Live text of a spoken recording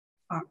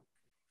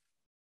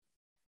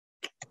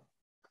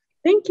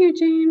Thank you,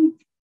 Jane.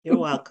 You're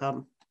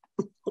welcome.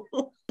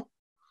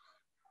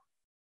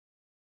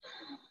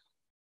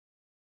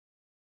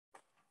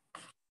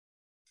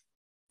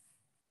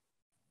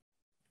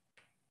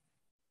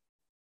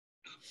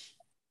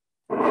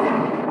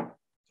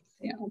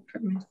 Yeah, I'll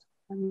put my.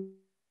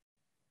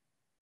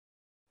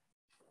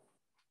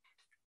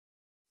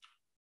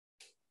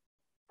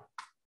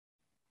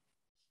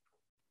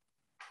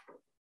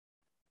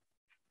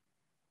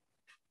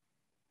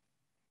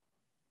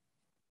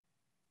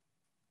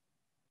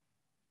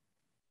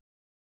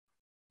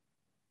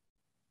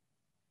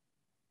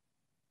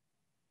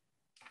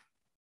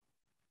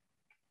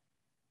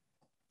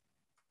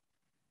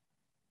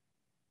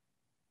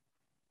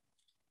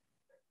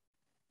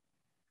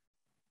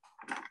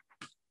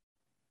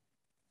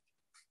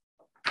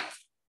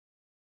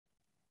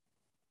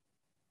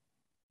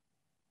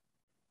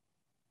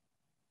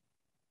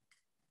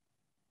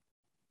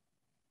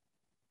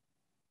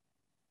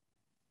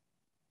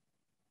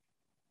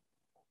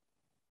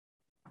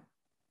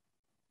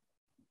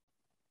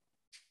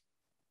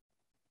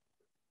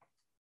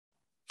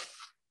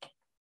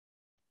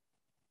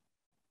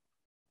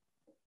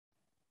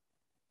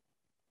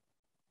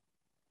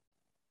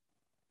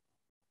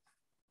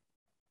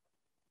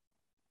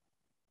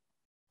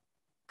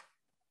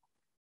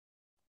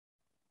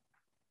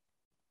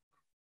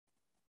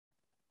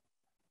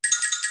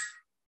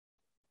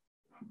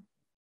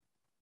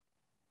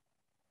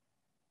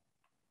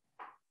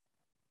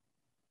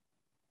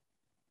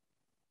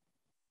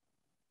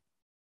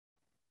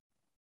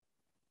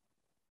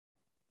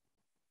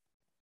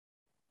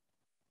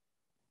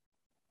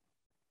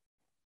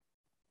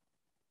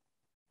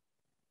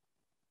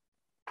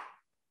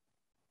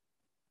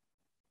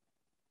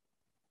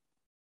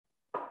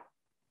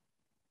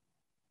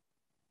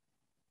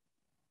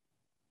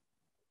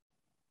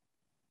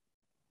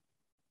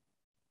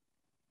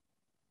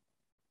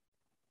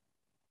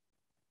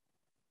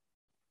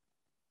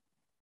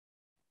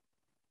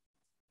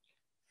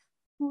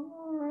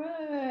 All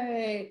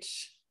right.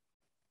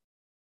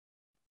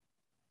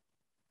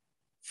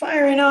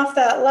 Firing off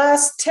that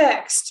last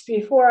text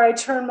before I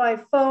turn my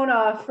phone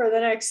off for the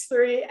next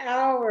 3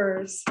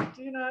 hours.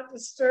 Do not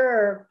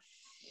disturb.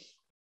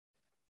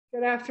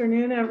 Good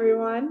afternoon,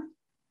 everyone.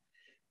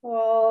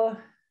 Well,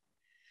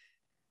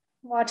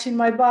 watching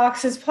my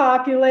boxes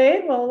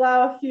populate. We'll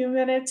allow a few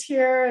minutes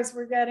here as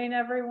we're getting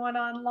everyone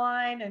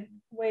online and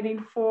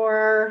waiting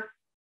for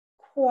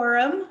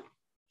quorum.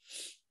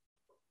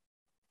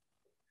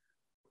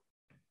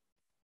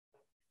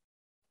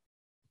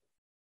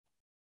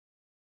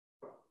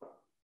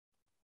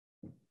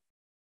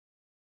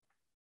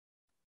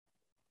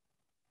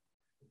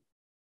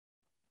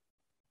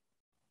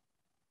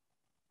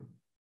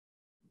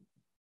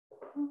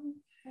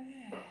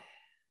 Okay.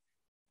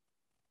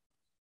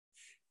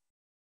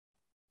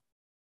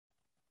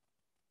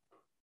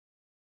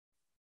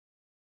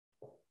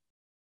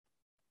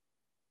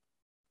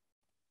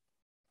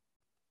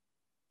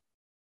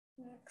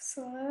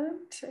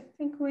 Excellent. I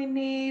think we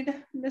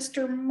need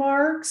Mr.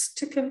 Marks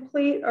to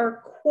complete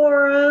our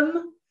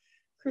quorum.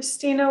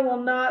 Christina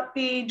will not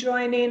be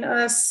joining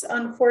us,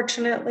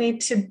 unfortunately,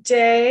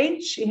 today.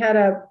 She had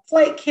a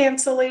flight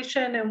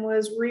cancellation and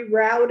was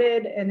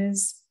rerouted and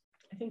is,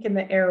 I think, in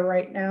the air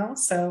right now.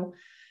 So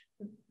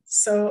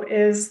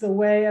is the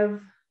way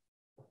of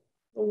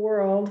the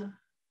world.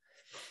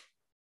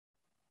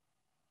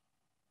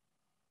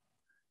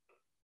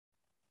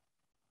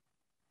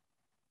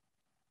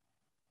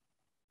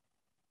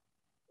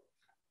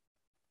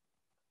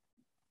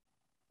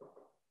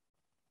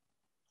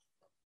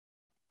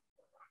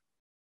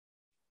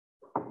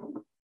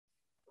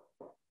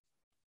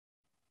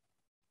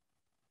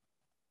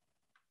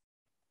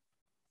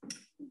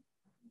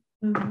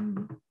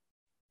 Mm-hmm.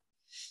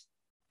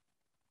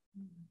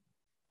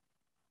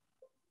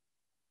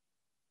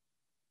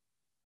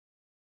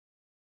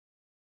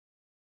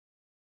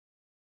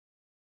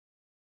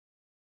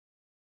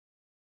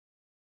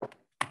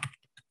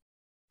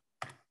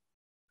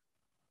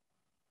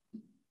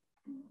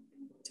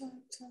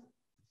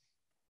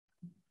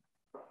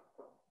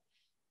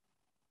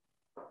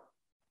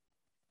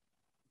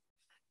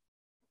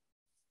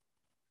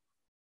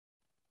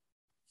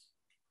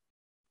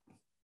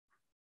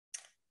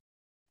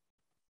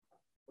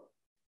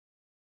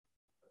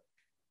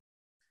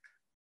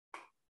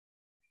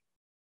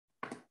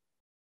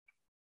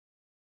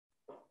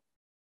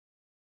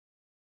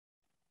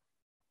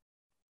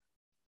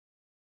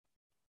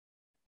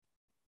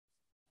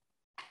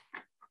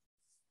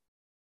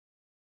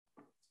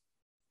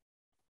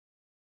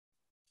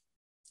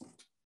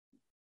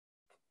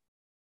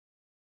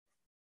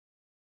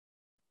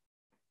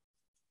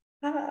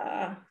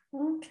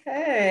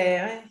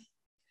 Okay. I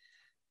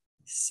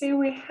see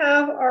we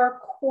have our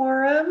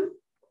quorum.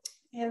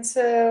 And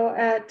so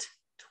at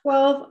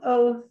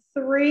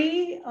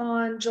 12:03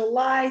 on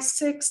July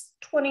 6th,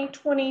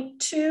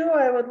 2022,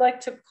 I would like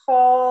to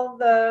call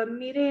the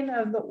meeting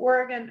of the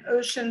Oregon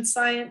Ocean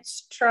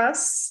Science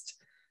Trust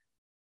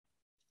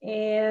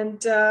and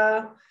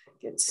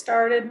get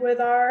started with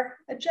our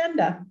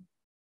agenda.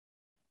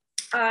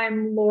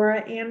 I'm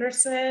Laura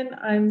Anderson.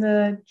 I'm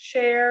the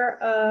chair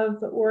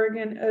of the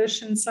Oregon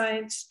Ocean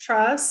Science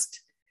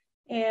Trust.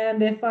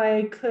 And if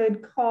I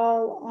could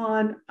call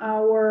on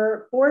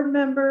our board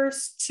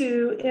members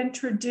to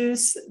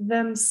introduce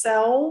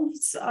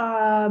themselves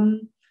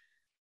and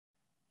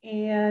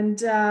in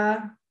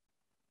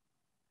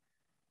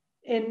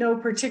no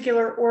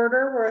particular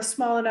order, we're a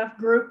small enough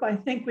group, I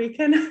think we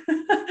can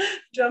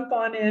jump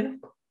on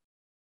in.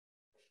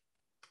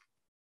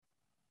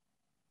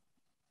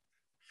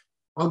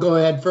 I'll go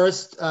ahead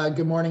first.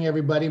 Good morning,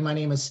 everybody. My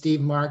name is Steve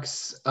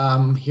Marks.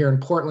 I'm here in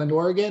Portland,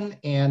 Oregon,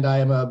 and I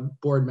am a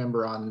board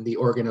member on the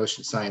Oregon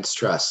Ocean Science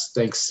Trust.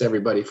 Thanks,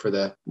 everybody, for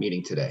the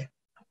meeting today.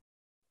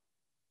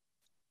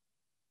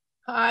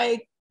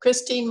 Hi,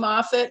 Christine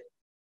Moffett,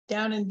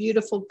 down in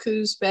beautiful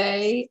Coos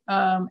Bay,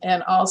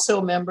 and also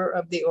a member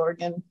of the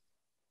Oregon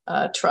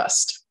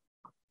Trust.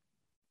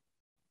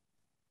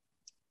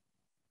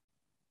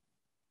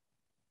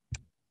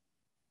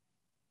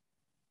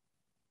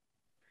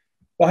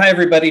 Well, hi,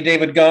 everybody.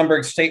 David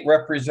Gomberg, State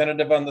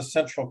Representative on the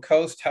Central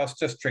Coast, House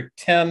District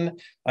 10.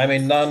 I'm a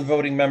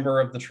non-voting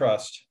member of the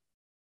Trust.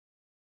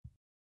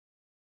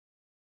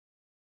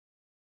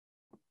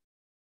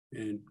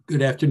 And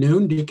good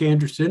afternoon, Dick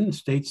Anderson,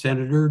 State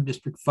Senator,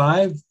 District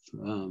 5,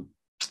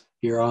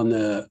 here on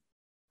the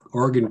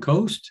Oregon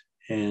coast,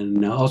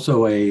 and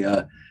also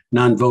a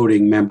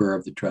non-voting member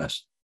of the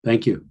Trust.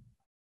 Thank you.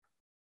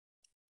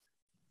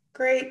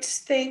 Great,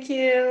 thank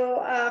you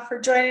for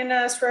joining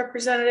us,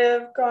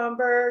 Representative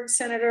Gomberg,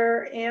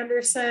 Senator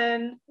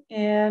Anderson,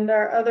 and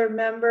our other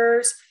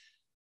members.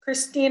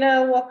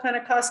 Christina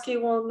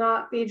Wolkanikoski will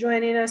not be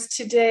joining us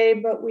today,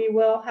 but we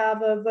will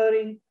have a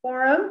voting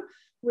quorum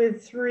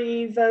with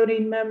 3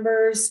 voting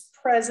members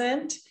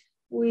present.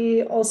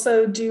 We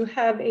also do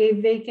have a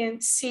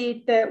vacant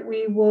seat that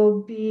we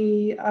will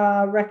be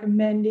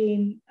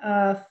recommending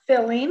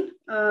filling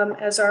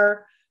as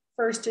our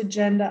first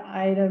agenda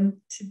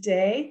item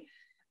today.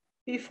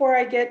 Before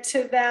I get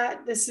to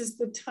that, this is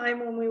the time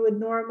when we would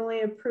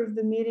normally approve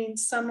the meeting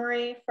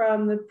summary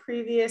from the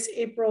previous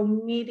April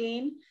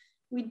meeting.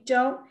 We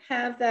don't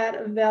have that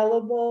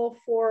available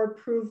for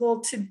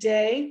approval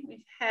today.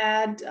 We've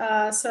had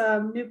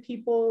some new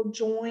people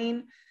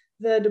join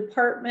the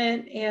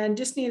department and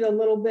just need a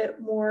little bit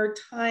more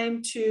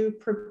time to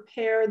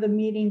prepare the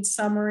meeting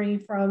summary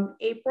from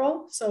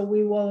April. So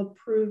we will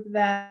approve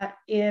that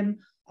in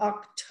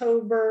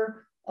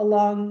October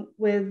along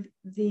with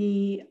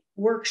the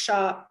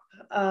workshop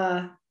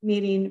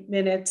meeting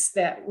minutes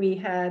that we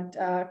had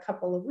a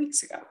couple of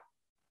weeks ago.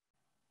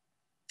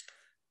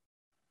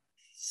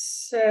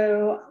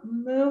 So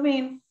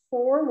moving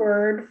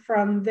forward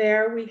from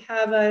there, we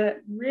have a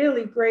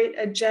really great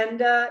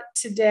agenda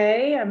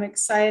today. I'm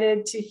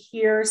excited to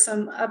hear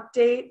some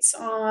updates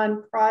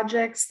on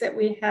projects that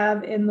we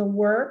have in the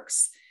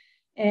works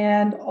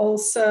and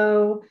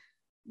also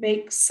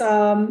make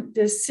some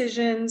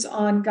decisions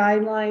on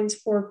guidelines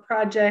for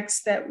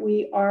projects that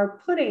we are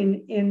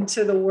putting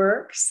into the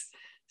works.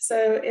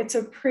 So it's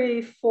a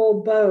pretty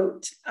full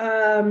boat.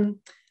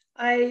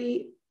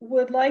 I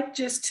would like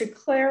just to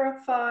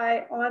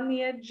clarify on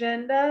the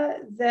agenda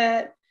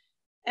that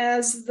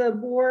as the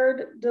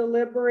board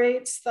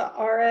deliberates the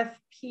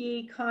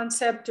RFP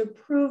concept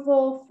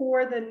approval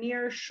for the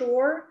near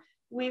shore,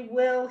 we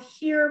will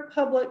hear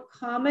public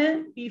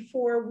comment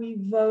before we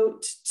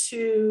vote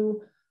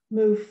to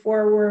move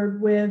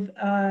forward with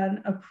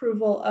an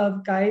approval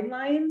of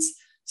guidelines.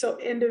 So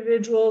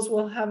individuals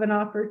will have an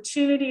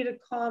opportunity to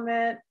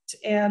comment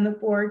and the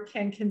board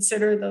can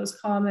consider those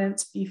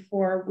comments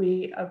before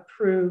we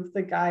approve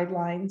the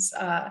guidelines.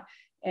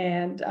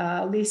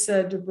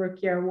 Lisa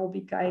DeBruckier will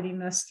be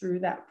guiding us through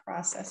that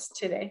process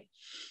today.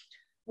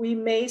 We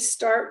may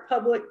start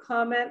public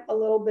comment a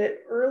little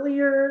bit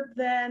earlier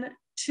than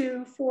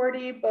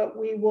 2:40, but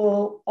we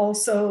will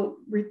also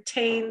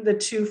retain the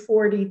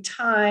 2:40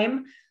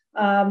 time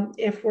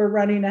if we're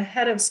running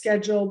ahead of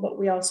schedule, but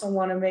we also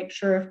want to make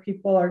sure if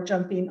people are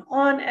jumping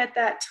on at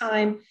that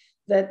time,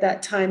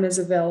 that time is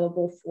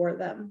available for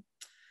them.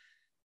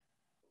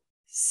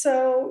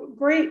 So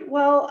great.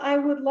 Well, I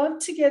would love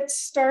to get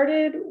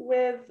started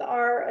with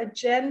our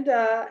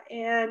agenda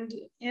and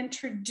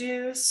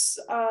introduce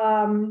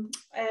an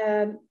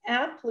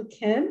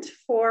applicant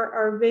for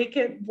our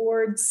vacant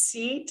board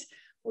seat.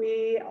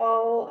 We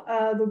all,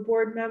 the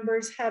board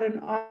members, had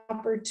an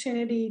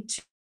opportunity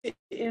to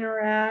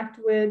interact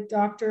with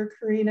Dr.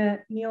 Karina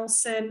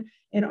Nielsen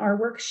in our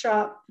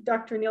workshop.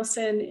 Dr.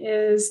 Nielsen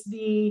is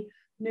the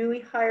newly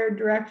hired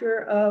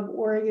director of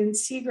Oregon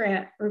Sea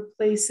Grant,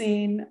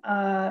 replacing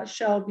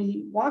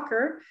Shelby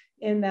Walker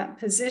in that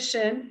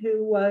position,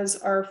 who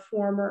was our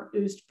former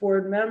OOST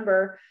board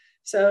member.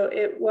 So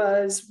it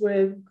was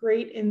with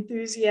great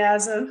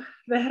enthusiasm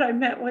that I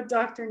met with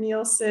Dr.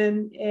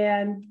 Nielsen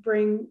and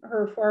bring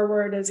her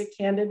forward as a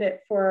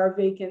candidate for our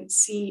vacant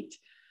seat.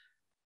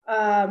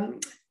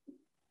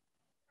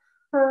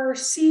 Her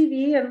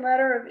CV and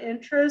letter of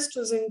interest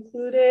was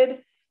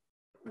included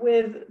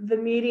with the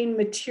meeting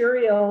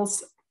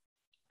materials.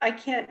 I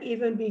can't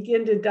even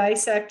begin to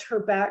dissect her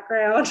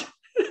background.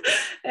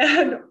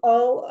 and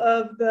all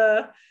of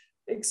the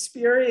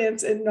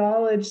experience and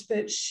knowledge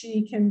that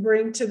she can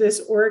bring to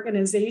this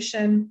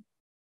organization.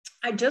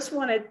 I just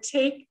want to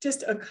take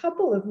just a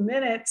couple of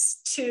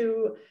minutes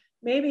to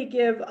maybe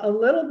give a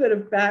little bit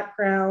of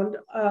background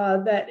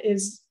that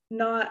is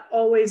not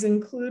always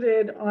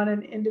included on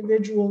an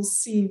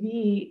individual's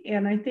CV.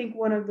 And I think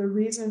one of the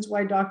reasons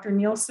why Dr.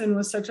 Nielsen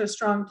was such a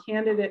strong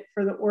candidate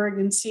for the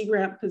Oregon Sea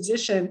Grant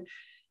position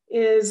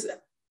is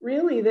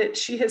really that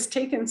she has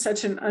taken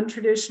such an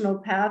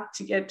untraditional path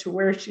to get to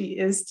where she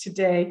is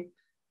today,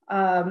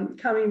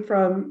 coming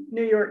from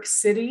New York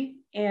City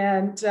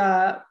and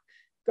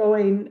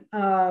going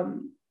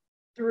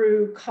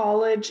through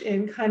college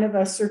in kind of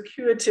a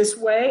circuitous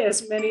way,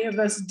 as many of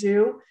us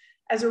do.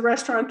 As a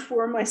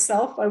restaurateur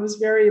myself, I was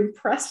very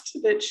impressed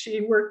that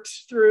she worked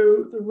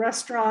through the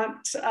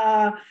restaurant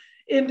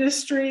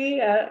industry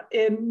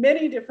in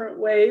many different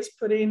ways,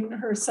 putting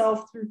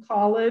herself through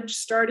college,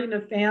 starting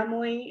a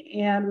family,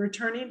 and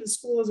returning to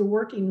school as a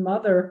working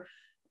mother.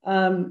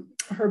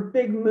 Her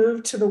big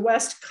move to the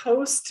West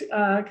Coast,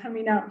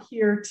 coming out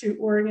here to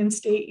Oregon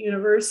State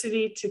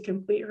University to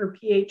complete her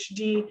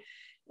PhD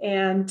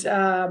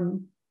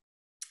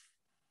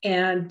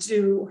and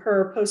do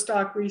her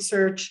postdoc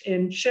research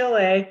in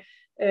Chile,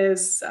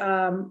 is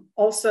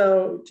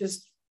also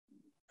just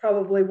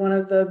probably one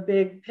of the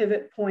big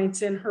pivot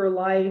points in her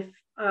life.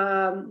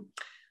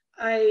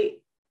 I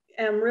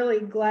am really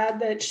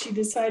glad that she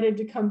decided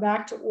to come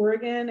back to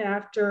Oregon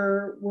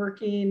after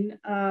working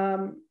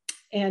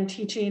and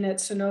teaching at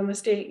Sonoma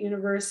State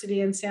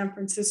University and San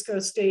Francisco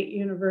State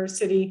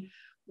University.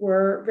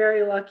 We're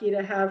very lucky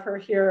to have her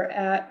here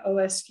at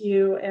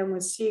OSU and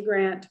with Sea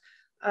Grant.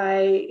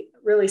 I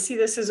really see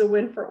this as a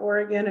win for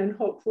Oregon and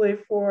hopefully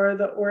for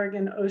the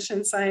Oregon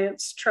Ocean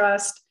Science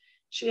Trust.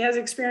 She has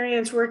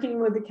experience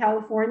working with the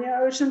California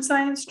Ocean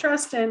Science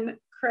Trust, and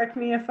correct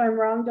me if I'm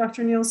wrong,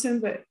 Dr. Nielsen,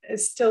 but it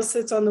still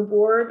sits on the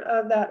board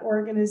of that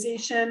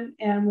organization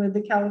and with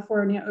the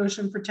California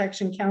Ocean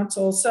Protection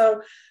Council.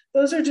 So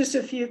those are just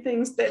a few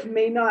things that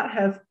may not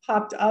have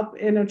popped up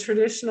in a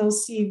traditional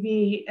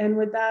CV. And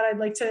with that, I'd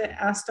like to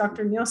ask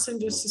Dr. Nielsen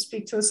just to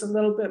speak to us a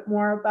little bit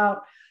more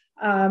about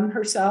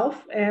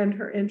herself and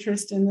her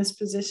interest in this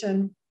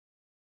position.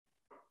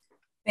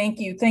 Thank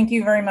you. Thank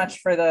you very much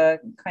for the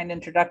kind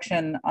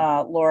introduction,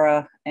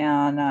 Laura,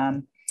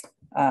 and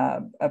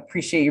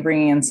appreciate you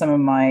bringing in some of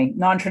my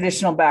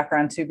non-traditional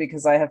background too,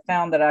 because I have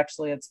found that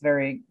actually it's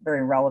very,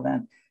 very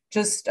relevant.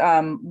 Just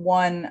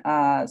one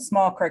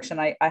small correction.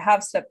 I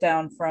have stepped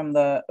down from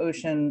the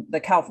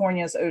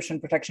California's Ocean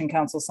Protection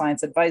Council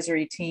Science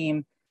Advisory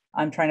Team.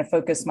 I'm trying to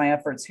focus my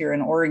efforts here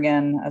in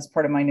Oregon as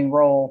part of my new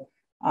role.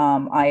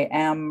 I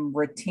am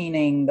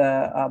retaining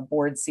the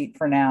board seat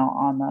for now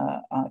on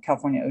the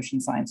California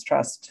Ocean Science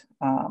Trust.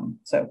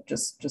 So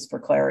just for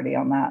clarity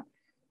on that.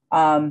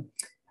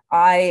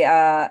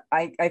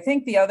 I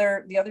think the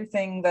other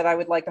thing that I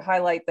would like to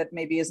highlight that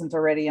maybe isn't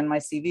already in my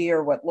CV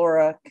or what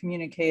Laura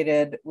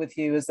communicated with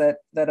you is that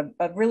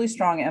a really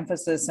strong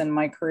emphasis in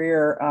my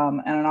career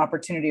and an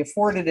opportunity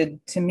afforded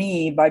to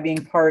me by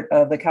being part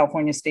of the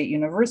California State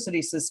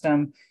University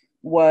system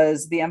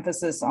was the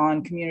emphasis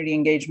on community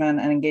engagement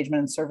and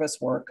engagement in service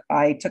work.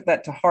 I took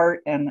that to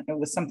heart, and it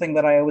was something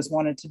that I always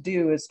wanted to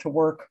do, is to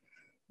work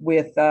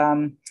with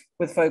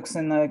folks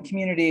in the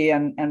community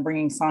and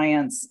bringing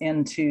science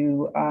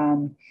into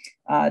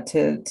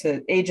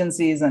to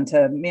agencies and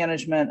to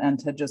management and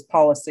to just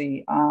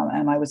policy.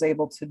 And I was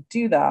able to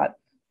do that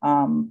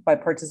by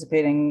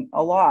participating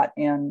a lot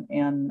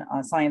in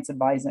science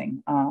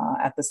advising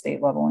at the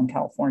state level in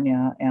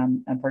California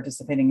and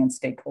participating in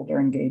stakeholder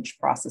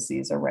engaged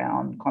processes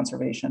around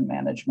conservation,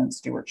 management,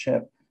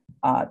 stewardship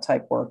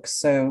type work.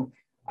 So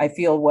I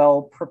feel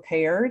well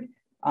prepared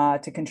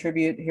to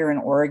contribute here in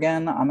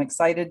Oregon. I'm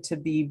excited to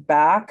be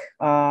back.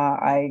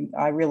 I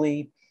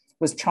really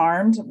was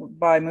charmed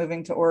by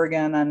moving to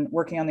Oregon and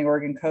working on the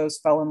Oregon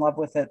coast, fell in love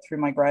with it through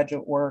my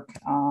graduate work,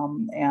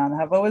 and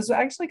have always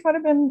actually kind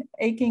of been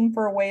aching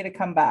for a way to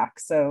come back.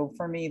 So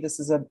for me, this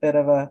is a bit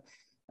of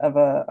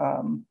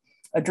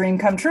a dream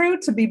come true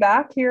to be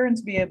back here and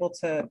to be able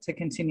to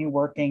continue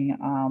working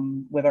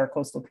with our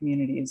coastal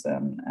communities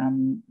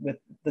and with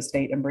the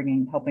state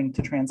and helping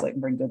to translate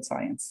and bring good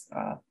science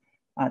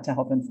to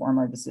help inform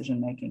our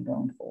decision-making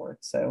going forward.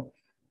 So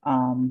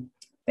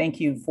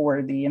thank you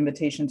for the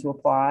invitation to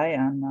apply,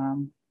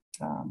 and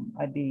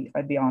I'd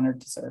be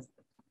honored to serve.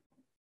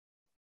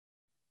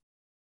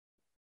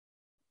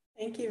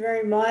 Thank you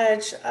very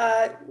much.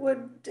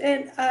 Would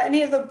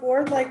any of the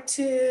board like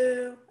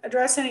to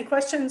address any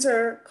questions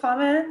or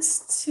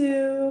comments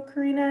to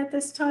Karina at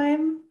this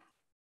time?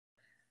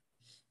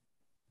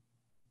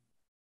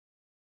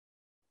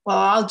 Well,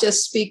 I'll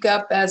just speak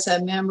up as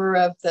a member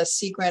of the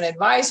Sea Grant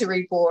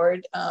Advisory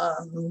Board.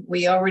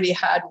 We already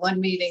had one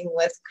meeting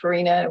with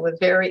Karina. It was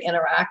very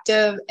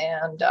interactive,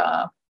 and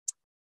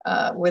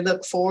we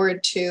look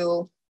forward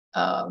to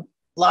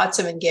lots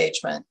of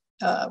engagement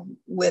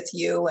with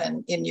you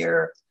and in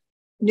your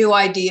new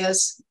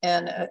ideas.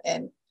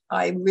 And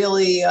I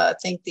really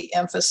think the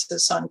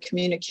emphasis on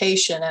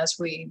communication, as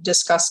we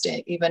discussed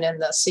it even in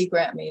the Sea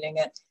Grant meeting,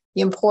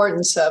 the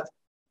importance of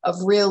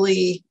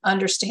really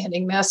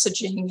understanding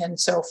messaging and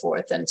so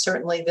forth. And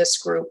certainly this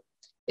group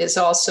is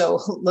also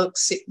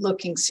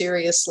looking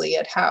seriously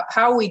at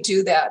how we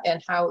do that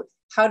and how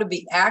to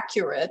be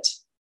accurate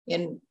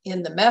in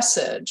the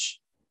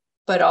message,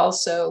 but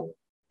also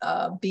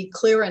be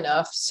clear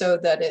enough so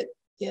that it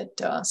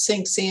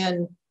sinks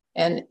in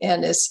and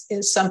is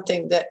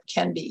something that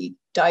can be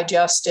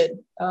digested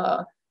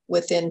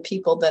within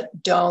people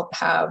that don't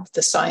have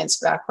the science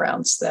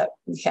backgrounds that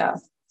we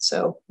have.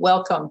 So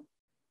welcome.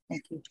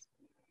 Thank you.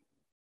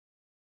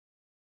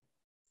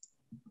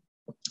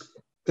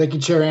 Thank you,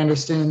 Chair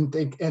Anderson,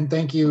 and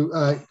thank you,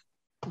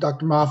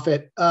 Dr.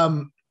 Moffitt.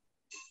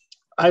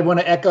 I want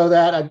to echo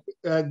that.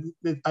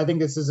 I think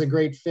this is a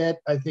great fit.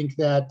 I think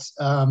that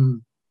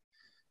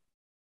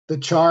the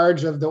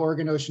charge of the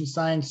Oregon Ocean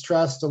Science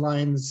Trust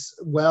aligns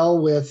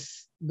well with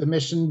the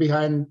mission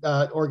behind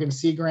Oregon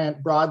Sea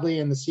Grant broadly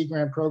and the Sea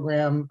Grant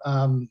program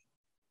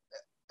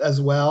as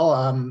well.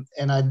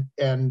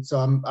 And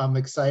so I'm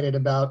excited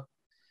about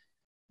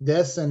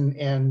this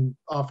and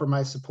offer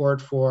my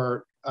support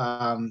for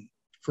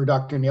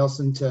Dr.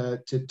 Nielsen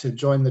to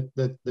join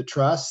the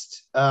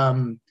trust.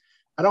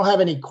 I don't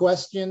have any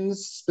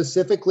questions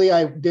specifically.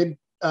 I did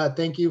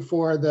thank you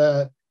for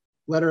the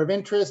letter of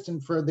interest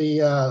and for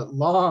the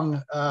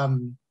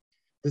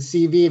the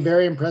CV,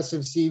 very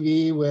impressive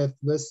CV with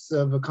lists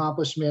of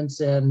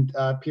accomplishments and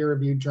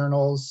peer-reviewed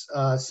journals,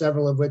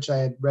 several of which I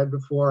had read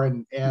before,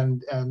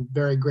 and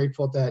very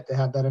grateful to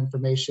have that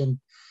information.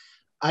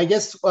 I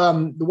guess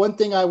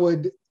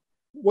the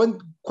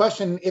one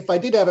question, if I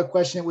did have a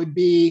question, it would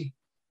be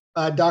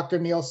Dr.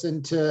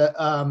 Nielsen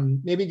to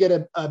maybe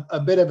get a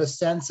bit of a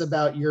sense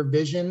about your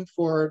vision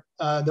for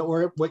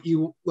what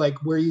you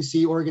like, where you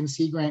see Oregon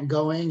Sea Grant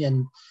going,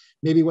 and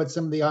maybe what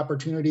some of the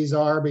opportunities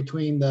are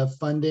between the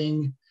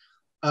funding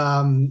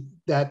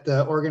that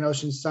the Oregon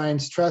Ocean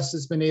Science Trust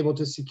has been able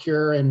to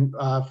secure and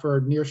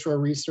for nearshore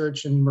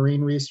research and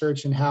marine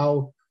research, and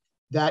how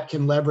that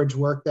can leverage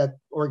work that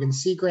Oregon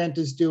Sea Grant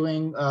is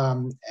doing,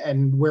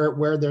 and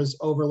where there's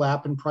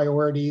overlap in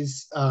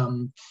priorities,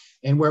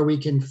 and where we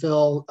can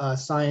fill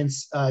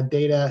science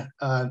data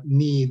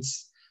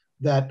needs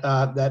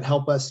that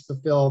help us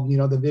fulfill,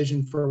 the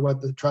vision for what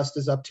the trust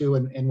is up to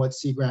and what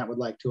Sea Grant would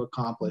like to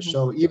accomplish. Mm-hmm.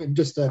 So even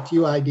just a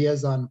few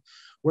ideas on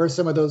where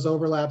some of those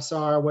overlaps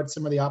are, what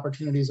some of the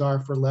opportunities are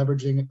for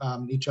leveraging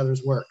each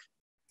other's work.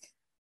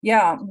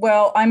 Yeah,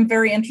 well, I'm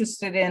very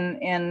interested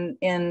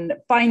in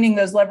finding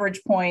those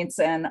leverage points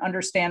and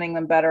understanding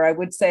them better. I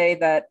would say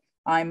that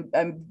I'm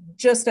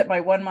just at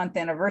my 1 month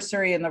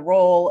anniversary in the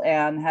role,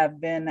 and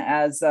have been,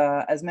 as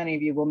many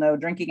of you will know,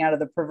 drinking out of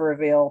the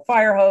proverbial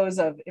fire hose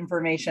of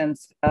information.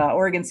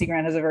 Oregon Sea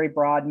Grant has a very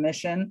broad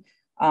mission,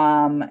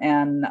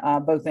 and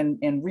both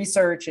in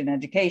research and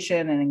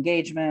education and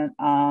engagement.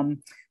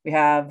 We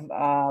have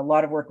a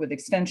lot of work with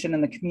extension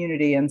in the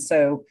community, and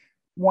so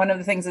one of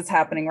the things that's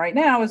happening right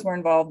now is we're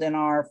involved in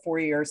our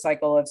 4-year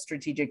cycle of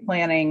strategic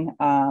planning.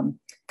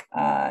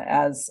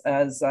 As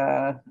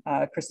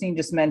Christine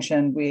just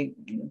mentioned,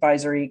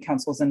 advisory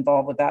council is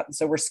involved with that. And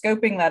so we're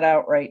scoping that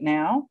out right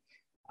now,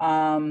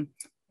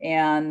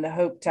 and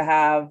hope to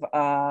have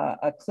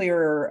a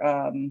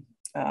clearer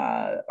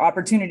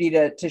opportunity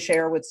to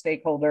share with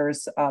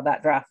stakeholders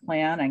that draft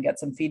plan and get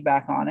some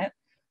feedback on it.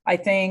 I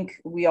think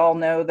we all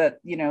know that,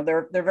 there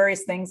are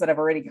various things that have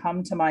already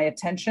come to my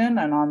attention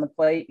and on the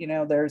plate.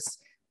 There's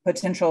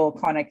potential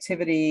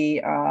connectivity.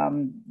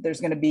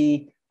 There's going to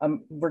be,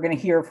 we're going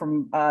to hear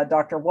from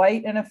Dr.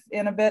 White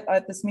in a bit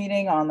at this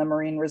meeting on the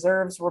Marine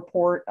Reserves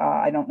report.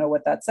 I don't know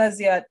what that says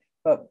yet,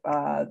 but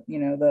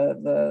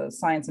the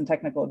Science and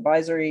Technical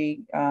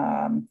Advisory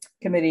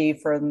Committee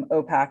from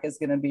OPAC is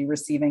going to be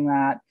receiving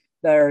that.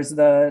 There's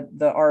the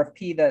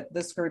RFP that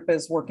this group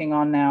is working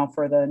on now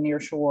for the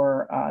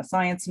nearshore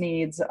science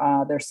needs.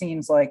 There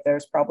seems like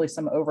there's probably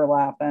some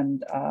overlap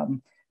and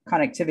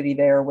connectivity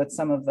there with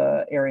some of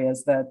the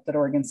areas that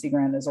Oregon Sea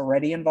Grant is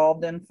already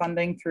involved in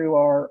funding through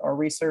our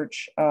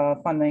research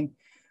funding.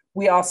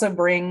 We also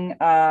bring,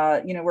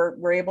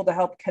 we're able to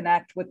help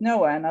connect with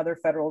NOAA and other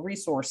federal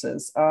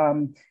resources.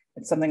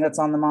 It's something that's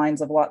on the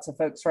minds of lots of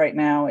folks right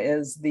now,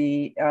 is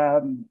the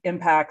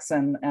impacts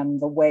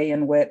and the way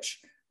in which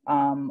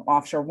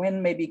offshore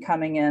wind may be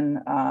coming in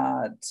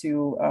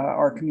to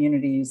our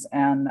communities.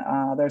 And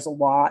there's a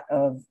lot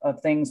of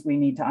things we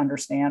need to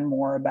understand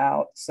more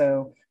about.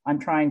 So I'm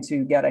trying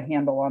to get a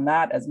handle on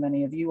that, as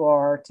many of you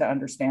are, to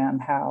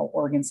understand how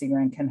Oregon Sea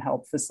Grant can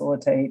help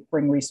facilitate,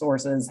 bring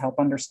resources, help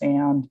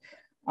understand,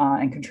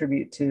 and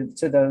contribute to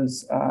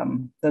those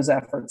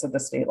efforts at the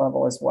state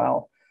level as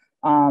well.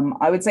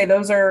 I would say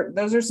those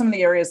are some of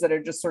the areas that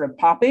are just sort of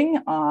popping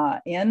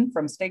in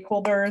from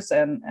stakeholders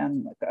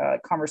and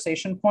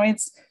conversation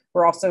points.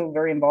 We're also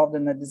very involved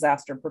in the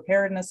disaster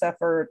preparedness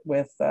effort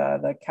with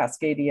the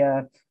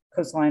Cascadia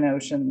Coastline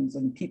Oceans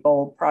and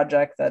People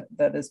project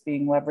that is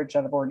being leveraged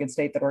out of Oregon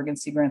State that Oregon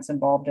Sea Grant's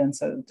involved in.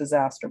 So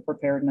disaster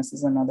preparedness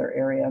is another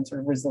area, and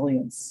sort of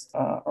resilience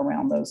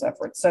around those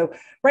efforts. So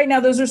right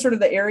now, those are sort of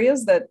the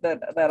areas that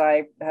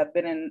I have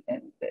been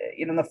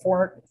in the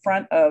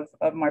forefront of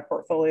my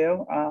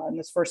portfolio in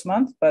this first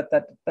month, but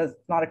that's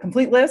not a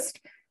complete list.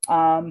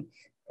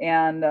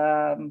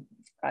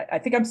 I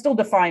think I'm still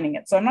defining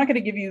it. So I'm not going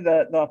to give you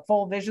the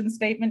full vision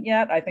statement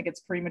yet. I think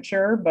it's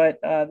premature, but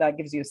that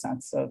gives you a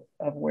sense of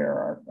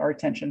where our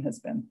attention has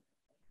been.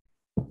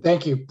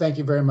 Thank you. Thank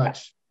you very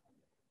much.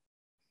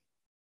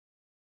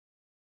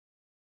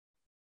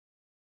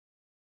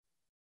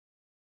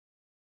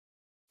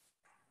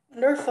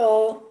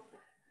 Wonderful.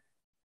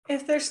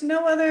 If there's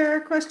no other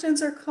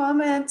questions or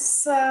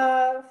comments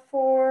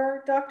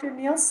for Dr.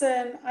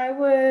 Nielsen, I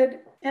would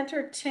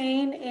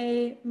entertain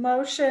a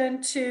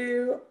motion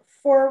to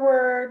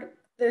forward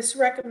this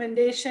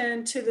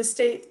recommendation to the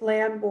State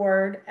Land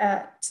Board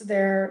at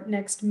their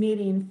next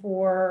meeting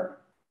for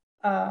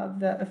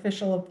the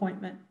official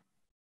appointment.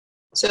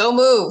 So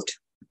moved.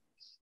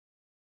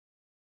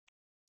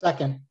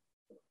 Second.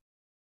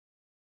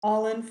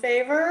 All in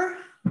favor?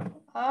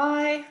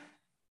 Aye.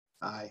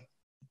 Aye.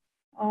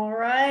 All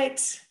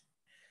right.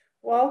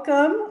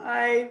 Welcome.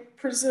 I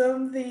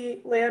presume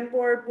the land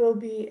board will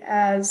be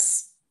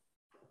as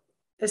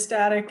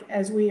ecstatic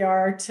as we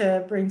are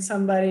to bring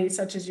somebody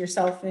such as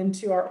yourself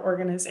into our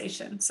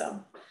organization.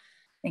 So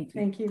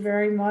thank you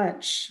very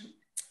much.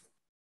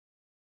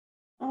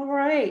 All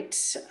right.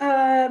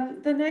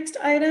 The next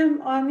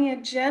item on the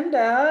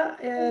agenda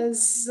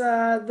is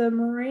the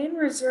Marine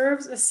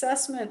Reserves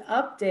Assessment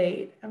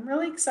Update. I'm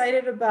really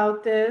excited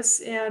about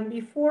this. And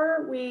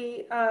before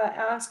we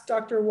ask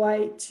Dr.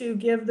 White to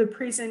give the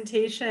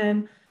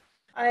presentation,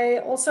 I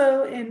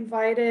also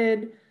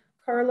invited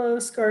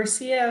Carlos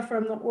Garcia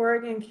from the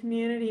Oregon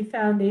Community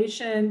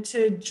Foundation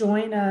to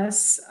join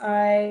us.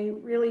 I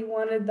really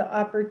wanted the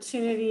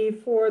opportunity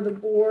for the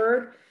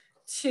board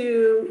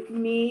to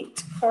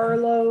meet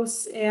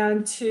Carlos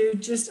and to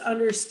just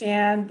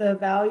understand the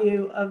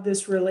value of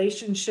this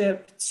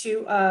relationship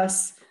to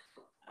us.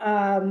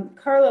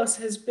 Carlos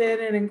has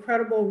been an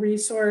incredible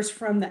resource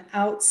from the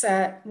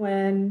outset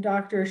when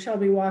Dr.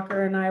 Shelby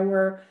Walker and I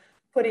were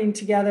putting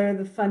together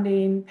the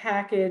funding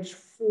package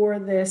for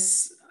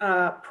this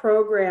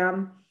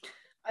program.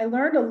 I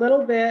learned a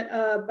little bit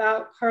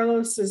about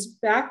Carlos's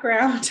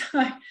background.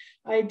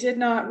 I did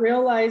not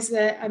realize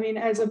that, I mean,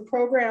 as a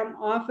program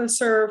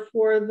officer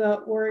for the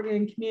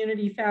Oregon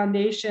Community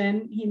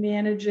Foundation, he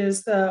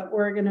manages the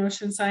Oregon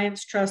Ocean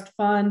Science Trust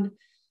Fund,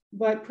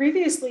 but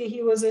previously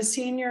he was a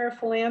senior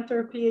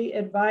philanthropy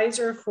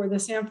advisor for the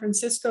San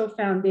Francisco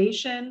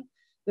Foundation,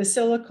 the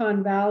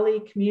Silicon Valley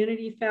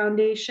Community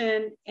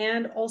Foundation,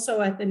 and also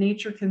at the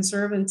Nature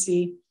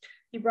Conservancy.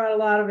 He brought a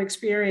lot of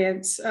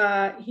experience.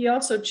 He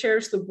also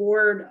chairs the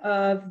board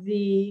of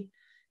the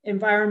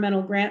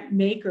Environmental Grant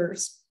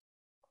Makers.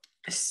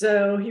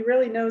 So he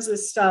really knows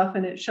his stuff,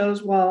 and it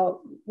shows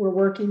while we're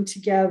working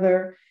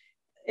together.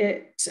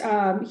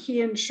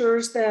 He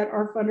ensures that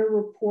our funder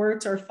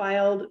reports are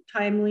filed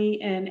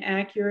timely and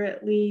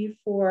accurately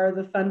for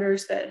the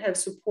funders that have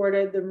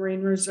supported the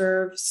Marine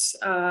Reserves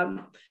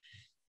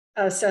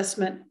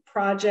assessment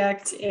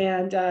project.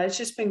 And it's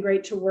just been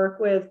great to work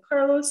with.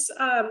 Carlos,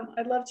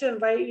 I'd love to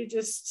invite you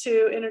just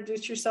to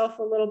introduce yourself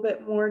a little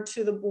bit more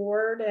to the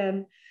board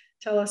and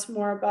tell us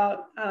more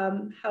about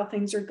how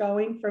things are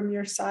going from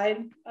your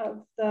side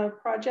of the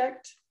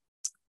project.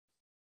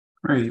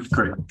 Great.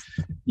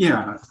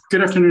 Yeah,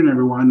 good afternoon,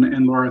 everyone.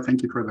 And Laura,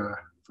 thank you for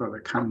the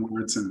kind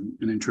words and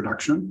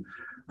introduction.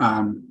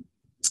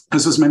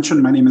 As was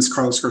mentioned, my name is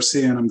Carlos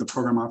Garcia, and I'm the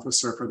program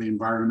officer for the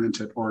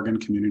environment at Oregon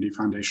Community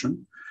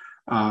Foundation.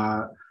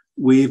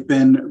 We've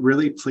been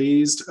really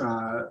pleased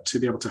to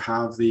be able to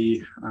have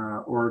the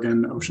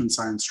Oregon Ocean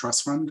Science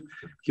Trust Fund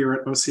here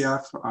at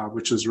OCF,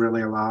 which has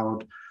really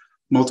allowed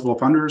multiple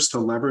funders to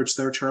leverage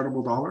their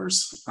charitable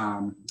dollars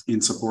in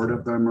support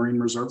of the Marine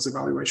Reserves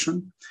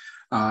evaluation.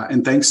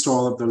 And thanks to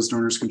all of those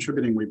donors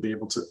contributing, we've been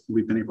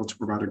able to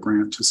provide a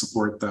grant to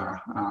support the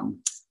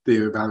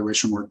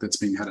evaluation work that's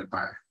being headed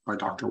by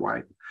Dr.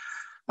 White.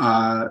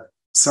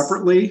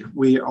 Separately,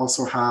 we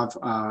also have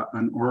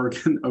an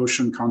Oregon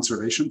Ocean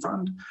Conservation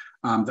Fund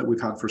that we've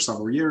had for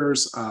several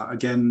years,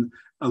 again,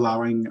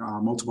 allowing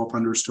multiple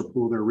funders to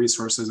pool their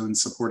resources and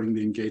supporting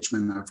the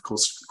engagement of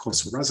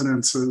coastal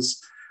residents,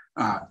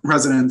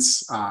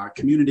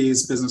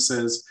 communities,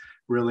 businesses,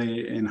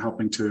 really in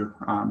helping to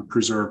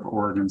preserve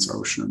Oregon's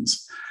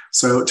oceans.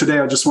 So today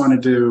I just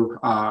wanted to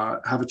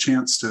have a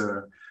chance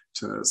to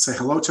say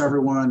hello to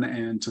everyone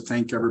and to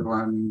thank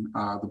everyone,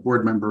 the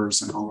board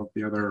members and all of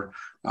the other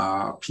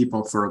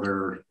people for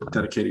their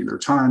dedicating their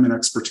time and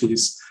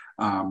expertise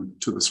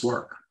to this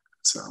work.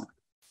 So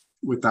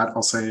with that,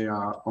 I'll say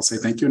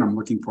thank you, and I'm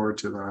looking forward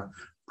to the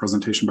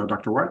presentation by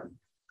Dr. White.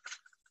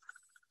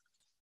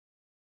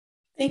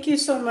 Thank you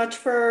so much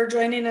for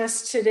joining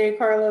us today,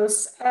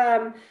 Carlos.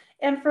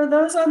 And for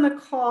those on the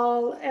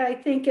call, I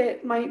think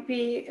it might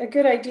be a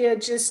good idea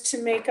just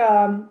to make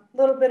a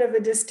little bit of a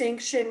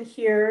distinction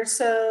here.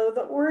 So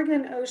the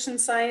Oregon Ocean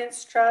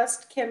Science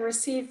Trust can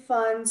receive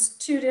funds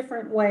two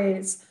different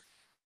ways.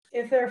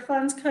 If there are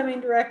funds coming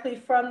directly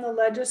from the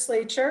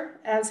legislature,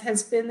 as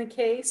has been the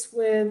case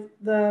with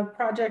the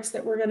projects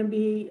that we're going to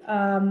be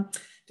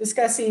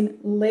discussing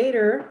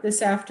later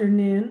this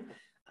afternoon,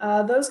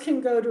 those can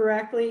go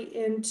directly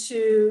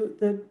into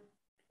the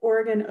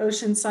Oregon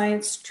Ocean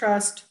Science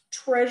Trust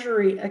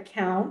Treasury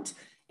account,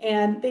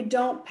 and they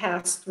don't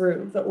pass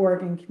through the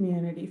Oregon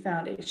Community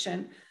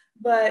Foundation.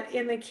 But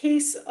in the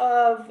case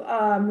of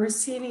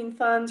receiving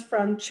funds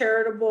from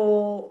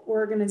charitable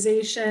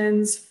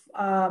organizations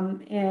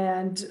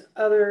and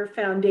other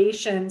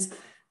foundations,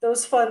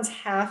 those funds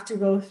have to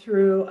go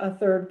through a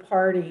third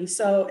party.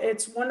 So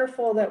it's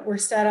wonderful that we're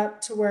set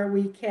up to where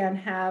we can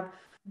have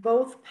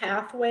both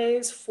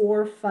pathways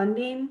for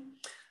funding.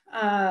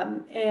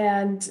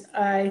 And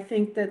I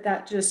think that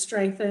that just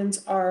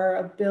strengthens our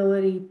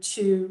ability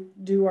to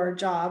do our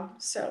job.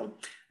 So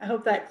I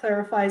hope that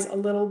clarifies a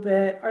little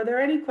bit. Are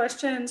there any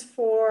questions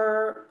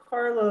for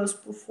Carlos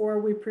before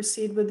we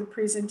proceed with the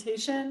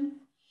presentation?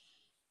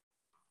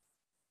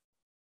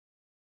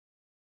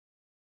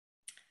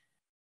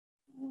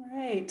 All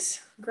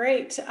right,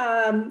 great.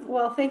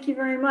 Well, thank you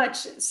very much.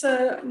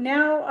 So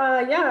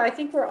now, yeah, I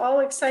think we're all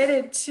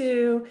excited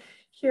to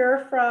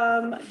hear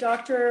from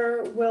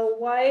Dr. Will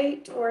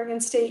White, Oregon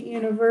State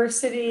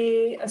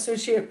University,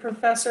 Associate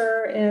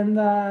Professor in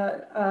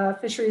the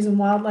Fisheries and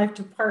Wildlife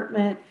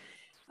Department,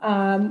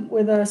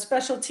 with a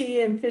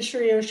specialty in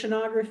fishery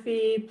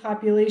oceanography,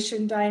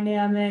 population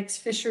dynamics,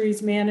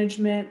 fisheries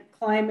management,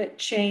 climate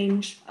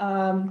change.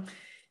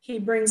 He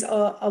brings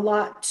a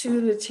lot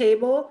to the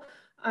table.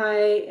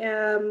 I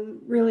am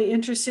really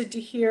interested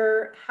to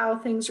hear how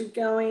things are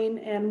going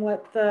and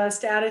what the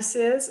status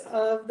is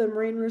of the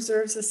Marine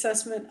Reserves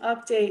Assessment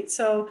Update.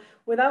 So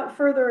without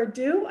further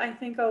ado, I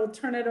think I'll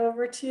turn it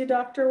over to you,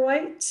 Dr.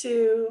 White,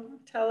 to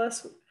tell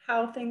us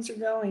how things are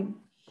going.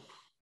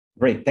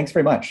 Great, thanks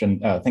very much. And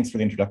thanks for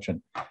the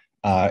introduction.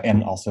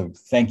 And also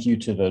thank you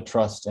to the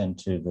Trust and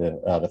to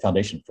the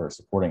Foundation for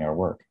supporting our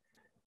work.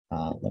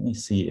 Let me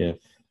see if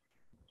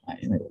I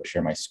am able to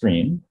share my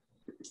screen.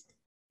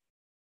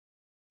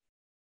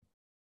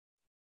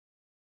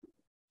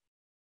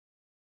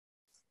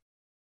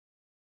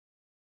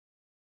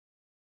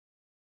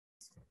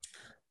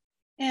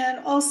 And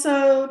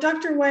also,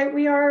 Dr. White,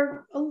 we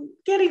are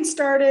getting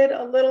started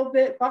a little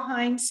bit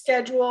behind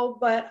schedule,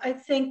 but I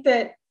think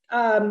that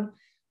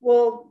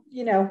we'll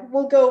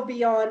go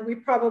beyond. We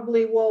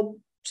probably will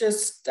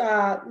just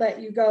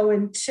let you go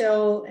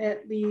until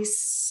at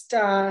least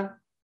 1:10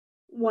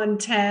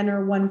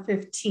 or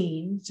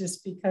 1:15,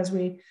 just because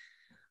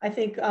I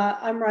think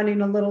I'm running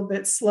a little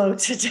bit slow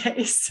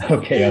today. So.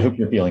 Okay, I hope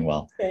you're feeling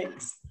well.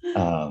 Thanks.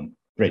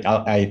 Great.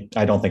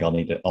 I don't think I'll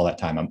need all that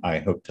time. I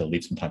hope to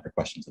leave some time for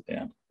questions at the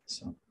end.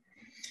 So,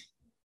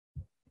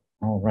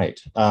 all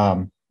right.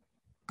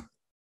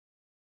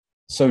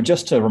 So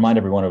just to remind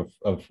everyone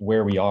of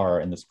where we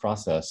are in this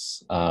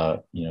process,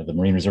 the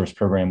Marine Reserves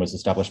Program was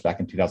established back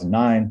in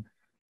 2009,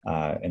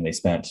 and they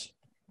spent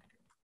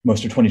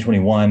most of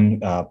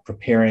 2021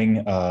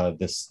 preparing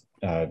this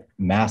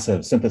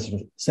massive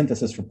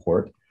synthesis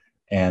report,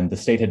 and the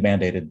state had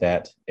mandated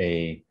that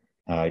a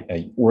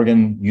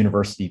Oregon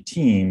University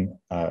team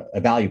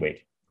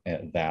evaluate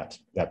that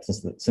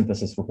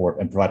synthesis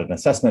report and provide an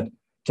assessment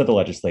to the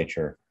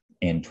legislature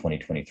in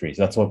 2023.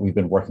 So that's what we've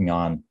been working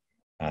on.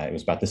 It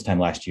was about this time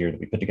last year that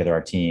we put together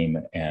our team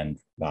and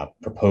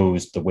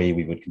proposed the way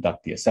we would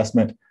conduct the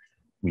assessment.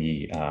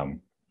 We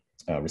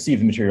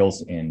received the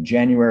materials in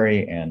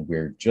January, and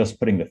we're just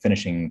putting the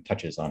finishing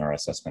touches on our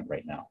assessment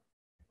right now.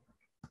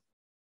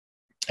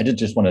 I did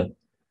just want to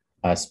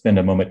spend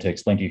a moment to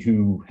explain to you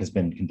who has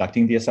been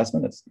conducting the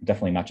assessment. It's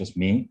definitely not just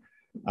me.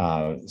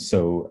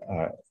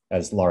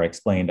 As Laura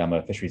explained, I'm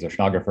a fisheries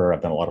oceanographer.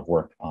 I've done a lot of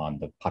work on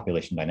the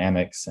population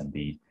dynamics and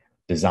the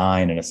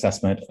design and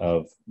assessment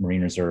of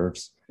marine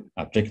reserves,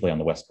 particularly on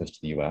the west coast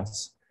of the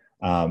US.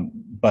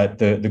 But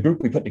the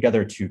group we put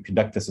together to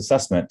conduct this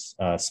assessment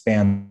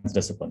spans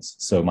disciplines.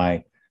 So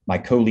my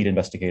co-lead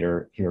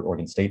investigator here at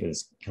Oregon State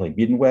is Kelly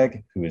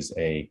Biedenweg, who is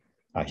a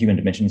human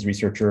dimensions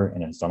researcher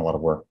and has done a lot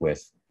of work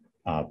with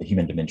the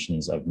human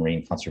dimensions of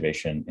marine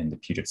conservation in the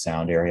Puget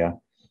Sound area.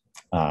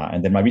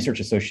 And then my research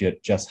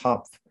associate, Jess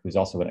Hopf, who's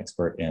also an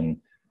expert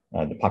in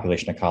the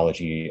population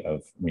ecology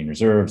of marine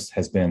reserves,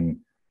 has been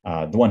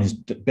the one who's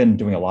been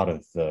doing a lot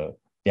of the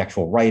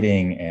actual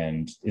writing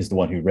and is the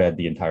one who read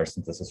the entire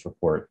synthesis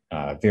report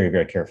very,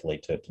 very carefully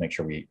to make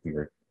sure we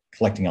were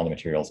collecting all the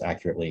materials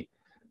accurately.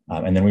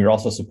 And then we were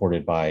also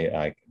supported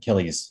by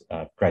Kelly's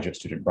graduate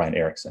student, Brian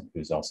Erickson,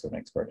 who's also an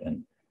expert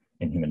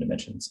in human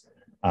dimensions.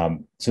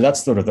 So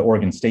that's sort of the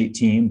Oregon State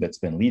team that's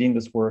been leading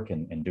this work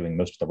and doing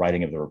most of the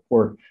writing of the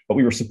report. But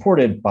we were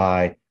supported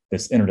by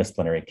this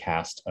interdisciplinary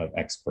cast of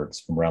experts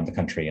from around the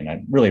country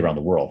and really around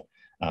the world.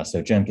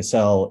 So Jen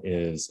Cassell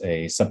is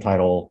a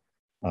subtitle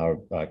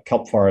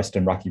kelp forest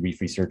and rocky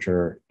reef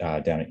researcher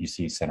down at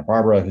UC Santa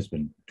Barbara, who's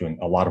been doing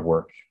a lot of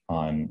work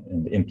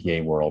in the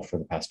MPA world for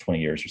the past 20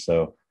 years or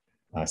so.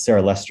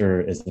 Sarah Lester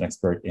is an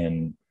expert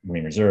in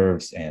marine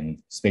reserves and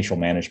spatial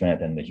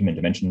management and the human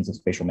dimensions of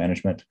spatial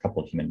management,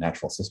 coupled human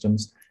natural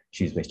systems.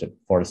 She's based at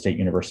Florida State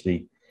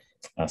University.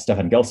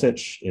 Stefan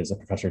Gelsich is a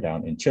professor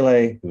down in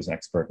Chile who is an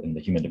expert in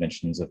the human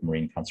dimensions of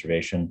marine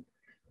conservation.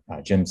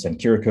 Jim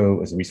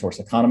Senkiriko is a resource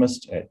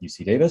economist at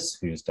UC Davis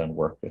who's done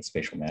work with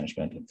spatial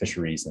management and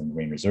fisheries and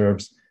marine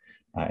reserves.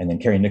 And then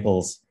Carrie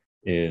Nichols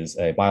is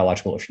a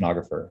biological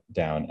oceanographer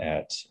down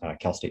at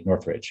Cal State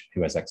Northridge,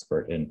 who is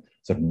expert in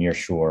sort of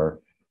nearshore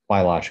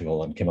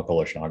biological and chemical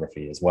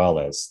oceanography, as well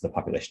as the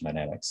population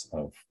dynamics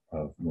of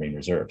marine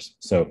reserves.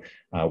 So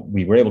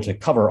we were able to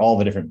cover all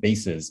the different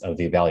bases of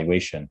the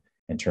evaluation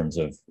in terms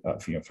of,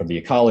 from the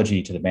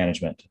ecology to the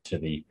management to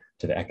the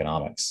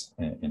economics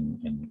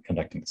in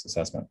conducting this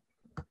assessment.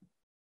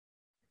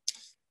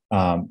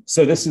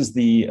 So this is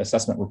the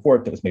assessment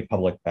report that was made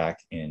public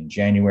back in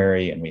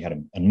January, and we had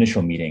an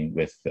initial meeting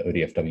with the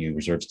ODFW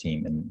reserves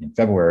team in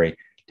February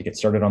to get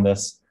started on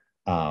this.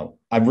 I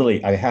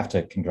have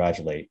to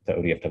congratulate the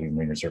ODFW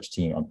Marine Reserves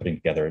team on putting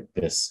together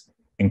this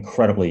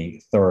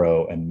incredibly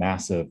thorough and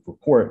massive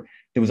report.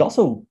 It was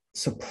also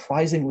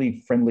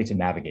surprisingly friendly to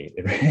navigate.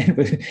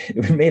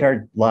 It made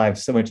our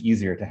lives so much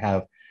easier to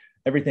have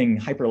everything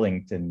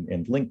hyperlinked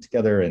and linked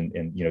together,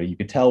 and you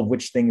could tell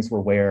which things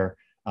were where,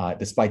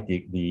 despite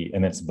the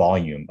immense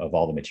volume of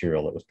all the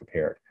material that was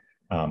prepared.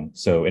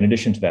 So in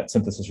addition to that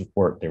synthesis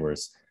report, there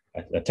was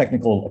a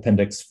technical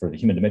appendix for the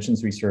human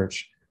dimensions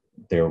research.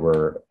 There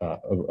were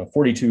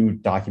 42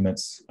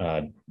 documents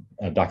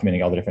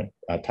documenting all the different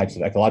types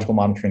of ecological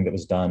monitoring that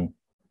was done,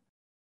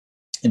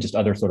 and just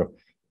other sort of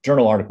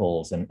journal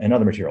articles and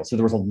other materials. So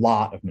there was a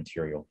lot of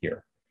material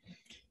here.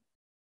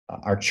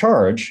 Our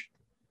charge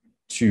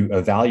to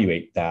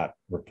evaluate that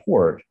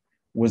report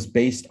was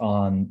based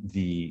on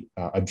the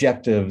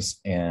objectives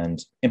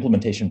and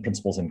implementation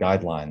principles and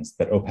guidelines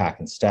that OPAC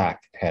and STAC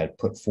had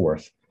put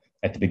forth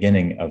at the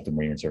beginning of the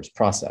Marine Reserves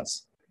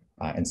process.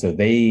 And so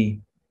the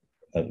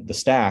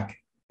STAC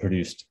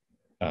produced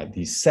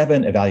these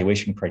 7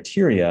 evaluation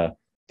criteria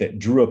that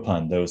drew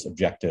upon those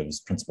objectives,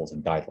 principles,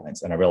 and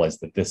guidelines. And I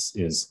realized that this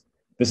is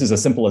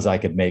as simple as I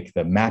could make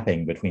the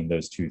mapping between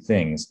those two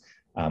things.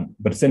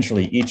 But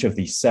essentially, each of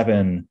these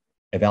 7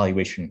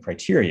 evaluation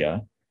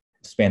criteria,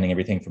 spanning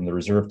everything from the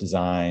reserve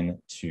design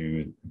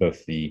to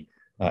both the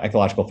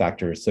ecological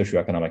factors,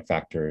 socioeconomic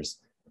factors,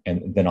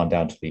 and then on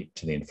down to the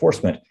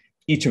enforcement,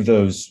 each of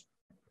those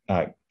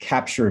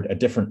captured a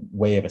different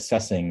way of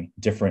assessing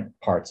different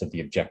parts of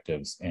the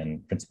objectives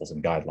and principles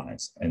and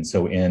guidelines. And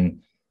so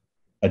in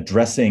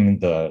addressing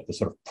the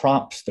sort of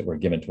prompts that were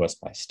given to us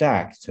by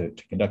STAC to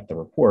conduct the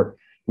report,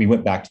 we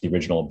went back to the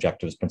original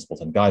objectives,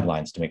 principles, and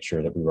guidelines to make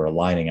sure that we were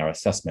aligning our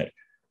assessment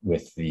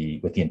with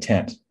the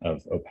intent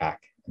of OPAC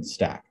and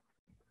STAC.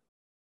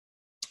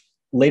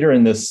 Later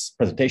in this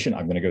presentation,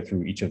 I'm going to go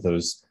through each of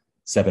those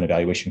 7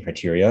 evaluation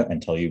criteria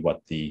and tell you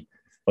what the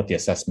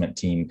assessment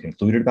team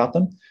concluded about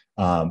them.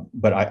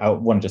 But I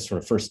want to just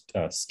sort of first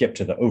skip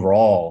to the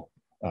overall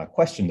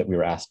question that we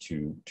were asked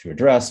to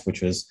address,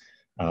 which was,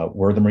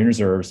 were the marine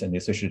reserves and the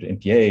associated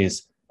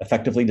MPAs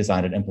effectively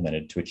designed and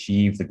implemented to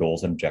achieve the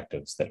goals and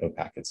objectives that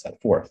OPAC had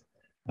set forth?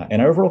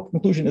 And our overall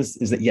conclusion is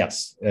that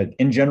yes,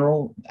 in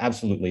general,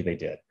 absolutely they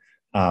did.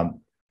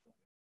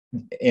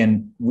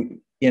 And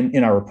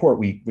in our report,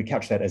 we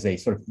couch that as a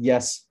sort of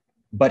yes,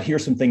 but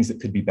here's some things that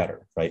could be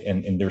better, right?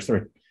 And there's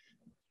sort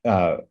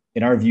of,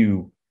 in our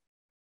view,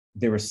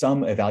 there were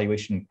some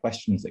evaluation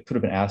questions that could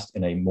have been asked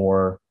in a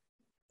more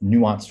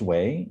nuanced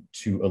way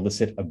to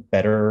elicit a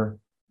better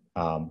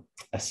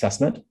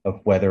assessment of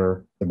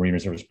whether the Marine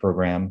Reserves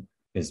Program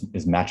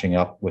is matching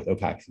up with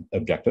OPAC's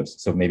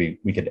objectives. So maybe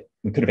we could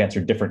have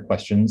answered different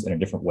questions in a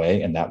different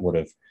way, and that would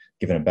have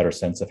given a better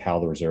sense of how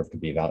the reserves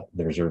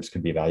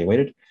could be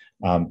evaluated.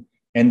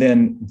 And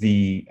then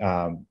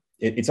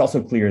it's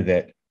also clear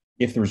that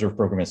if the reserve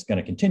program is going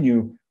to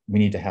continue, we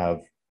need to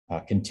have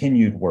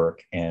continued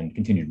work and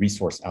continued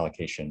resource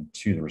allocation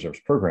to the reserves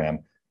program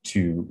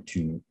to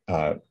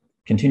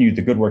continue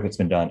the good work that's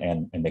been done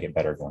and make it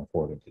better going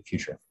forward into the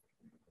future.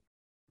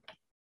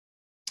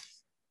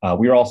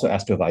 We were also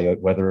asked to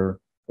evaluate whether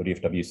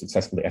ODFW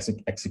successfully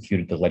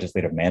executed the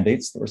legislative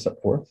mandates that were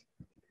set forth.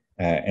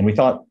 And we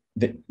thought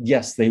that,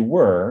 yes, they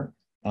were,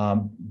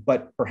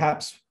 but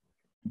perhaps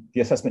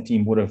the assessment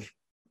team would have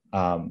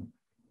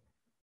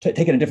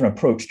taken a different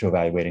approach to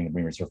evaluating the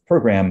Marine Reserve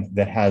Program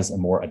that has a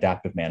more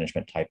adaptive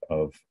management type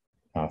of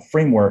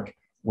framework,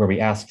 where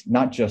we asked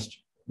not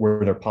just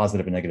were there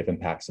positive and negative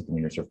impacts of the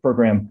Marine Reserve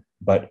Program,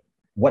 but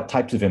what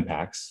types of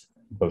impacts,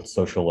 both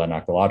social and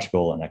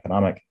ecological and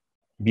economic,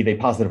 be they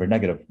positive or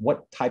negative,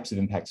 what types of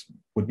impacts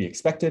would be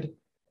expected?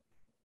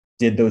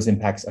 Did those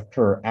impacts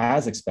occur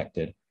as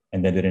expected?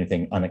 And then did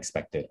anything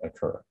unexpected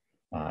occur?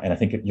 And I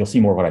think you'll see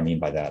more what I mean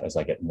by that as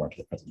I get more into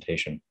the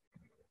presentation.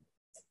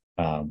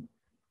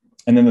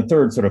 And then the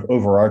third sort of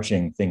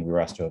overarching thing we were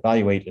asked to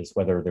evaluate is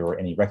whether there were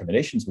any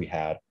recommendations we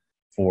had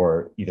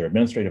for either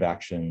administrative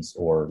actions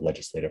or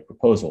legislative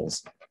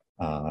proposals.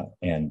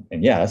 And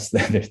yes,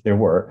 there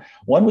were.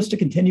 One was to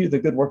continue the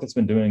good work that's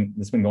been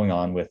going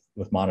on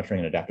with monitoring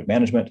and adaptive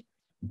management,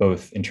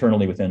 both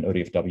internally within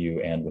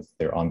ODFW and with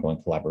their ongoing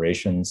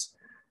collaborations.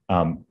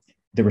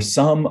 There were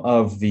some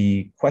of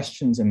the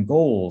questions and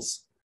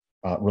goals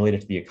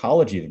related to the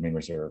ecology of the marine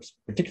reserves,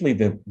 particularly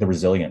the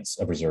resilience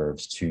of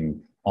reserves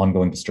to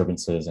ongoing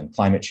disturbances and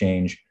climate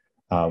change,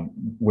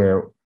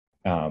 where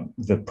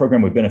the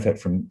program would benefit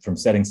from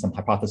setting some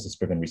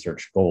hypothesis-driven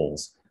research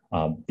goals.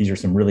 These are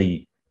some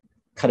really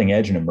cutting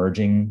edge and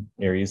emerging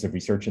areas of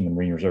research in the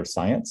marine reserve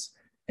science.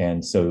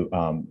 And so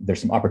there's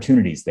some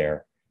opportunities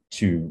there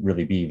to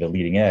really be the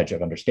leading edge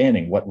of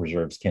understanding what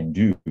reserves can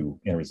do in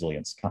a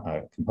resilience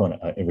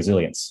component, a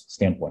resilience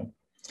standpoint.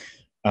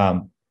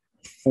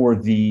 For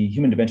the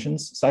human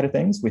dimensions side of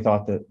things, we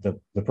thought that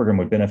the program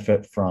would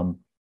benefit from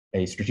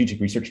a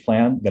strategic research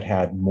plan that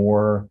had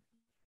more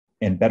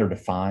and better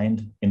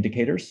defined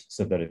indicators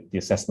so that the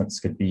assessments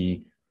could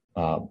be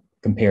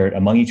compared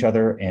among each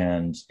other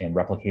and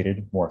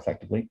replicated more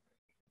effectively.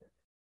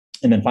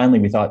 And then finally,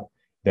 we thought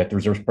that the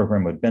reserves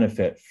program would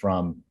benefit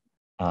from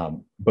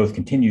both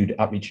continued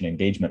outreach and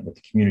engagement with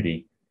the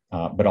community,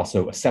 but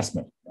also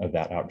assessment of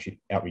that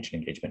outreach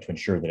and engagement to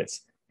ensure that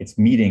it's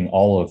meeting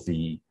all of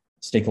the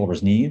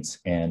stakeholders' needs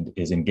and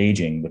is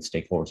engaging with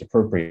stakeholders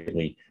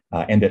appropriately,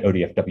 and that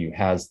ODFW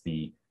has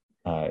the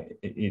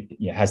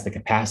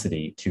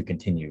capacity to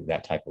continue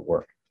that type of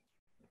work.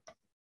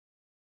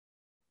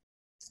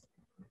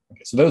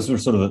 Okay, so those were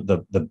sort of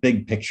the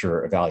big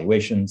picture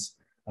evaluations.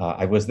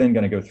 I was then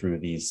going to go through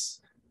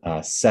these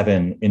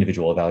 7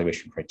 individual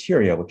evaluation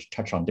criteria, which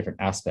touch on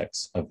different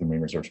aspects of the Marine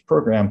Reserves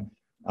program,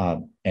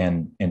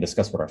 and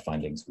discuss what our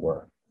findings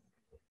were.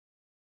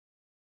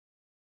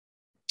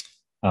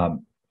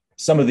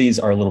 Some of these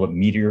are a little bit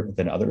meatier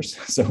than others,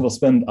 so I'll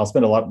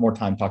spend a lot more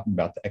time talking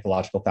about the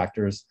ecological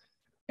factors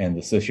and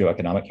the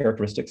socioeconomic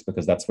characteristics,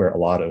 because that's where a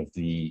lot of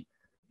the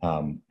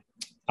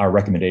our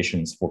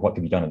recommendations for what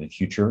can be done in the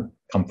future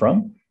come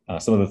from.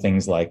 Some of the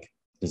things like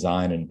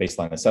design and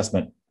baseline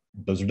assessment,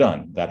 those are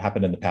done. That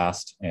happened in the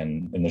past,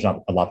 and there's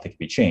not a lot that can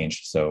be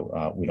changed.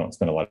 So we don't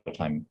spend a lot of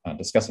time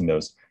discussing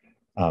those.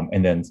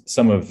 And then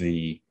some of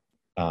these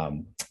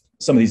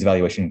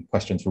evaluation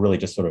questions were really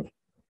just sort of,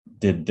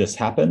 did this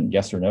happen?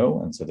 Yes or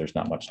no? And so there's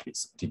not much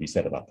to be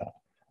said about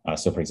that.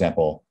 So for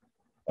example,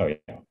 oh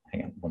yeah,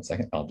 hang on one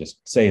second. I'll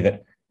just say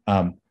that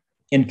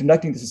in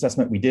conducting this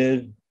assessment, we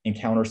did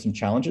encounter some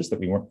challenges that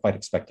we weren't quite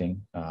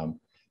expecting.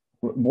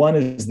 One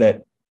is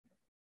that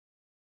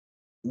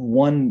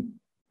one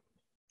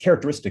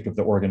characteristic of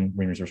the Oregon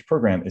Marine Reserves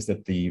program is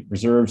that the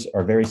reserves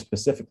are very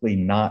specifically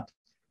not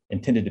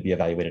intended to be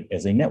evaluated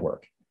as a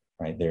network,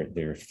 right?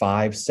 There are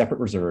 5 separate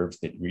reserves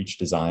that were each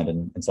designed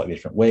in slightly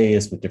different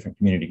ways with different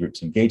community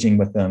groups engaging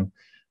with them.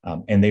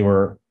 And they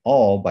were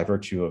all, by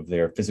virtue of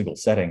their physical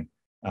setting,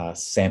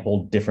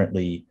 sampled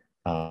differently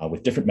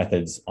with different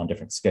methods on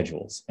different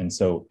schedules. And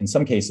so in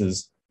some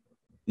cases,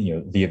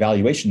 the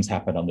evaluations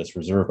happen on this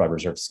reserve by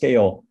reserve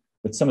scale,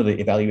 but some of the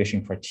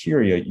evaluation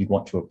criteria you'd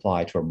want to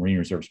apply to a Marine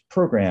Reserves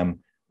program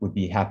would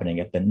be happening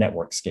at the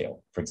network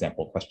scale. For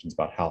example, questions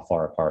about how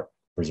far apart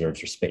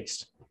reserves are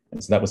spaced.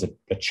 And so that was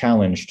a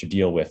challenge to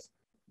deal with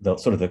the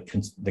sort of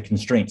the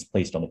constraints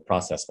placed on the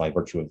process by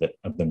virtue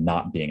of them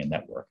not being a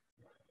network.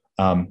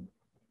 Some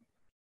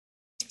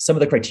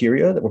of the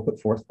criteria that were put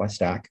forth by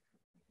STAC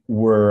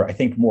were, I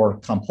think, more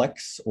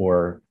complex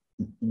or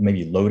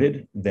maybe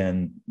loaded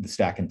than the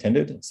STAC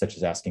intended, such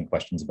as asking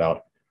questions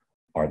about,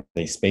 are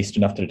they spaced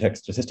enough to detect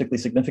statistically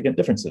significant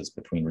differences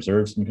between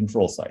reserves and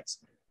control sites?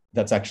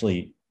 That's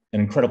actually an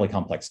incredibly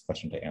complex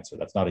question to answer.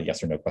 That's not a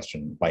yes or no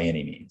question by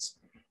any means.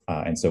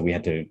 And so we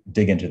had to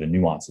dig into the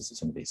nuances of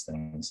some of these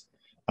things.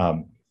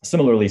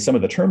 Similarly, some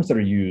of the terms that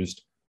are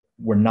used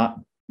were not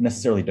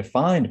necessarily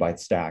defined by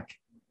STAC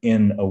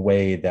in a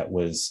way that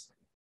was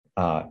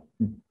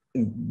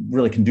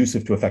really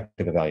conducive to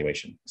effective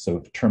evaluation.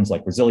 So terms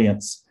like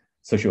resilience,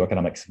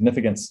 socioeconomic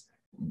significance,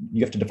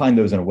 you have to define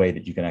those in a way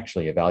that you can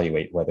actually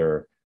evaluate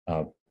whether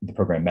the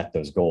program met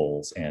those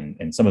goals.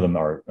 And some of them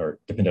are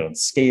dependent on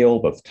scale,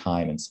 both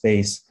time and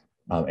space.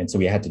 And so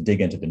we had to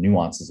dig into the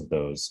nuances of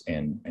those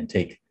and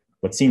take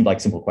what seemed like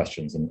simple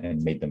questions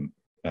and made them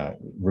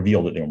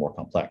reveal that they were more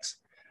complex.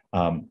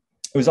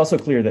 It was also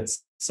clear that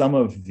some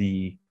of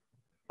the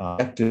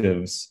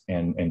objectives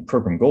and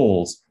program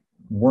goals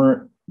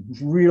weren't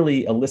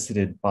really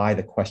elicited by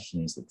the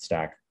questions that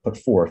STAC put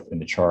forth in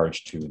the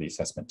charge to the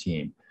assessment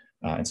team.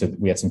 And so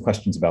we had some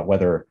questions about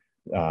whether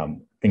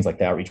things like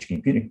the outreach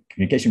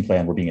communication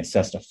plan were being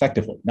assessed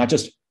effectively, not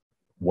just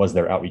was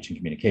there outreach and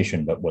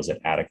communication, but was it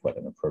adequate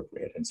and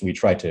appropriate? And so we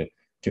tried to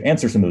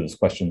answer some of those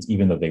questions,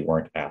 even though they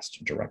weren't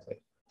asked directly.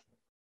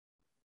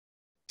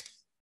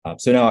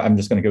 So now I'm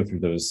just going to go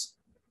through those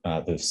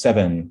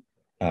 7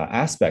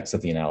 aspects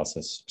of the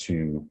analysis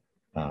to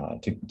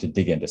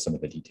dig into some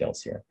of the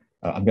details here.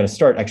 I'm going to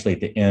start actually at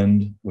the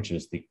end, which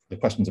is the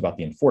questions about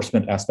the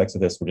enforcement aspects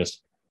of this. We're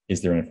just,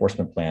 is there an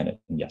enforcement plan?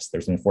 And yes,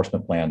 there's an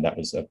enforcement plan. That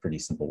was a pretty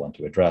simple one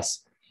to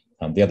address.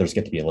 The others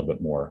get to be a little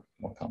bit more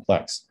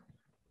complex.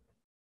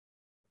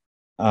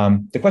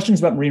 The questions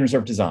about marine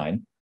reserve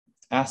design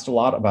asked a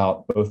lot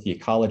about both the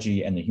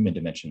ecology and the human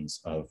dimensions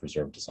of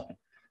reserve design.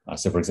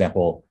 So for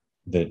example,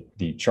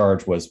 the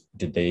charge was,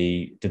 did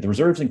the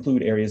reserves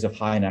include areas of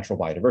high natural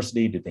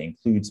biodiversity? Did they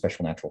include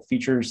special natural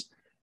features?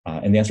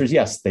 And the answer is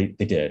yes, they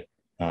did,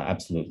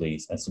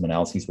 absolutely. And some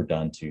analyses were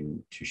done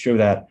to show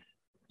that.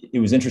 It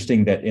was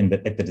interesting that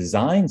at the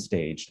design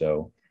stage,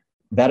 though,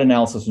 that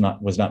analysis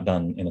was not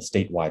done in a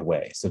statewide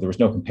way. So there was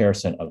no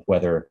comparison of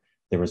whether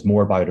there was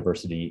more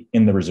biodiversity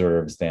in the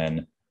reserves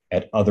than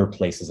at other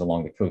places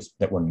along the coast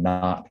that were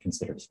not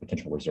considered as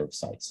potential reserve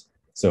sites.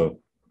 So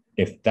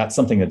if that's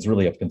something that's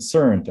really of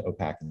concern to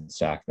OPAC and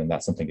STAC, then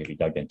that's something to be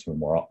dug into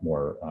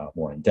more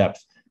in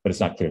depth. But it's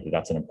not clear that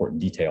that's an important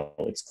detail.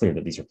 It's clear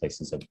that these are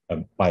places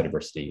of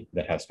biodiversity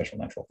that have special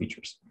natural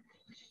features.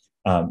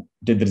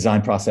 Did the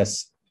design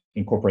process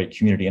incorporate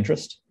community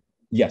interest?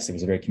 Yes, it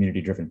was a very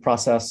community-driven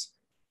process.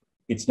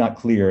 It's not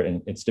clear,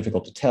 and it's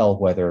difficult to tell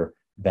whether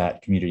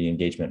that community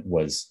engagement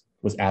was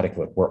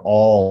adequate. Were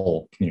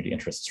all community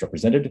interests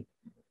represented?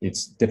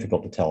 It's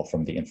difficult to tell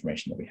from the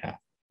information that we have.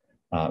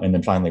 And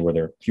then finally, were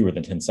there fewer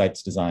than 10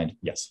 sites designed?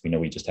 Yes, we know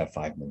we just have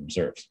 5 marine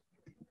reserves.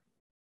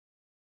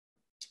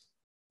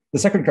 The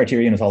second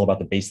criterion is all about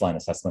the baseline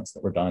assessments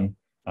that were done.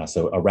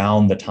 So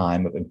around the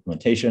time of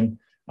implementation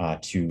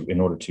in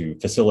order to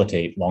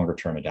facilitate longer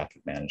term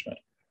adaptive management.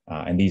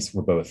 And these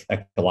were both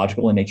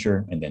ecological in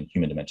nature and then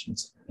human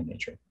dimensions in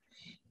nature.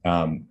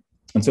 And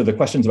so the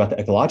questions about the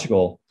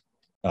ecological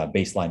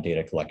baseline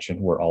data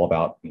collection were all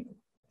about,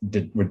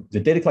 did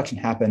data collection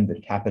happen? Did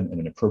it happen in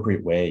an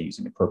appropriate way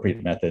using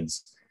appropriate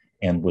methods?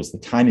 And was the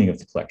timing of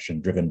the collection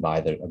driven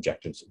by the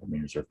objectives of the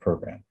Marine Reserve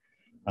Program?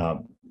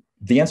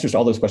 The answers to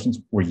all those questions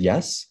were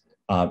yes.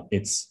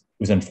 It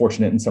was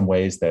unfortunate in some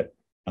ways that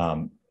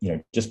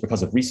just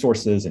because of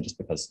resources and just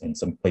because in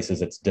some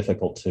places it's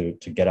difficult to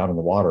get out on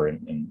the water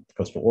in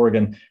coastal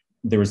Oregon,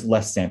 there was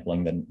less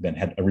sampling than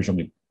had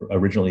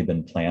originally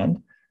been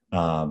planned.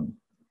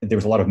 There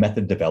was a lot of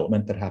method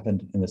development that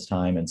happened in this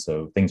time. And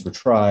so things were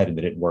tried and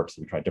they didn't work. So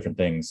we tried different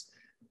things.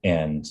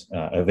 And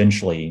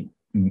eventually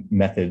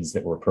methods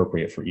that were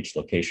appropriate for each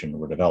location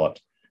were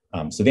developed.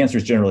 So the answer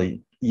is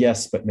generally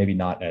yes, but maybe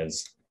not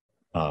as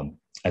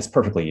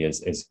perfectly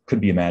as could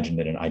be imagined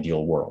in an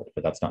ideal world.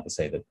 But that's not to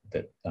say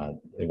that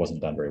it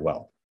wasn't done very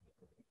well.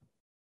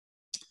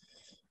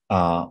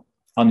 On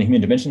the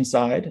human dimension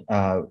side,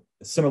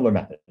 similar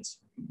methods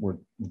were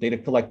data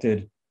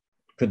collected.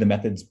 Could the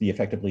methods be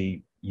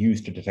effectively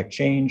used to detect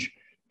change?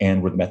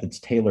 And were the methods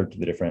tailored to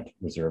the different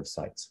reserve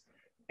sites?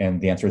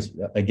 And the answer is,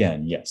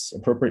 again, yes.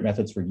 Appropriate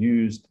methods were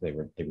used. They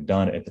were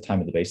done at the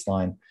time of the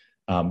baseline.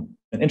 An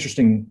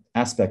interesting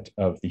aspect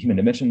of the human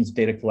dimensions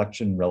data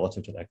collection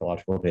relative to the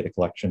ecological data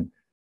collection,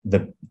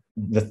 the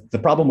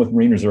problem with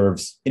marine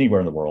reserves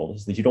anywhere in the world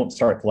is that you don't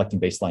start collecting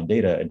baseline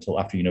data until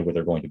after you know where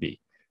they're going to be,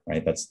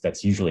 right?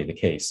 That's usually the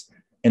case.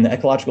 In the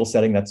ecological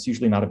setting, that's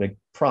usually not a big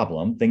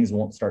problem. Things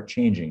won't start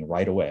changing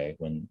right away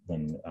when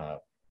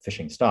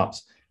fishing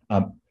stops.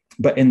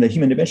 But in the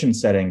human dimension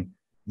setting,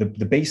 the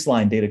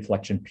baseline data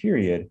collection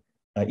period,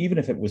 even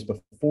if it was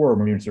before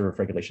marine reserve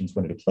regulations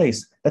went into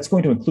place, that's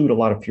going to include a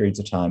lot of periods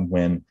of time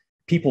when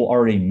people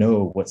already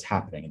know what's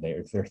happening and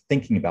they're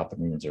thinking about the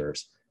marine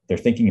reserves. They're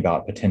thinking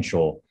about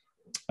potential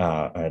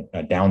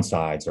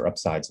downsides or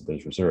upsides of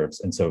those reserves.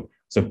 And so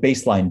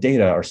baseline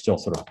data are still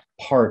sort of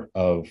part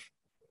of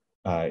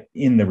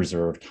in the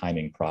reserve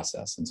timing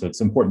process. And so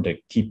it's important to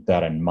keep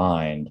that in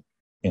mind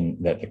in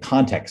the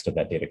context of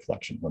that data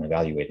collection when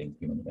evaluating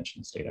human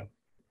dimensions data.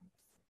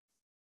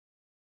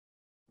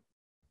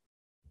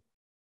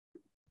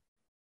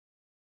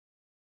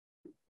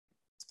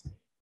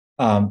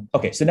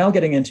 Okay, so now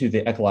getting into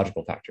the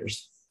ecological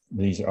factors.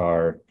 These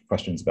are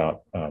questions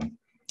about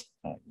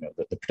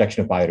the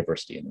protection of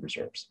biodiversity in the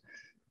reserves.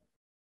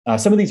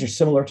 Some of these are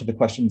similar to the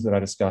questions that I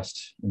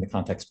discussed in the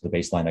context of the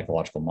baseline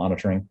ecological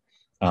monitoring.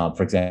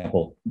 For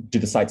example, do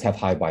the sites have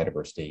high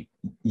biodiversity?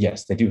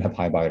 Yes, they do have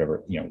high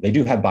biodiversity. They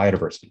do have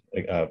biodiversity.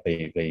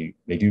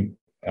 They do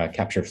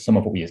capture some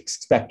of what we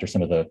expect are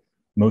some of the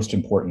most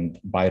important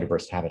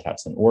biodiverse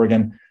habitats in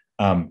Oregon.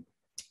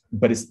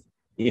 But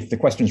if the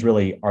question is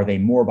really, are they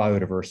more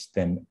biodiverse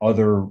than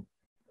other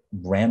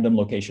random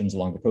locations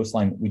along the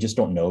coastline? We just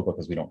don't know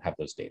because we don't have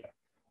those data.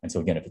 And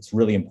so again, if it's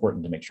really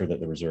important to make sure that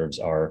the reserves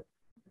are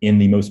in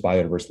the most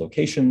biodiverse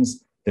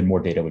locations, then more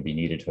data would be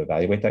needed to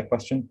evaluate that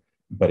question.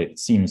 But it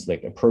seems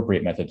like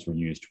appropriate methods were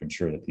used to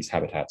ensure that these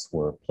habitats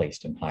were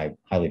placed in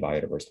highly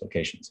biodiverse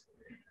locations.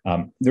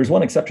 There's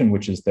one exception,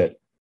 which is that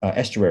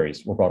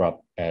estuaries were brought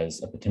up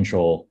as a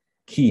potential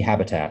key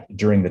habitat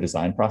during the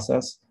design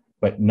process,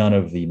 but none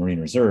of the marine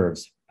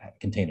reserves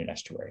contain an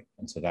estuary.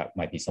 And so that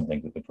might be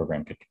something that the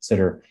program could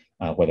consider,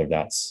 whether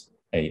that's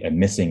a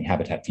missing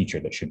habitat feature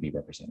that should be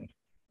represented.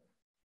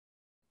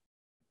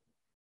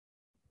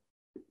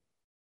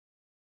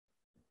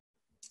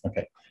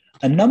 Okay,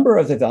 a number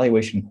of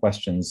evaluation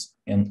questions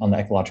on the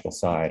ecological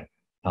side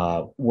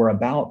were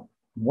about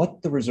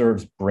what the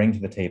reserves bring to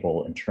the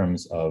table in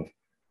terms of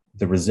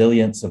the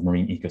resilience of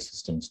marine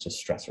ecosystems to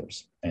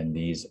stressors. And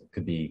these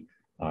could be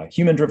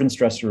human-driven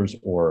stressors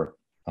or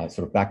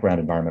sort of background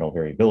environmental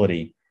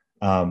variability.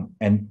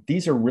 And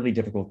these are really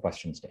difficult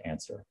questions to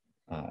answer,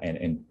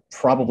 and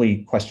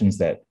probably questions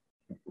that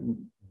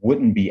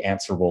wouldn't be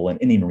answerable in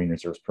any marine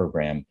reserves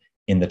program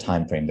in the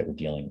time frame that we're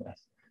dealing with.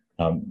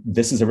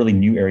 This is a really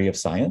new area of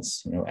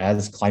science. You know,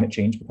 as climate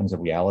change becomes a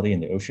reality in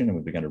the ocean and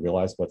we've begun to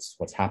realize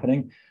what's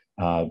happening,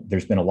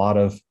 there's been a lot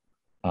of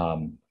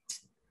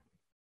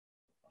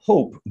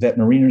hope that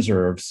marine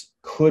reserves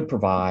could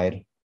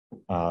provide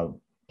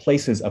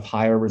places of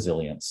higher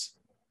resilience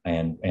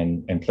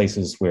and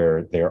places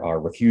where there are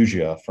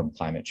refugia from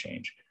climate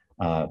change.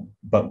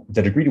 But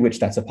the degree to which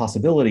that's a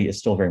possibility is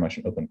still very much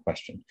an open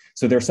question.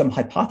 So there are some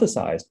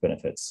hypothesized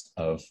benefits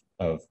of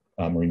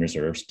marine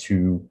reserves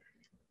to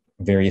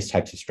various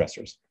types of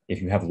stressors.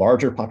 If you have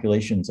larger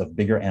populations of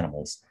bigger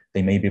animals,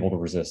 they may be able to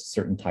resist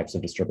certain types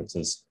of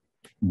disturbances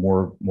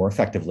more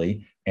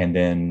effectively, and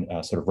then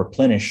sort of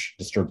replenish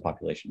disturbed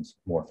populations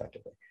more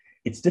effectively.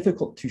 It's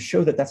difficult to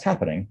show that that's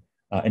happening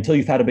until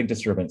you've had a big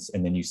disturbance,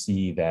 and then you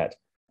see that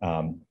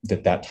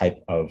that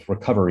type of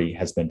recovery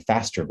has been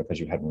faster because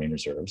you had marine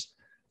reserves.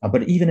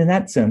 But even in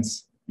that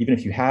sense, even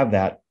if you have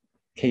that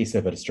case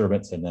of a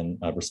disturbance and then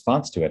a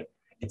response to it,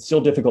 it's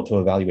still difficult to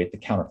evaluate the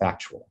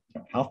counterfactual.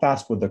 How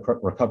fast would the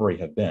recovery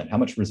have been? How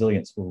much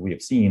resilience would we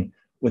have seen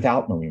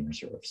without marine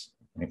reserves?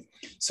 Right?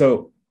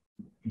 So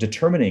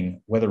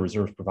determining whether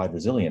reserves provide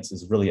resilience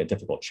is really a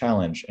difficult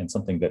challenge, and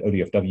something that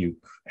ODFW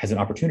has an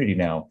opportunity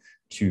now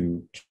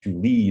to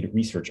lead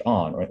research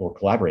on, or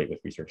collaborate with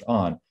research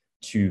on,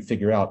 to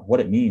figure out what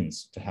it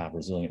means to have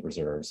resilient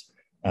reserves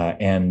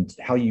and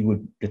how you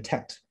would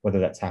detect whether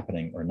that's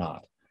happening or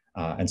not.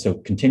 And so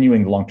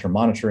continuing the long-term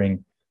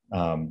monitoring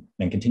and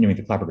continuing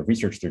the collaborative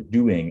research they're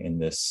doing in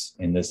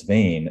this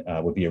vein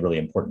would be a really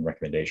important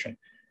recommendation.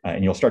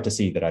 And you'll start to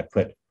see that I've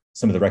put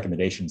some of the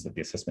recommendations that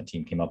the assessment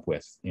team came up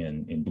with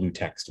in blue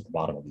text at the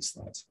bottom of these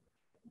slides.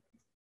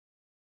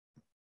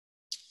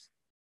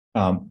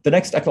 The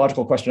next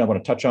ecological question I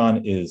want to touch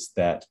on is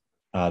that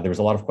there was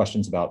a lot of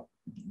questions about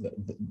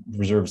the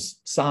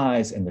reserves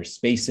size and their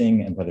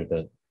spacing, and whether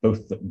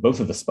both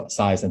of the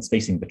size and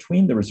spacing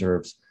between the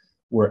reserves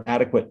were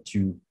adequate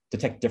to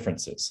detect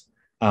differences.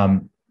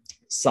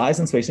 Size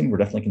and spacing were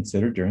definitely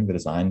considered during the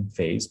design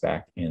phase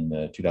back in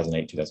the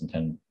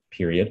 2008-2010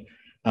 period.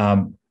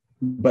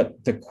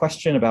 But the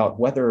question about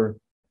whether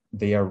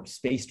they are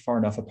spaced far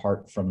enough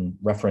apart from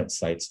reference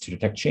sites to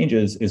detect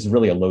changes is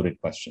really a loaded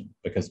question,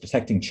 because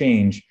detecting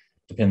change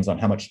depends on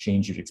how much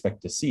change you'd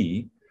expect to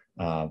see,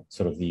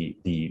 sort of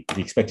the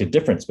expected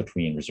difference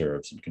between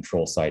reserves and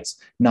control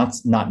sites,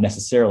 not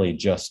necessarily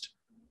just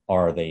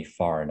are they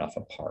far enough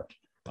apart.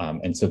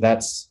 And so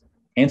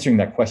answering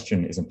that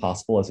question is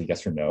impossible as a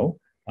yes or no,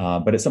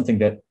 but it's something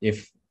that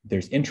if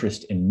there's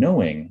interest in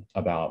knowing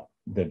about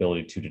the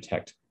ability to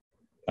detect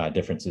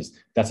differences,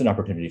 that's an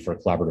opportunity for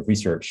collaborative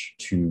research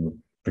to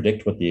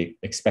predict what the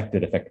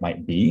expected effect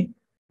might be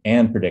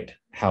and predict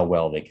how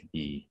well they could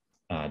be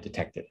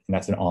detected. And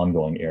that's an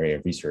ongoing area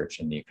of research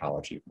in the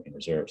ecology of marine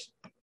reserves.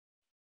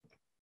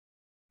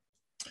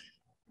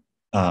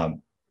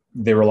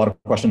 There were a lot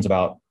of questions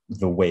about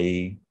the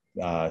way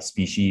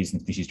species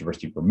and species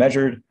diversity were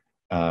measured.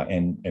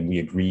 And we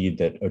agreed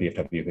that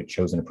ODFW had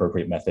chosen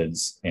appropriate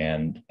methods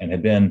and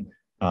had been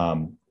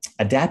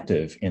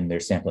adaptive in their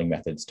sampling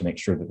methods to make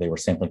sure that they were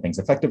sampling things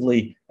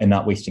effectively and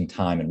not wasting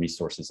time and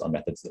resources on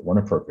methods that weren't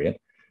appropriate.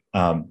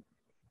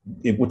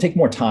 It will take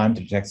more time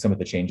to detect some of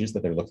the changes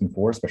that they're looking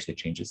for, especially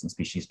changes in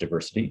species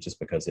diversity, just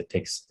because it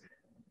takes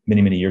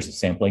many, many years of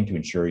sampling to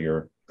ensure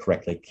you're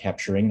correctly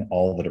capturing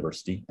all the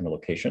diversity in a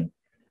location.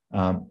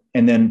 And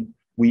then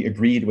we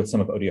agreed with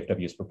some of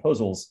ODFW's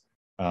proposals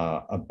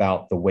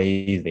about the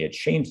way they had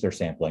changed their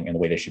sampling and the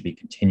way they should be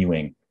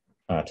continuing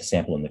to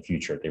sample in the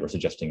future. They were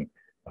suggesting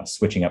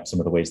switching up some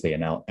of the ways they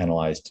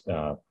analyzed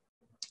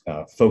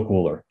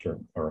focal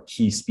or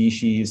key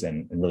species,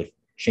 and really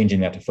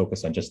changing that to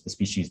focus on just the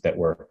species that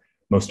were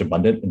most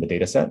abundant in the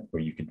data set,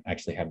 where you could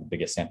actually have the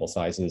biggest sample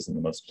sizes and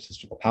the most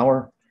statistical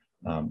power.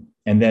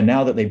 And then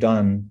now that they've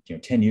done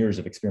 10 years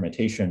of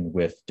experimentation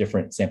with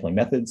different sampling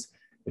methods,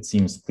 it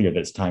seems clear that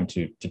it's time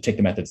to take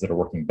the methods that are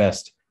working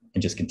best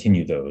and just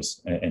continue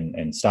those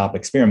and stop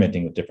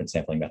experimenting with different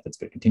sampling methods,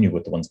 but continue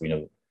with the ones we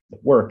know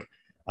that work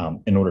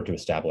in order to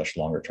establish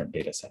longer term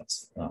data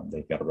sets.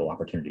 They've got a real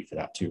opportunity for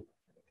that too.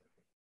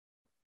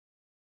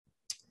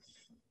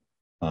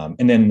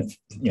 And then,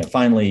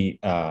 finally,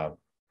 are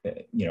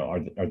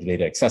the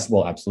data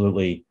accessible?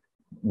 Absolutely.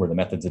 Were the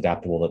methods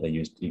adaptable that they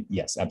used?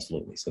 Yes,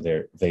 absolutely. So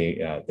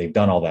they've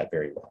done all that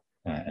very well,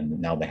 and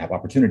now they have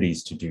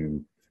opportunities to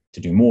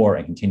do more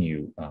and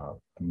continue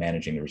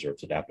managing the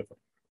reserves adaptively.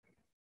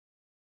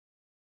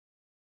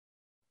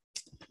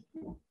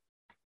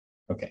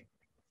 Okay,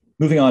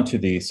 moving on to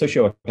the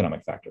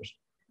socioeconomic factors.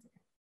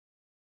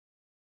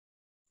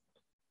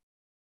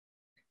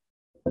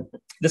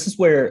 This is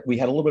where we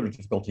had a little bit of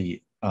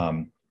difficulty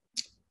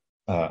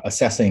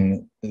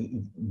assessing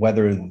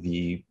whether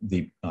the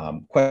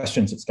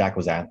questions that STAC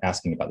was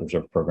asking about the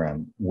reserve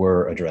program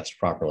were addressed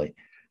properly.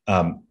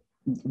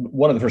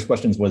 One of the first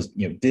questions was,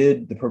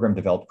 did the program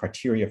develop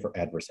criteria for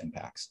adverse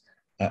impacts?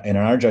 And in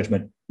our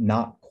judgment,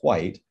 not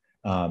quite.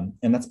 And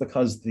that's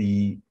because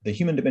the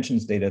human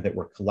dimensions data that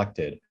were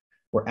collected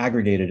were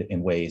aggregated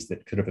in ways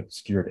that could have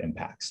obscured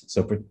impacts.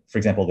 So for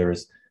example, there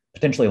is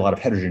potentially a lot of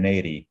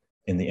heterogeneity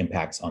in the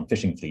impacts on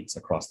fishing fleets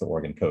across the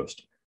Oregon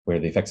coast, where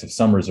the effects of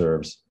some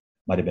reserves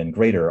might have been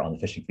greater on the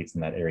fishing fleets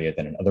in that area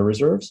than in other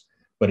reserves.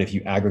 But if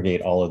you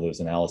aggregate all of those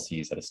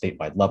analyses at a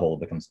statewide level, it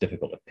becomes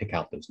difficult to pick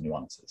out those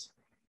nuances,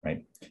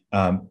 right?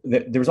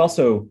 There was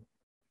also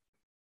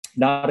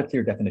not a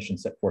clear definition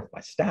set forth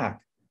by STAC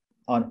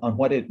on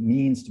what it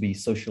means to be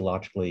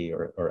sociologically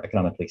or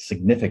economically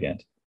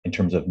significant in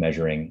terms of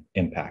measuring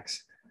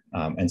impacts.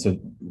 And so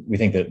we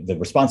think that the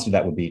response to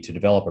that would be to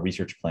develop a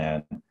research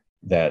plan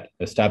that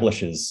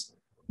establishes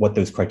what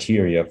those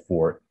criteria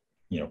for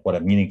what a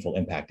meaningful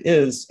impact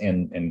is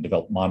and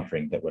develop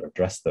monitoring that would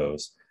address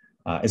those,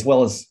 as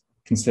well as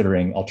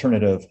considering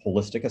alternative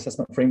holistic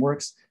assessment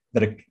frameworks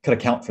that could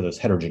account for those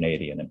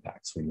heterogeneity and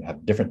impacts, where you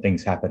have different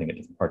things happening at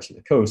different parts of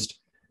the coast.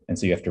 And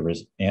so you have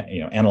to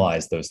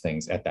analyze those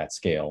things at that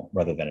scale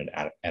rather than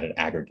at an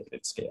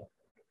aggregated scale.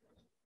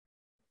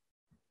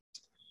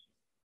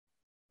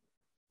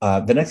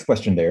 The next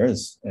question there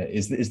is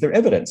there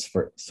evidence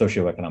for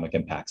socioeconomic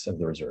impacts of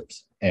the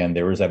reserves? And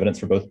there was evidence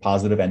for both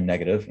positive and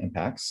negative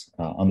impacts.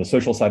 On the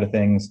social side of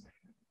things,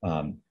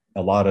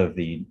 a lot of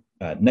the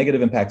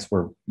negative impacts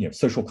were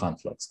social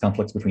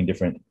conflicts between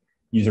different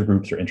user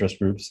groups or interest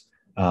groups.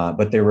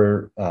 But there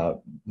were,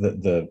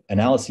 the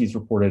analyses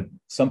reported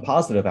some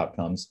positive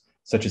outcomes,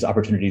 such as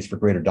opportunities for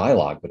greater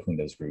dialogue between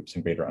those groups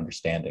and greater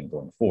understanding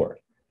going forward.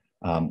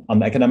 On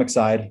the economic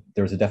side,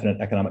 there was a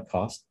definite economic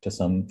cost to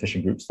some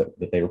fishing groups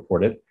that they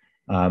reported.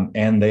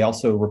 And they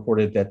also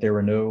reported that there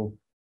were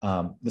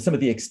some of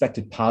the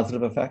expected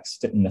positive effects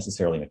didn't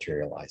necessarily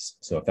materialize.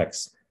 So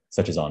effects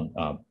such as on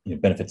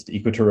benefits to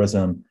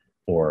ecotourism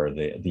or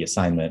the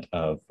assignment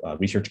of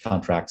research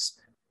contracts,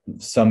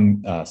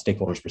 some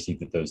stakeholders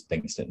perceived that those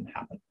things didn't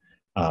happen.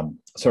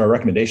 So our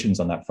recommendations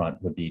on that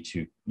front would be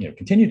to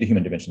continue the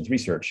human dimensions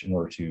research in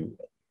order to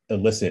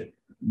elicit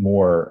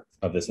more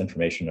of this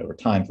information over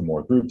time from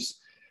more groups.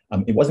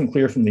 It wasn't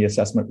clear from the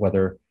assessment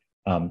whether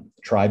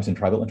tribes and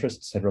tribal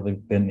interests had really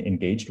been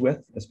engaged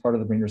with as part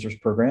of the Marine Reserves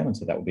program, and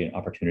so that would be an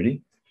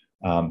opportunity.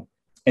 And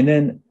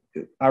then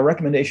our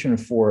recommendation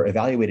for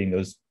evaluating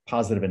those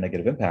positive and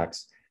negative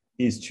impacts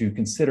is to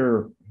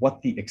consider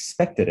what the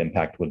expected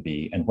impact would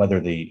be and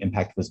whether the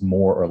impact was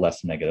more or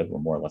less negative or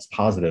more or less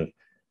positive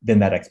than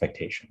that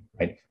expectation,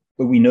 right?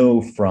 But we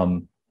know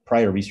from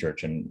prior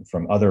research and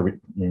from other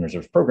Marine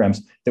Reserves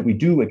programs that we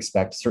do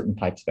expect certain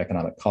types of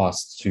economic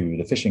costs to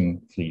the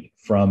fishing fleet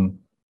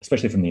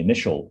especially from the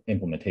initial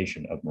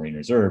implementation of Marine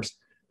Reserves.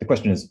 The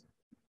question is,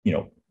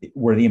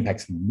 were the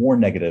impacts more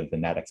negative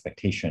than that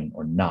expectation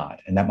or not?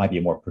 And that might be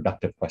a more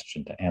productive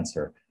question to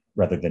answer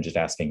rather than just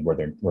asking were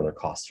there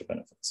costs or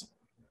benefits.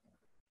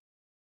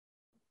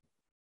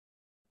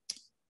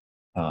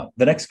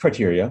 The next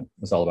criteria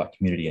was all about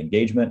community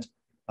engagement.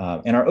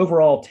 And our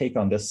overall take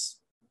on this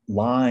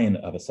line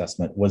of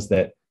assessment was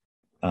that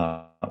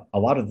a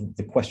lot of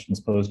the questions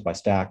posed by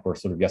STAC were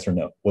sort of yes or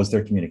no. Was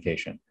there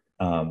communication?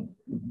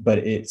 But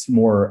it's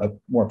more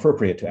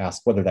appropriate to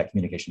ask whether that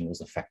communication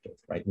was effective,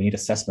 right? We need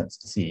assessments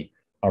to see,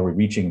 are we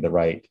reaching the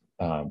right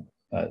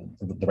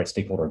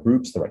stakeholder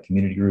groups, the right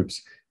community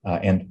groups,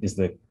 and is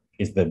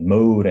the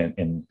mode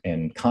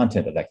and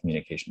content of that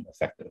communication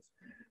effective?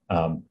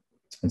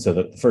 And so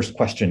the first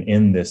question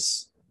in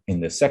this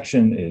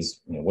section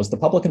is, was the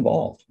public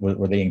involved?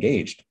 Were they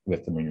engaged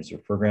with the Marine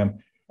Reserve program?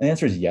 And the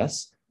answer is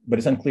yes, but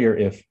it's unclear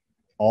if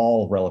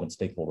all relevant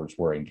stakeholders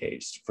were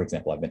engaged. For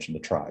example, I've mentioned the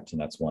tribes,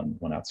 and that's one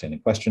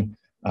outstanding question.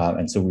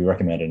 And so we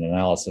recommend an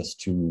analysis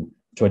to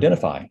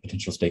identify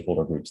potential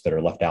stakeholder groups that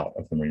are left out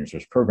of the Marine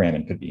Reserves program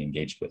and could be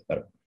engaged with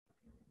better.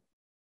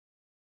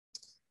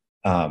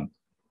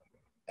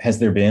 Has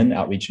there been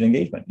outreach and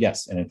engagement?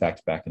 Yes, and in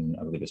fact, back in,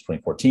 I believe it was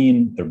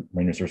 2014, the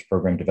Marine Reserves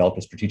program developed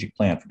a strategic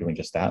plan for doing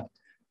just that.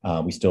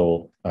 We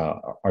still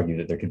argue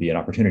that there could be an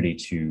opportunity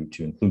to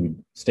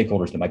include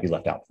stakeholders that might be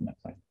left out from that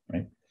plan,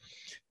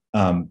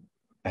 right?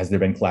 Has there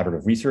been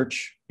collaborative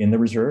research in the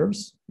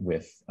reserves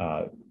with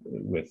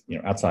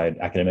outside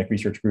academic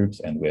research groups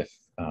and with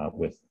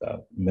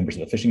members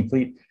of the fishing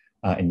fleet?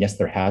 And yes,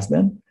 there has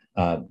been.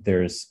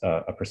 There's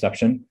a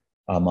perception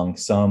among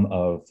some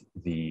of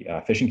the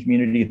fishing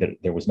community that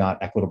there was not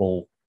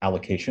equitable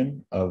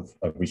allocation of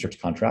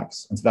research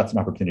contracts. And so that's an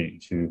opportunity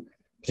to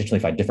potentially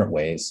find different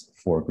ways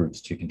for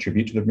groups to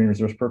contribute to the Marine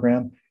Reserves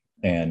program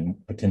and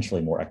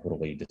potentially more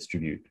equitably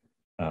distribute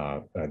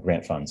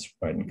grant funds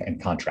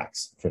and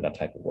contracts for that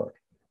type of work.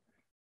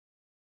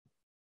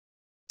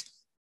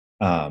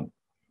 And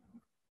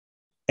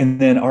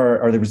then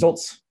are the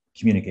results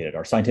communicated?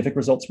 Are scientific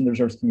results from the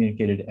reserves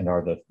communicated, and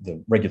are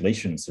the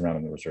regulations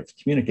surrounding the reserves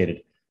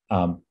communicated?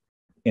 And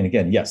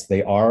again, yes,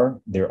 they are.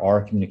 There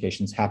are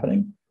communications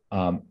happening.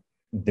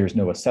 there's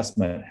no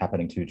assessment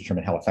happening to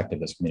determine how effective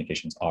those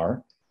communications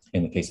are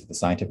in the case of the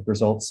scientific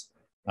results.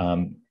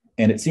 And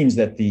it seems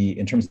that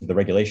in terms of the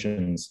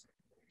regulations,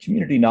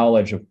 community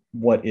knowledge of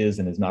what is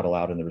and is not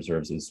allowed in the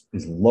reserves is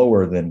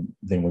lower than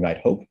we might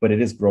hope, but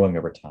it is growing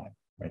over time,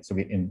 right? So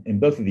in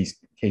both of these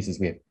cases,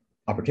 we have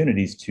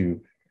opportunities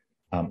to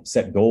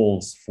set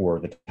goals for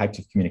the types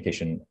of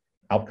communication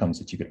outcomes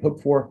that you could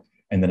hope for,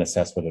 and then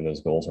assess whether those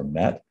goals are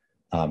met.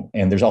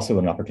 And there's also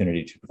an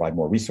opportunity to provide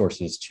more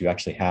resources to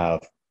actually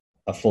have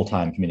a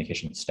full-time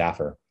communication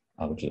staffer,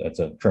 which is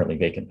a currently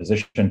vacant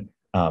position,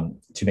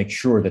 to make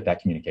sure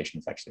that communication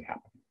is actually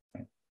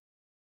happening.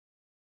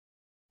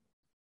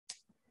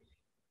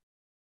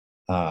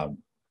 Right?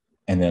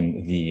 And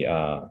then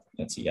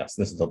let's see, yes,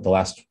 this is the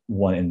last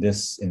one in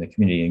the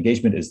community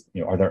engagement is,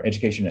 are there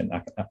education and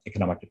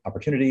economic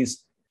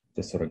opportunities?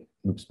 This sort of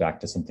loops back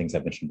to some things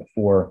I've mentioned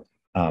before.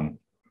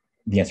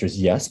 The answer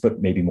is yes,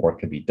 but maybe more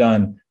could be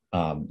done.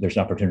 There's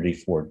an opportunity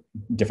for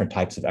different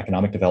types of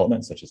economic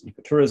development, such as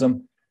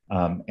ecotourism,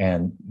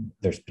 and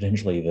there's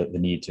potentially the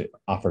need to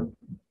offer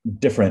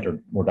different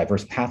or more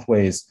diverse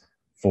pathways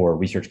for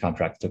research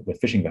contracts with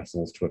fishing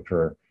vessels to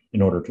occur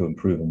in order to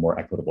improve a more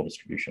equitable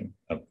distribution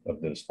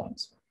of those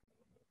funds.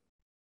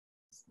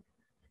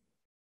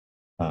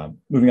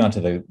 Moving on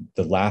to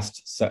the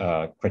last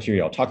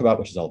criteria I'll talk about,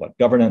 which is all about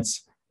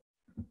governance.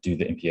 Do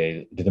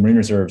the marine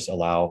reserves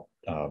allow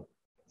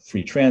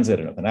free transit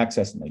and open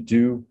access? And they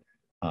do.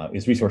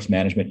 Is resource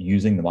management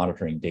using the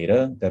monitoring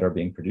data that are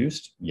being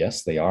produced?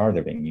 Yes, they are.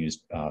 They're being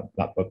used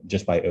not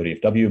just by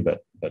ODFW,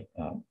 but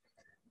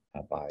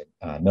by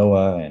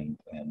NOAA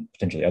and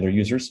potentially other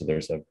users. So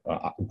there's a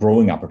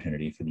growing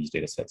opportunity for these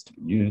data sets to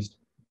be used.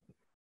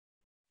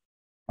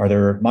 Are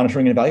there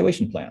monitoring and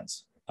evaluation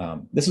plans?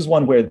 This is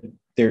one where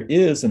there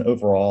is an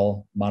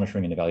overall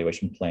monitoring and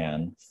evaluation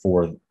plan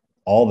for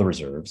all the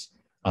reserves.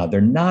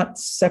 They're not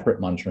separate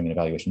monitoring and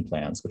evaluation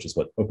plans, which is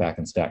what OPAC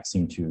and STAC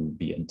seem to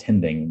be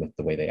intending with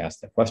the way they asked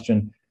that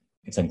question.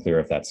 It's unclear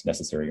if that's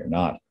necessary or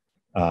not.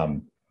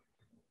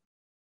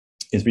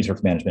 Is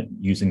resource management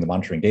using the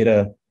monitoring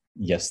data?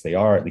 Yes, they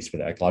are, at least for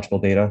the ecological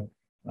data.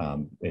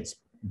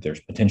 There's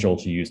potential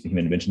to use the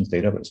human dimensions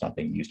data, but it's not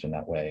being used in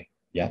that way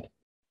yet.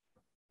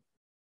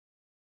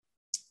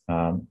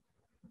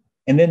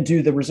 And then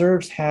do the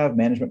reserves have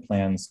management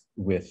plans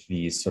with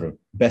these sort of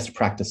best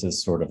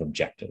practices sort of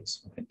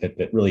objectives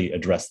that really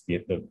address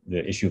the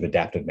issue of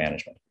adaptive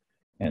management?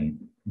 And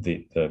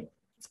the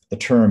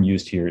term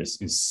used here is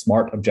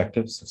SMART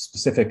objectives, so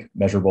specific,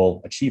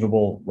 measurable,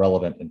 achievable,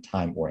 relevant, and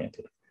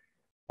time-oriented.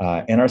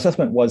 And our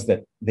assessment was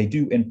that they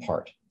do in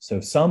part.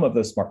 So some of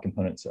those SMART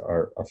components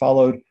are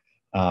followed,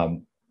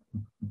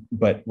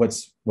 but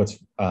what's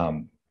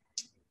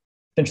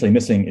potentially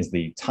missing is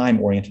the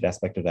time-oriented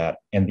aspect of that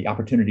and the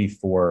opportunity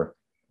for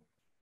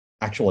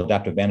actual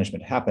adaptive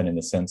management to happen in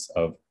the sense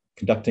of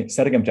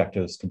setting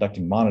objectives,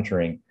 conducting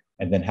monitoring,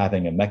 and then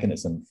having a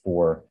mechanism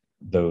for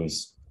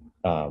those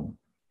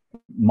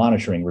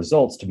monitoring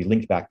results to be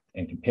linked back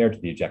and compared to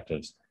the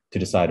objectives to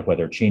decide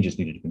whether changes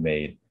needed to be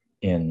made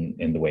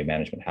in the way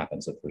management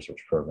happens at the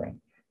research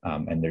program.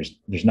 And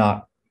there's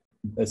not,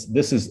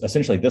 this is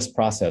essentially, this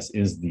process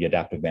is the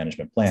adaptive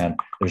management plan.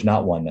 There's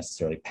not one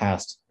necessarily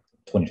past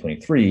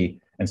 2023.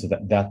 And so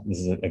that this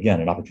is, again,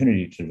 an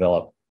opportunity to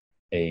develop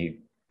a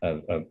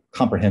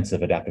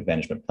comprehensive adaptive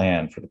management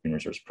plan for the Marine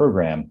Reserves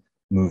program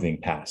moving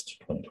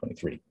past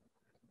 2023.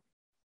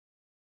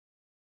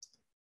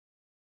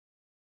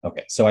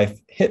 Okay, so I've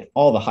hit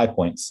all the high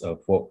points of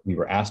what we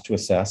were asked to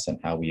assess and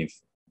how we've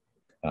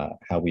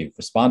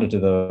responded to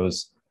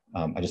those.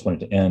 I just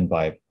wanted to end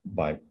by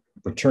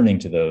returning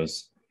to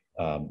those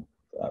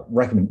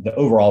the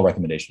overall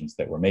recommendations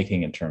that we're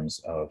making in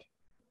terms of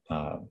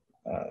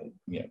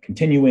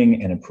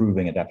continuing and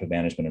improving adaptive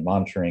management and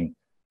monitoring,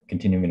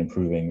 continuing and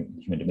improving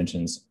human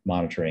dimensions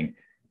monitoring,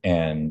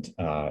 and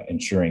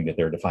ensuring that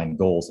there are defined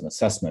goals and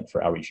assessment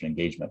for outreach and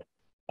engagement.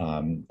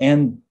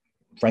 And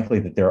frankly,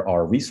 that there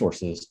are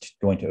resources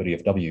going to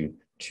ODFW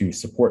to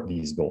support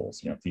these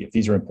goals. If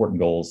these are important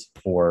goals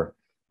for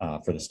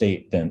the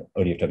state, then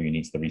ODFW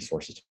needs the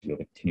resources to be able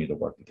to continue the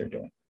work that they're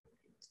doing.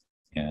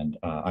 And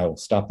I will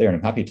stop there, and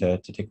I'm happy to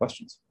take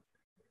questions.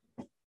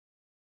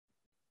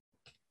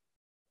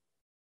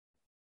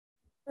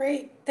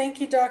 Great,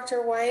 thank you,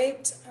 Dr.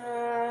 White.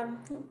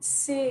 Let's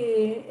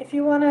see, if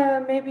you want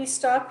to maybe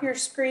stop your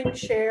screen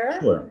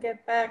share, Sure.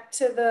 Get back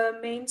to the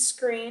main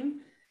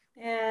screen,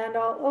 and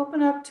I'll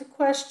open up to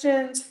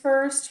questions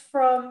first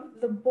from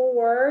the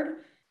board.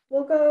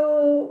 We'll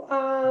go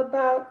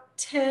about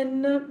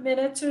 10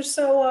 minutes or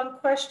so on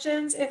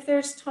questions. If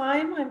there's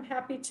time, I'm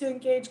happy to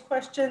engage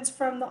questions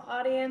from the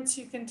audience.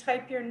 You can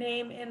type your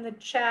name in the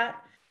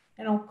chat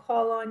and I'll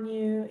call on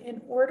you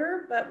in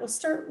order, but we'll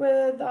start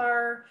with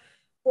our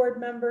board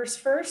members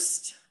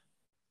first.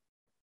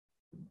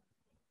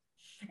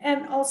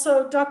 And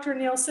also, Dr.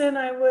 Nielsen,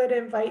 I would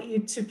invite you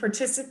to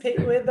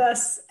participate with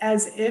us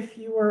as if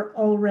you were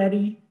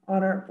already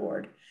on our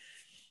board.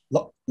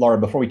 Laura,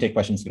 before we take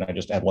questions, can I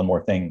just add one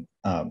more thing,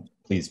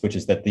 please, which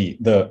is that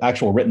the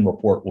actual written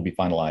report will be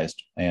finalized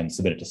and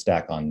submitted to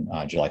STAC on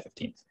July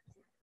 15th.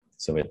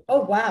 So it.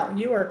 Oh, wow.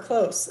 You are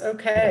close.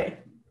 Okay. Yeah.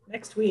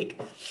 Next week.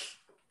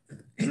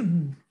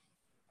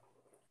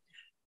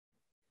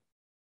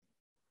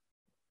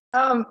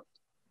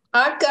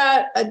 I've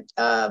got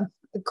a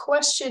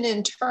question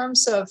in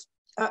terms of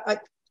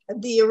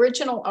the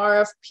original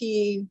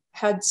RFP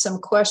had some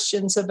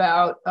questions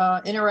about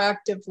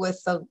interactive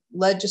with the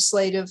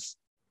legislative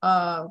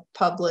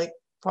public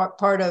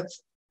part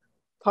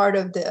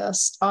of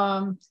this.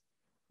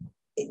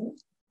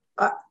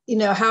 You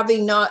know,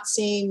 having not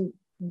seen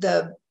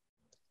the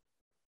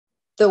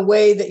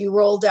way that you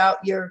rolled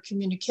out your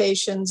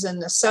communications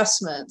and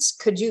assessments,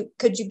 could you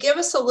give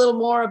us a little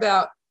more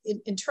about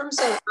in terms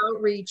of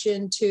outreach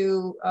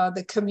into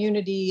the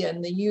community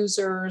and the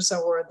users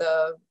or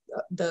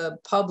the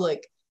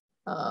public?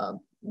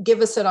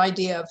 Give us an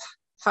idea of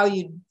how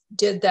you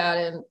did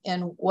that,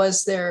 and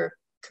was there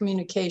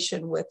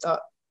communication with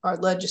our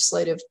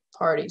legislative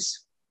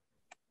parties?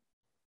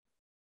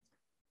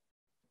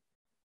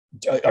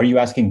 Are you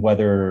asking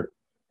whether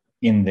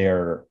in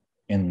the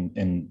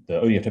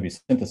ODFW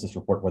synthesis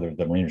report, whether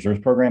the Marine Reserves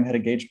Program had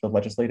engaged the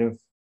legislative?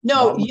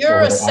 No, your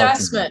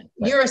assessment,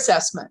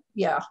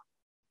 yeah.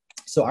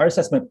 So our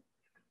assessment,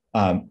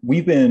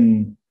 we've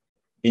been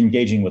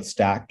engaging with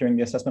STAC during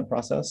the assessment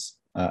process,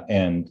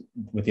 and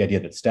with the idea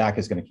that STAC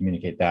is going to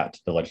communicate that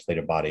to the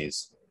legislative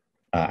bodies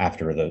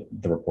after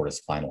the report is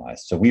finalized.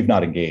 So we've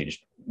not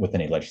engaged with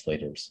any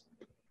legislators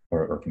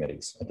or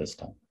committees at this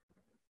time.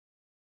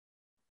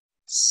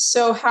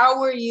 So how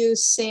were you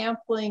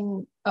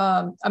sampling?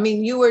 I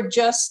mean, you were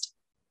just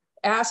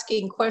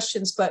asking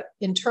questions, but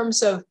in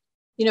terms of,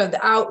 you know,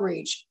 the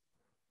outreach,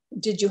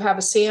 did you have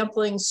a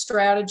sampling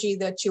strategy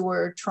that you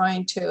were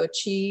trying to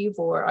achieve?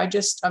 Or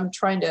I'm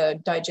trying to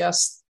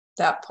digest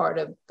that part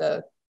of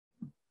the.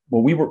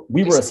 Well, we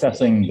were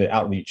assessing the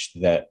outreach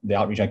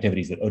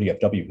activities that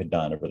ODFW had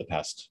done over the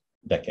past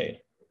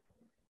decade.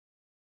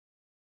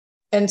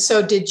 And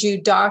so did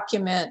you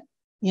document,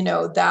 you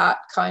know, that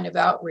kind of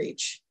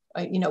outreach?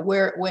 You know,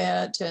 where it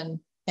went and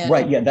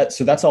right, yeah.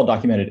 That's all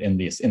documented in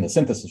the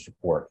synthesis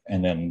report,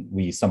 and then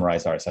we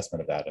summarize our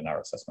assessment of that in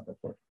our assessment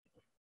report.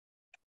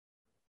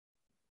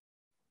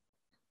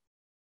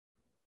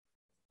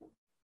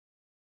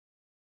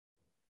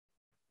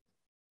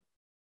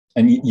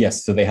 And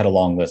yes, so they had a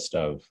long list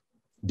of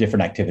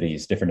different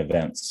activities, different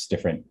events,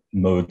 different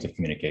modes of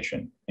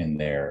communication in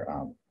their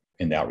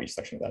in the outreach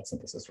section of that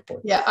synthesis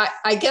report. Yeah,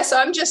 I guess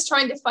I'm just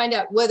trying to find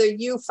out whether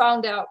you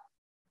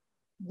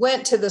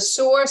went to the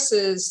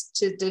sources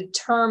to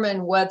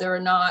determine whether or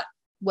not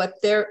what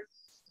they're,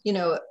 you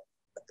know,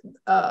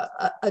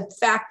 a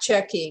fact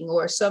checking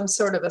or some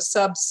sort of a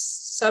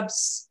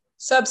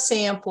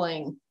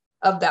subsampling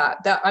of that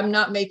I'm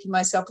not making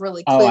myself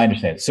really clear. Oh, I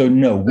understand. So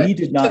no, we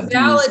did not to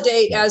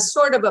validate as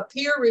sort of a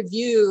peer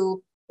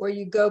review where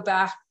you go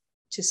back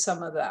to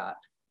some of that.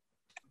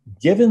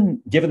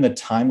 Given the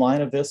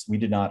timeline of this, we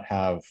did not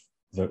have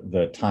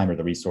the time or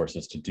the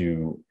resources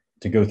to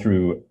go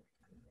through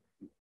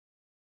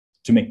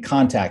to make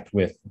contact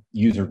with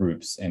user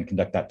groups and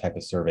conduct that type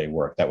of survey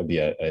work. That would be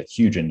a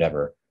huge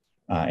endeavor.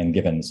 And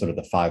given sort of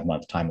the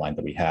 5-month timeline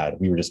that we had,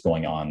 we were just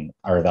going on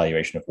our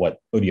evaluation of what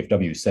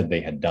ODFW said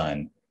they had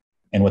done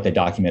and what they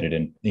documented.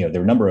 And, you know,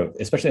 there were a number of,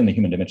 especially on the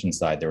human dimension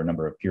side, there were a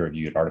number of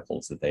peer-reviewed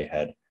articles that they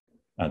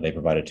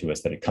provided to us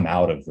that had come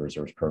out of the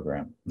reserves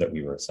program that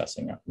we were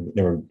assessing,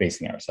 they were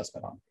basing our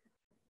assessment on.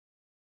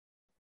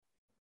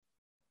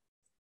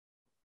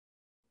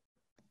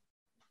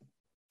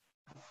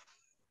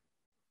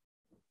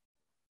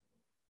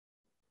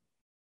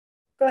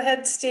 Go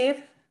ahead,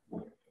 Steve.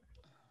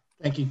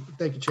 Thank you,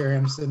 Chair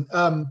Anderson.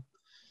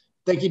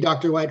 Thank you,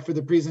 Dr. White, for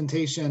the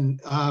presentation.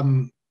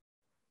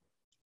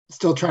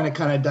 Still trying to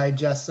kind of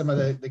digest some of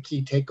the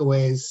key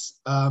takeaways,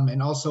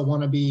 and also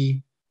want to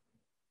be,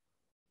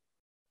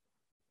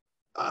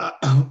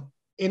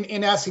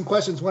 in asking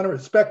questions, want to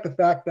respect the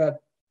fact that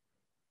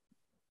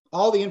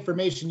all the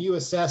information you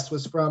assessed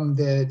was from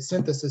the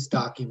synthesis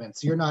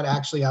documents. You're not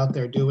actually out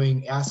there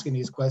asking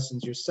these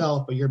questions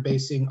yourself, but you're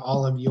basing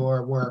all of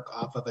your work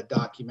off of a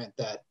document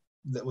that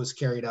was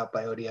carried out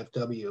by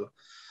ODFW.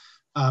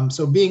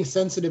 So being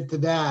sensitive to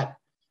that,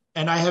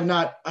 and I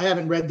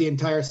haven't read the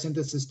entire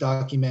synthesis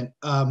document,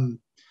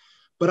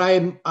 but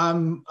I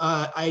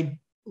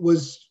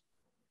was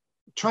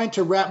trying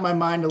to wrap my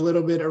mind a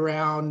little bit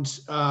around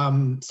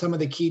some of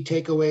the key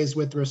takeaways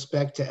with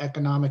respect to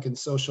economic and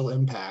social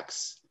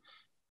impacts.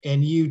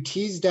 And you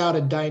teased out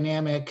a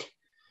dynamic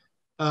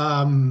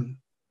in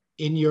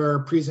your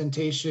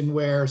presentation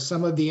where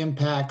some of the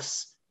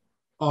impacts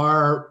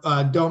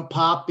don't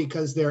pop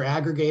because they're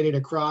aggregated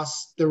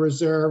across the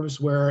reserves,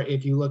 where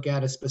if you look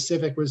at a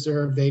specific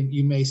reserve,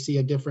 you may see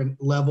a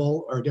different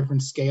level or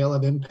different scale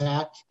of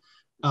impact.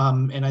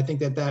 And I think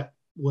that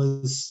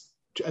was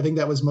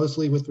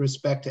mostly with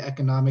respect to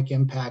economic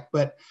impact.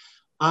 But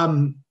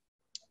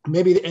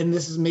maybe, and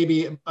this is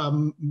maybe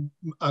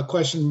a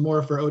question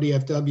more for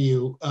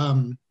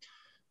ODFW,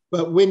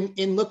 But when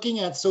in looking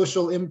at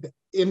social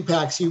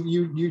impacts,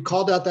 you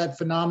called out that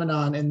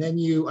phenomenon, and then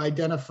you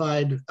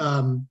identified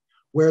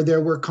where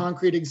there were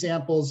concrete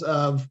examples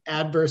of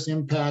adverse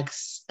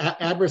impacts,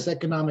 adverse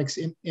economics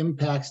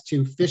impacts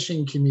to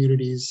fishing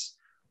communities,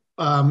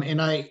 and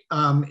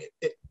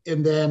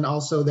then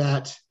also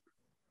that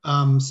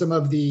some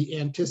of the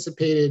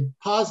anticipated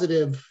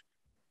positive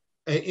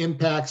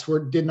impacts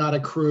did not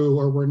accrue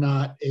or were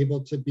not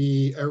able to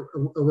be or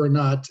were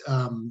not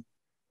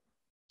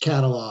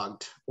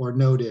cataloged or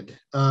noted.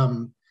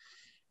 And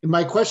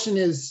my question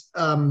is,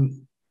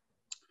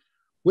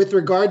 with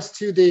regards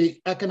to the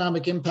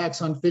economic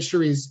impacts on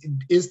fisheries,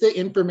 is the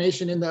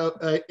information in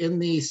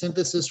the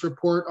synthesis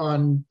report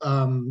on,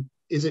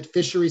 is it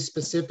fishery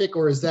specific,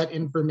 or is that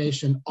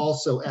information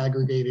also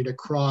aggregated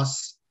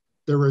across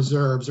the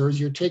reserves? Or is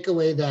your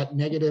takeaway that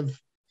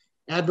negative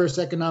adverse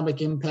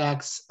economic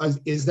impacts,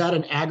 is that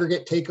an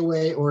aggregate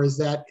takeaway, or is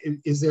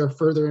there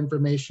further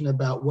information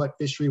about what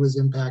fishery was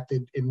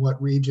impacted in what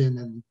region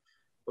and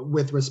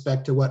with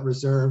respect to what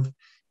reserve?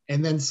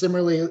 And then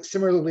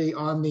similarly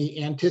on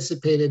the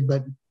anticipated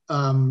but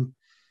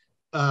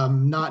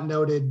not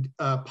noted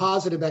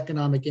positive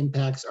economic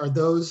impacts, are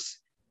those,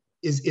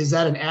 is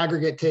that an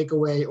aggregate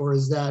takeaway, or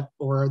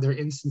are there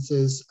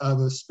instances of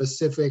a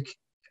specific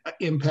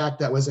impact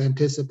that was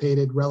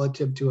anticipated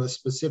relative to a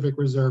specific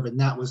reserve and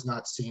that was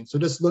not seen? So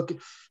just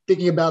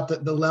thinking about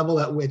the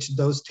level at which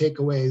those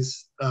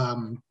takeaways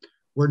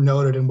were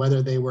noted and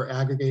whether they were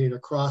aggregated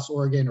across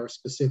Oregon or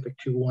specific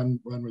to one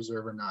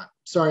reserve or not.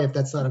 Sorry if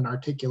that's not an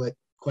articulate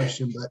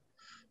question, but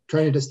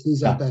trying to just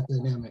tease out that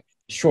dynamic.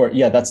 Sure.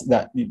 Yeah,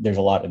 there's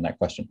a lot in that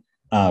question.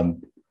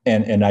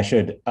 And I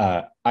should,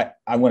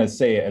 I want to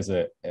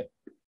say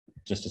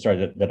just to start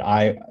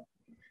that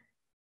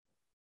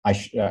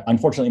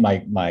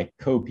unfortunately, my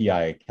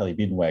co-PI, Kelly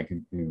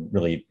Biedenweg, who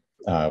really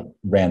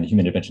ran the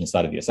human intervention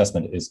side of the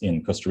assessment, is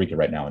in Costa Rica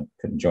right now and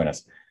couldn't join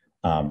us.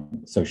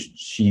 So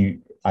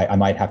I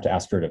might have to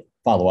ask her to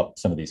follow up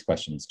some of these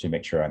questions to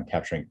make sure I'm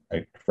capturing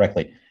it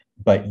correctly.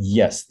 But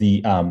yes,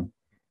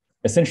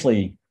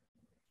 essentially,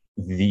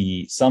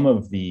 some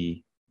of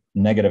the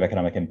negative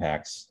economic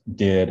impacts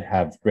did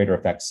have greater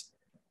effects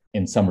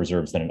in some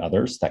reserves than in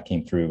others. That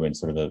came through in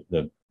sort of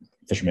the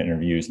fishermen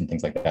interviews and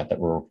things like that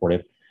were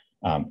reported.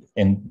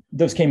 And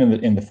those came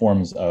in the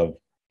forms of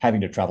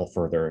having to travel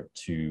further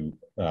to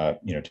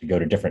go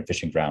to different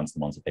fishing grounds, the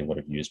ones that they would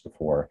have used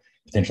before,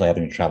 potentially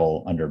having to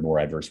travel under more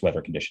adverse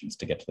weather conditions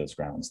to get to those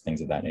grounds,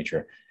 things of that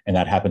nature. And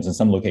that happens in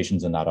some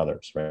locations and not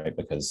others, right?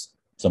 Because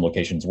some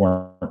locations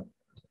weren't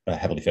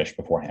heavily fished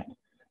beforehand.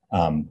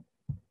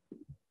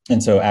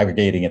 And so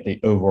aggregating at the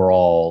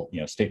overall,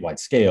 statewide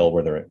scale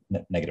where there are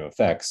negative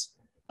effects,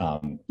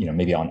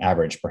 maybe on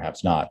average,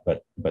 perhaps not,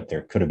 but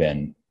there could have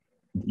been,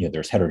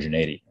 there's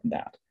heterogeneity in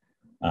that.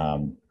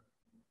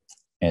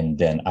 And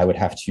then I would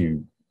have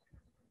to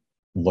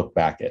look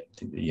back at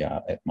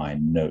my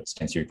notes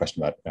to answer your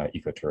question about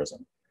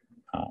ecotourism,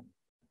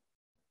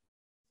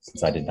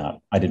 since I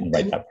didn't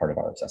write that part of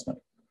our assessment.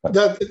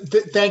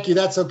 Thank you.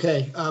 That's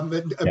okay.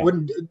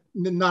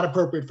 Not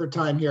appropriate for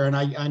time here, and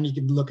I need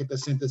to look at the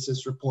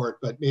synthesis report,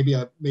 but maybe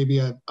a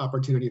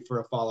opportunity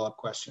for a follow-up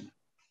question.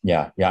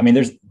 Yeah. I mean,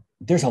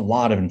 there's a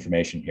lot of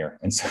information here,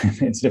 and so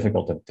it's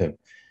difficult to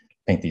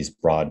paint these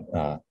broad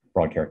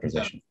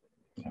characterizations.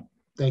 Yeah.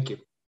 Thank you.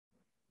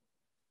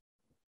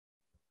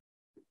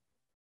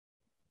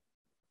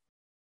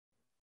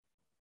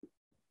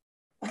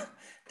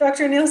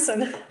 Dr.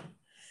 Nielsen.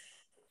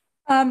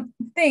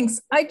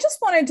 Thanks. I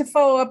just wanted to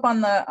follow up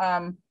on the,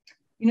 I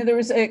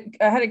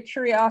had a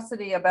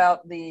curiosity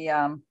about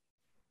the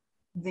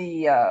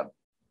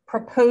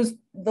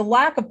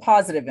lack of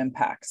positive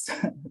impacts.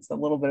 It's a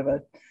little bit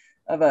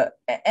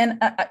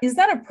is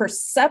that a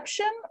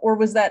perception, or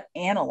was that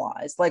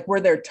analyzed? Like, were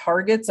there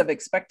targets of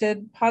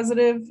expected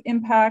positive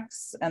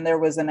impacts and there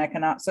was an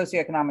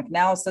socioeconomic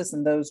analysis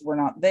and those were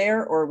not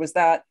there? Or was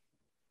that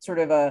sort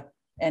of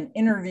an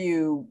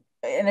interview?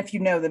 And if you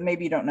know, then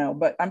maybe you don't know,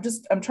 but I'm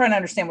trying to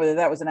understand whether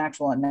that was an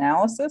actual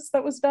analysis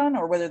that was done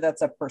or whether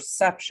that's a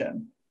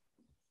perception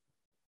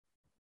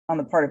on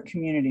the part of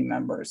community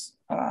members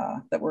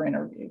that were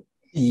interviewed.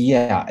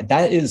 Yeah,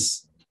 that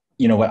is,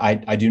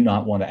 I do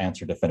not want to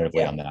answer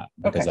definitively on that,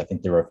 because I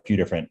think there were a few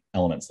different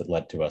elements that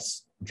led to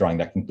us drawing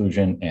that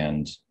conclusion.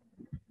 And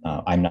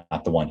I'm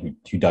not the one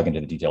who dug into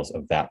the details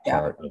of that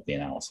part of the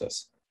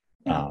analysis.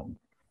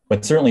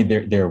 But certainly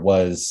there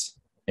was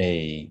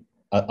a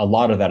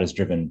lot of that is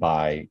driven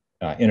by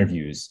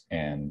interviews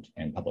and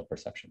public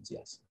perceptions,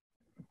 yes.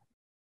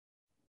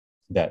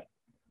 That,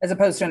 as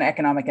opposed to an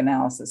economic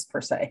analysis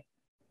per se,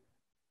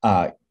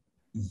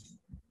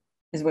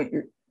 is what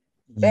you're.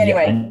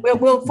 Anyway,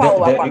 we'll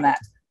follow up on that.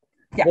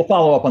 Yeah, we'll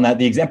follow up on that.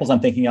 The examples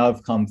I'm thinking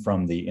of come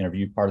from the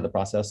interview part of the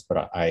process,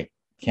 but I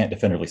can't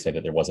definitively say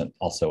that there wasn't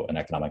also an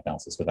economic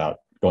analysis without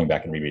going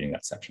back and rereading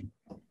that section.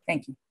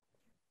 Thank you.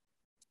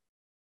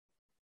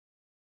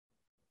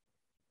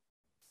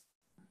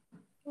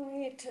 All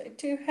right. right, I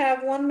do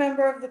have one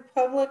member of the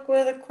public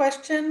with a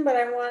question, but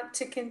I want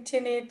to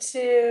continue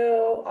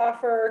to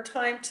offer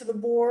time to the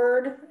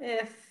board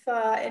if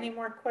any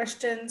more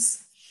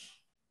questions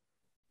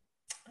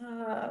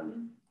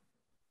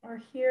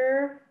are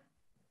here.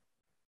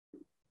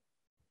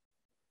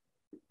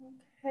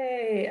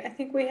 Okay, I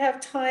think we have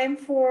time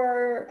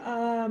for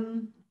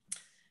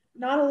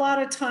not a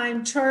lot of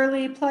time.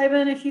 Charlie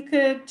Plyben, if you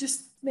could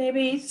just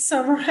maybe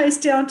summarize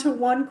down to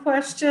one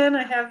question.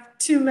 I have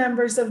two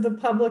members of the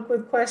public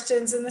with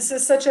questions, and this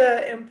is such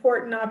an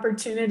important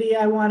opportunity.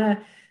 I want to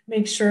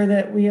make sure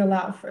that we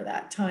allow for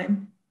that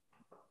time.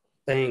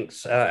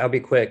 Thanks. I'll be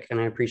quick, and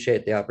I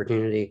appreciate the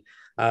opportunity.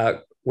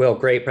 Will,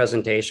 great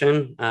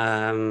presentation.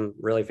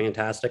 Really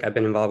fantastic. I've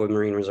been involved with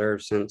Marine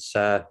Reserve since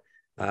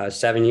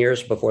 7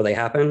 years before they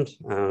happened.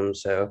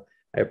 So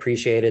I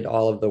appreciated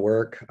all of the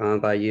work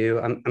by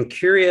you. I'm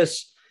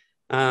curious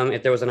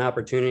if there was an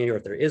opportunity, or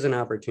if there is an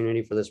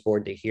opportunity for this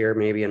board to hear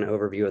maybe an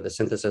overview of the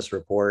synthesis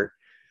report.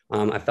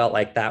 I felt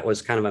like that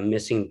was kind of a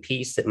missing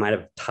piece that might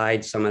have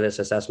tied some of this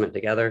assessment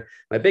together.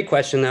 My big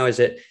question though, is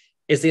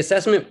the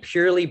assessment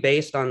purely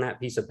based on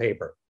that piece of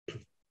paper?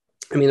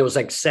 I mean, it was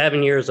like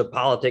 7 years of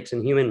politics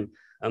and human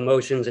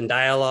emotions and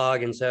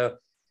dialogue. And so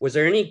was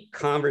there any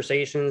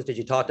conversations? Did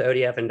you talk to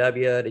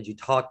ODF&W? Did you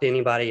talk to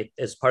anybody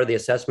as part of the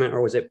assessment,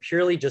 or was it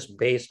purely just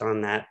based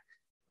on that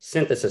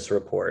synthesis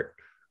report?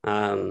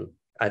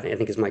 I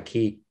think is my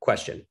key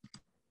question.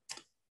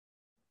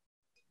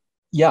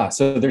 Yeah,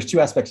 so there's two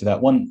aspects to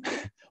that. One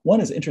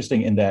is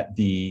interesting in that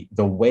the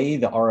way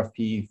the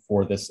RFP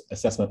for this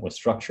assessment was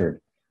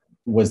structured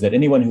was that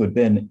anyone who had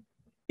been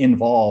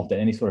involved in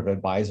any sort of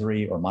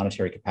advisory or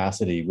monetary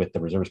capacity with the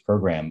reserves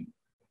program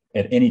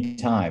at any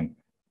time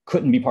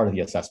couldn't be part of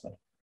the assessment.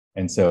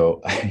 And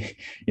so,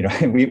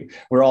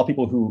 we're all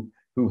people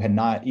who had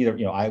not either,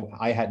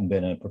 I hadn't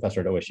been a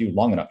professor at OSU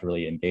long enough to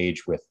really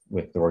engage with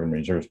the Oregon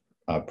Reserves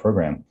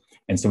program.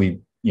 And so a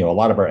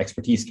lot of our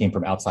expertise came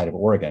from outside of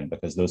Oregon,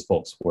 because those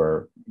folks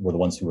were the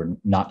ones who were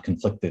not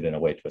conflicted in a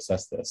way to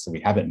assess this. So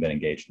we haven't been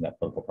engaged in that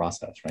political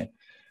process, right?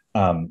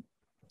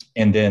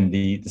 And then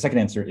the second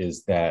answer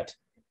is that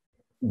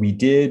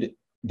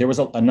there was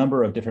a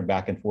number of different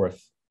back and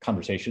forth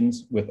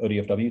conversations with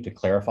ODFW to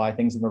clarify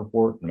things in the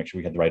report and make sure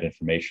we had the right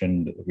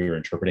information, that we were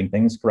interpreting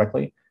things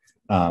correctly.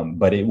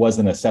 But it was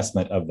an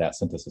assessment of that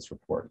synthesis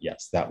report.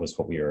 Yes, that was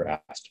what we were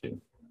asked to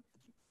do.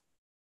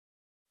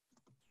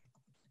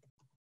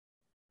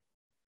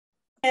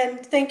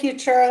 And thank you,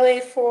 Charlie,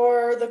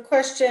 for the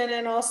question,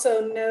 and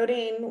also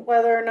noting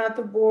whether or not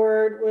the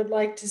board would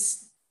like to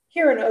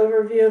hear an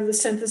overview of the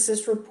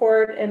synthesis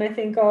report. And I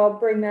think I'll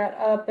bring that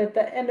up at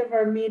the end of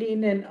our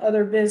meeting, and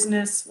other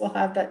business. We'll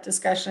have that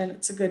discussion.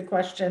 It's a good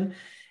question.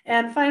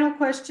 And final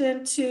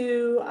question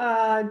to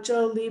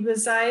Joe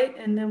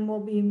Liebezeit, and then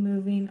we'll be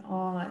moving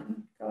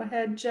on. Go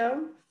ahead,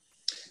 Joe.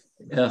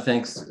 Yeah,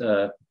 thanks,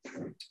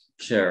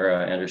 Chair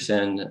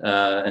Anderson.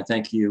 And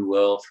thank you,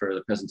 Will, for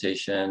the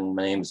presentation.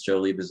 My name is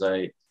Joe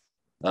Liebezeit,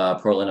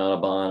 Portland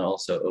Audubon,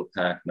 also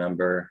OPAC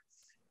member.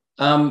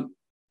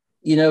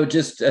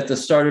 Just at the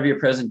start of your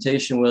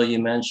presentation, Will, you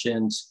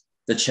mentioned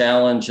the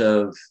challenge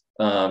of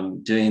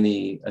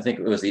doing I think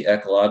it was the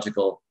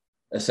ecological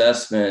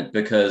assessment,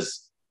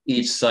 because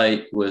each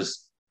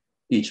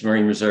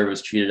marine reserve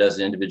was treated as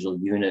an individual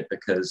unit,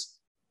 because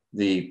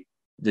the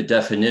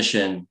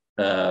definition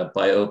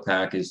by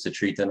OPAC is to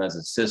treat them as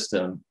a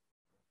system.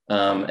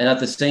 And at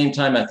the same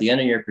time, at the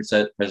end of your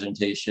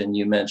presentation,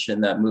 you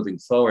mentioned that moving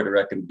forward,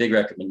 a big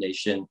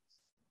recommendation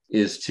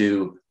is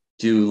to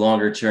do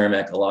longer term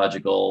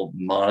ecological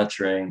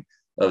monitoring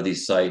of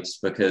these sites,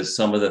 because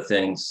some of the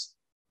things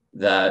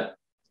that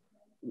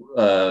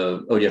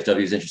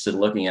ODFW is interested in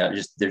looking at,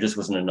 there just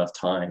wasn't enough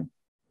time.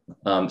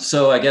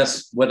 So I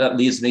guess what that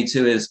leads me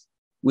to is,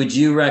 would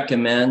you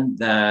recommend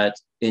that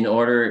in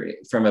order,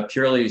 from a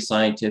purely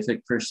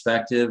scientific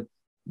perspective,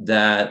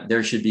 that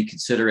there should be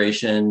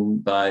consideration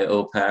by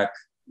OPAC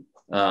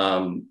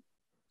and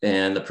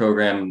the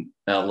program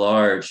at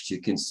large to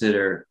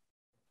consider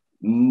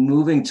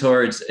moving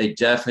towards a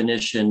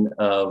definition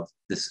of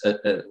this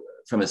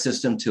from a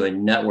system to a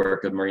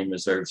network of marine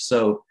reserves,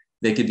 so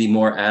they could be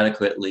more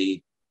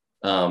adequately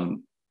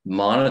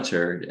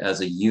monitored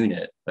as a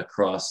unit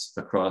across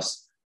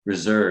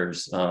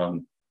reserves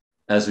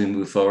as we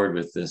move forward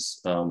with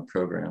this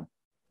program?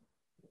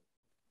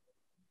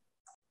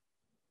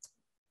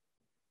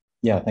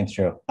 Yeah, thanks,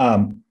 Joe.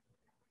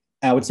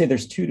 I would say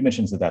there's two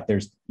dimensions of that.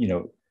 There's,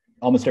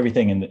 almost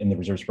everything in the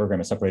reserves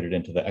program is separated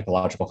into the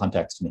ecological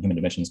context and the human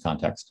dimensions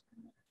context.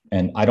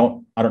 And I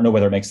don't know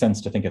whether it makes sense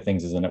to think of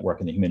things as a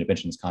network in the human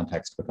dimensions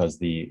context, because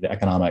the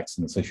economics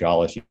and the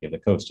sociology of the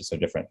coast is so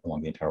different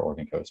along the entire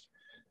Oregon coast.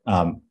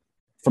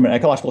 From an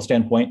ecological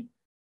standpoint,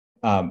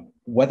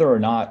 whether or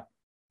not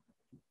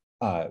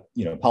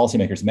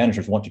policymakers and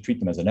managers want to treat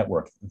them as a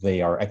network,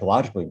 they are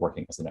ecologically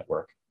working as a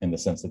network, in the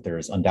sense that there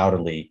is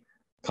undoubtedly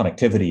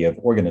connectivity of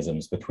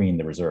organisms between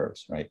the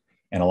reserves, right?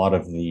 And a lot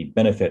of the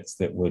benefits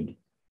that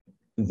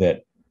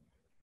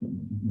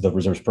the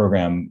reserves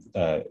program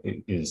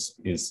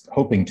is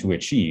hoping to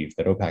achieve,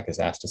 that OPAC is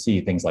asked to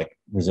see, things like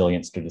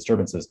resilience to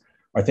disturbances,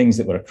 are things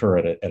that would occur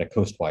at a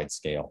coast-wide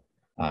scale.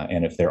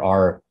 And if there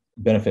are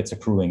benefits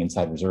accruing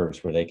inside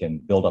reserves where they can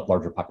build up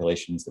larger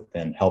populations that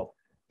then help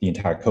the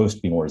entire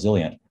coast be more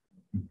resilient,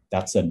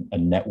 that's a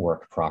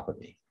network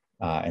property.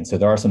 And so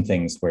there are some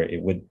things where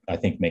it would, I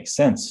think, make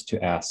sense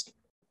to ask,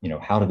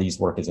 how do these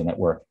work as a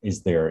network?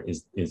 Is the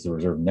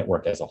reserve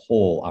network as a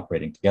whole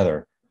operating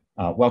together?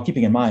 While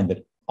keeping in mind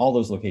that all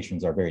those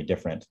locations are very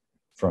different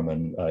from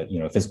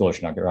a physical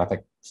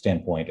oceanographic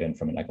standpoint and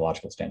from an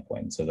ecological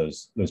standpoint. So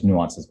those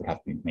nuances would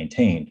have to be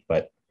maintained.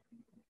 But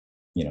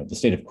the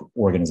state of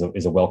Oregon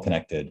is a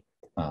well-connected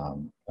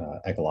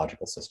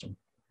ecological system.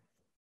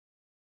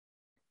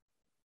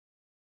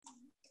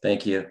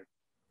 Thank you.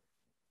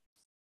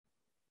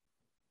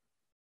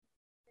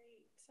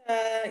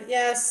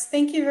 Yes,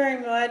 thank you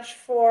very much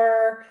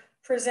for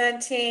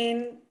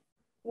presenting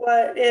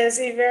what is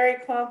a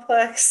very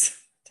complex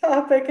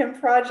topic and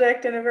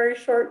project in a very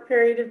short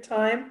period of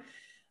time.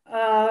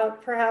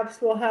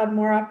 Perhaps we'll have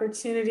more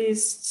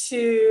opportunities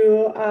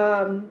to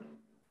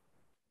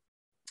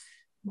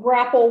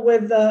grapple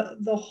with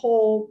the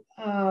whole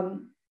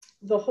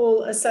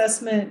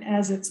assessment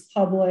as it's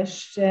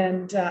published,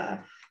 and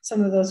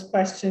some of those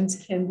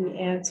questions can be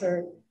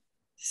answered.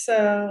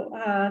 So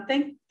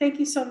thank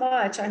you so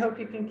much. I hope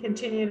you can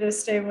continue to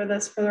stay with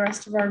us for the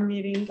rest of our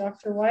meeting,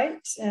 Dr.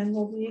 White, and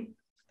we'll be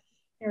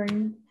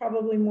hearing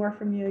probably more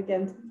from you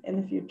again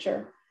in the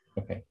future.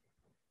 Okay.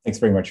 Thanks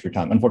very much for your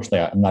time. Unfortunately,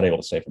 I'm not able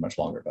to stay for much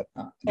longer, but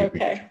I do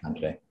appreciate your time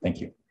today.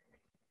 Thank you.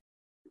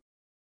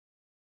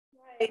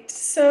 Right.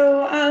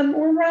 So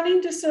we're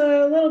running just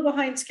a little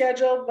behind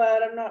schedule,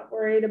 but I'm not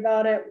worried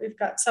about it. We've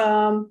got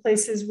some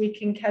places we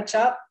can catch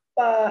up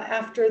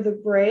after the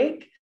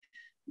break.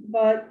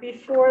 But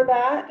before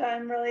that,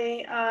 I'm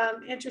really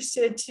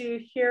interested to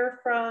hear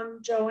from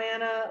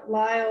Joanna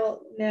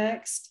Lyle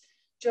next.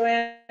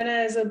 Joanna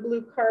is a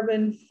Blue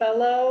Carbon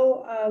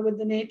Fellow with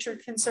the Nature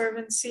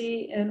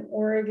Conservancy and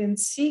Oregon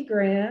Sea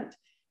Grant,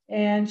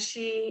 and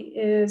she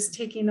is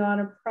taking on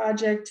a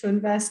project to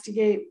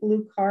investigate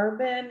blue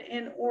carbon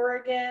in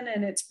Oregon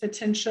and its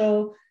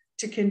potential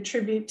to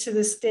contribute to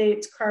the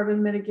state's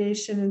carbon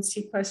mitigation and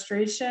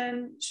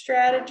sequestration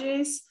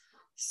strategies.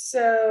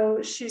 So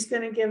she's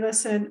going to give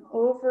us an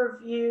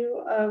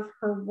overview of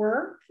her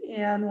work,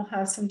 and we'll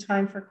have some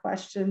time for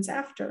questions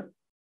after.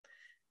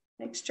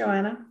 Thanks,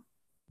 Joanna.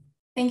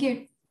 Thank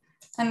you.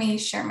 Let me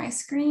share my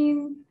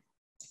screen.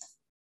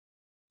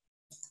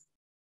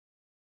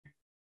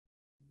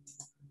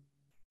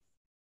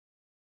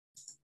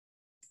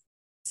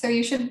 So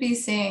you should be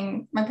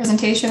seeing my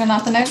presentation and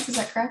not the notes, is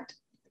that correct?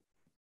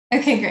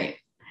 Okay, great.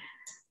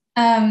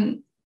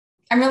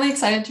 I'm really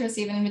excited to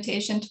receive an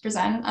invitation to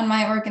present on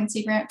my Oregon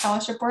Sea Grant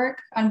Fellowship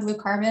work on blue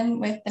carbon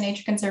with the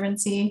Nature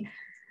Conservancy.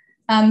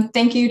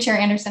 Thank you, Chair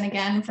Anderson,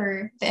 again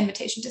for the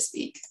invitation to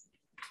speak.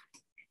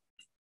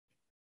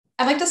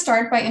 I'd like to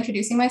start by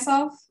introducing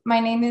myself. My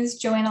name is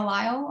Joanna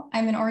Lyle.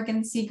 I'm an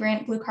Oregon Sea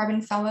Grant Blue Carbon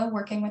Fellow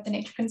working with the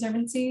Nature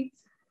Conservancy.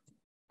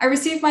 I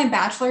received my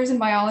bachelor's in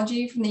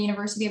biology from the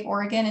University of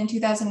Oregon in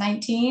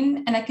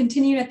 2019, and I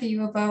continued at the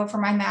U of O for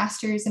my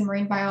master's in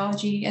marine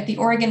biology at the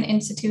Oregon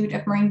Institute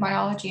of Marine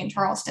Biology in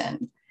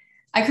Charleston.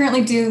 I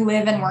currently do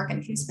live and work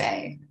in Coos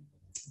Bay.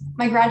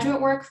 My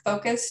graduate work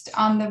focused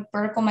on the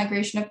vertical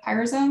migration of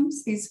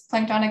pyrosomes, these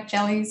planktonic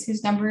jellies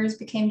whose numbers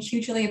became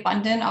hugely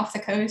abundant off the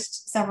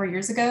coast several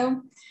years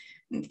ago,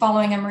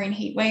 following a marine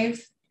heat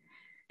wave.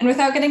 And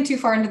without getting too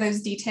far into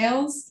those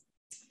details,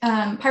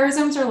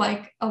 pyrosomes are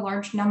like a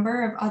large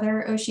number of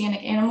other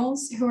oceanic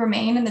animals who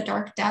remain in the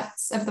dark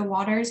depths of the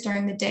waters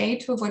during the day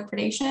to avoid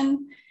predation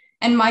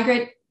and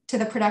migrate to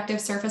the productive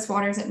surface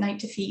waters at night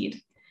to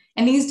feed.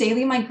 And these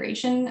daily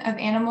migration of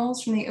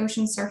animals from the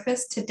ocean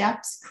surface to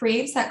depths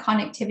creates that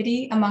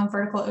connectivity among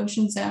vertical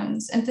ocean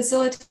zones and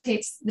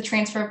facilitates the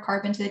transfer of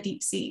carbon to the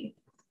deep sea.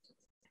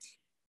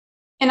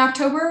 In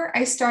October,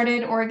 I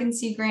started Oregon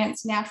Sea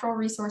Grant's Natural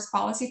Resource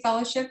Policy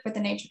Fellowship with the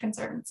Nature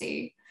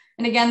Conservancy.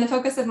 And again, the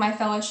focus of my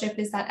fellowship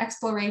is that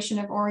exploration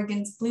of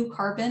Oregon's blue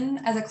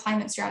carbon as a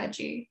climate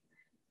strategy.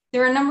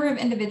 There are a number of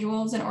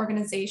individuals and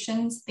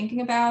organizations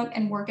thinking about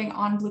and working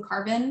on blue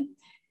carbon,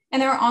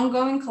 and there are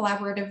ongoing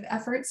collaborative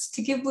efforts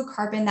to give blue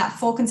carbon that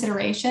full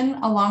consideration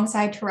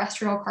alongside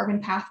terrestrial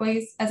carbon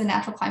pathways as a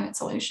natural climate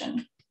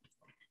solution.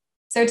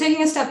 So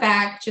taking a step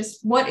back,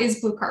 just what is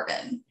blue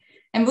carbon?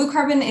 And blue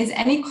carbon is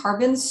any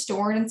carbon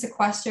stored and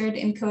sequestered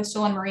in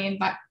coastal and marine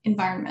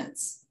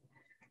environments.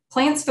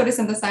 Plants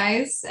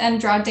photosynthesize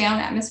and draw down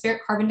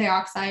atmospheric carbon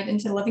dioxide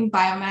into living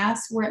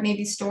biomass where it may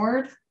be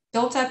stored,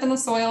 built up in the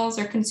soils,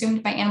 or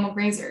consumed by animal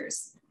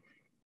grazers.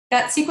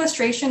 That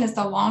sequestration is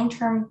the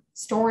long-term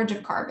storage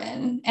of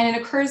carbon, and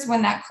it occurs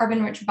when that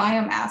carbon-rich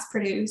biomass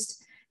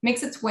produced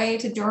makes its way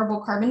to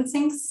durable carbon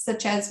sinks,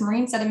 such as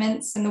marine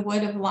sediments and the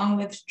wood of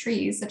long-lived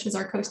trees, such as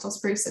our coastal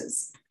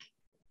spruces.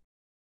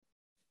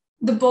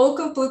 The bulk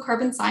of blue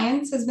carbon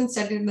science has been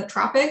studied in the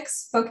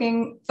tropics,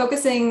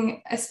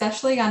 focusing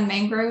especially on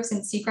mangroves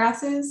and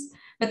seagrasses,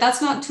 but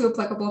that's not too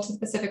applicable to the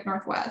Pacific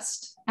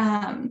Northwest.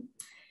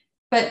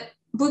 But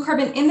blue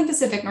carbon in the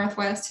Pacific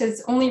Northwest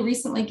has only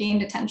recently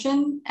gained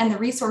attention and the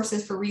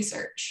resources for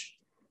research.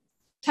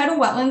 Tidal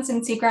wetlands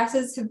and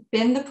seagrasses have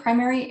been the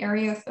primary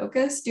area of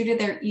focus due to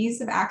their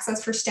ease of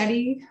access for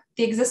study,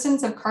 the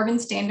existence of carbon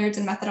standards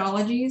and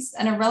methodologies,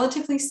 and a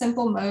relatively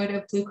simple mode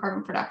of blue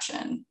carbon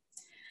production.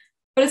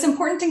 But it's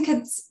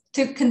important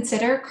to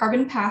consider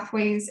carbon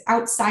pathways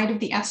outside of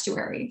the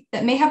estuary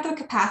that may have the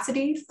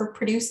capacity for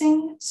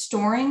producing,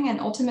 storing, and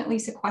ultimately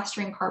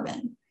sequestering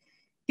carbon.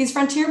 These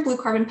frontier blue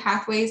carbon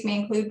pathways may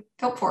include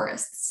kelp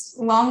forests,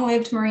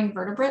 long-lived marine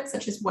vertebrates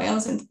such as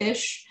whales and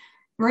fish,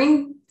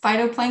 marine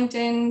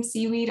phytoplankton,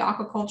 seaweed,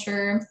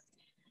 aquaculture.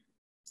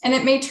 And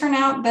it may turn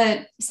out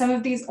that some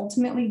of these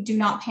ultimately do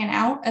not pan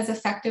out as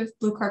effective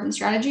blue carbon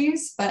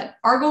strategies, but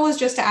our goal is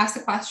just to ask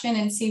the question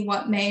and see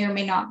what may or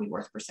may not be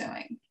worth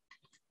pursuing.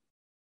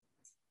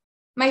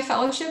 My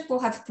fellowship will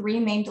have 3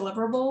 main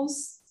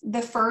deliverables.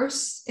 The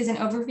first is an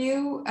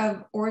overview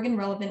of Oregon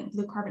relevant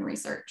blue carbon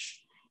research.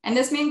 And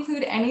this may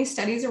include any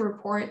studies or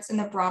reports in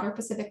the broader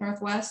Pacific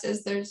Northwest,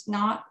 as there's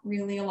not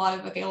really a lot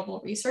of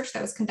available research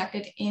that was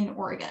conducted in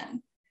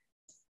Oregon.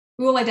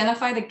 We will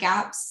identify the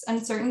gaps,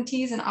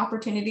 uncertainties, and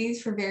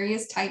opportunities for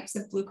various types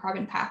of blue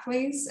carbon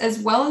pathways, as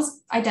well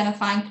as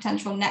identifying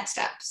potential next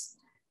steps.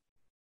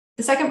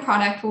 The second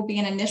product will be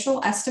an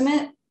initial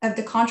estimate of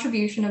the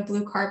contribution of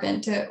blue carbon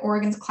to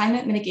Oregon's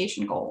climate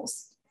mitigation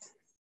goals.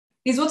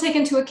 These will take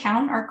into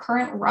account our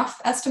current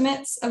rough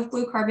estimates of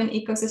blue carbon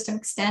ecosystem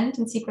extent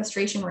and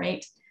sequestration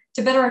rate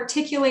to better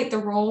articulate the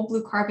role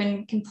blue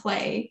carbon can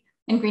play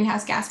in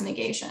greenhouse gas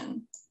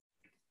mitigation.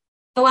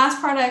 The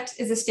last product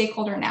is a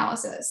stakeholder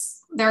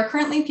analysis. There are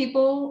currently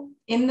people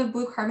in the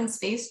blue carbon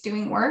space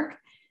doing work,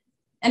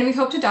 and we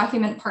hope to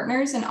document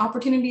partners and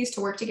opportunities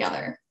to work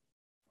together.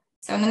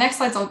 So in the next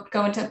slides, I'll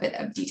go into a bit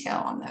of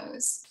detail on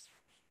those.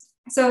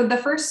 So the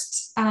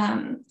first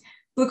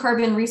blue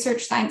carbon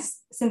research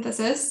science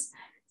synthesis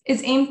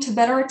is aimed to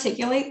better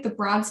articulate the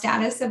broad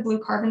status of blue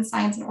carbon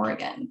science in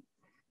Oregon.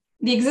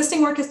 The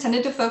existing work has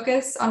tended to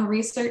focus on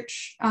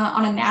research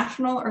on a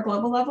national or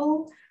global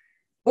level,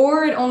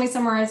 or it only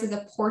summarizes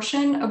a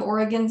portion of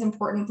Oregon's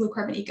important blue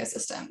carbon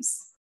ecosystems.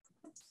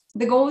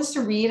 The goal is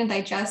to read and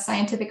digest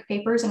scientific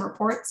papers and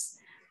reports,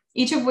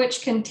 each of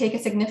which can take a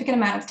significant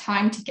amount of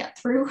time to get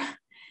through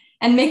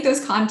and make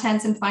those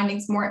contents and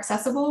findings more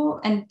accessible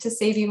and to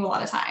save you a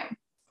lot of time.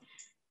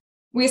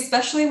 We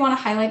especially want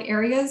to highlight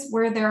areas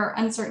where there are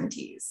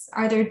uncertainties,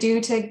 either due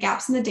to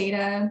gaps in the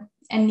data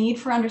and need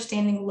for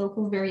understanding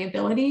local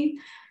variability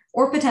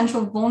or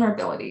potential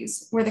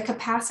vulnerabilities where the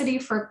capacity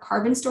for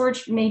carbon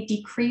storage may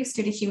decrease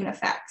due to human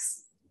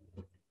effects.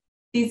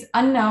 These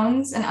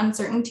unknowns and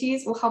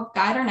uncertainties will help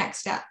guide our next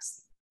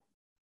steps.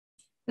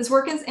 This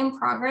work is in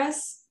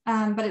progress,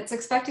 but it's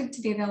expected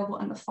to be available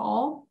in the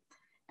fall.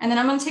 And then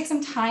I'm going to take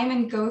some time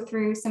and go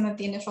through some of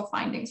the initial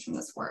findings from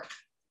this work.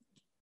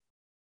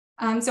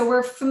 So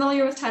we're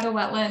familiar with tidal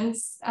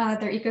wetlands.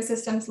 They're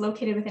ecosystems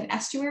located within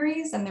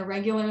estuaries, and they're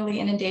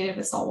regularly inundated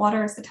with salt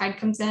water as the tide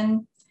comes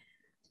in.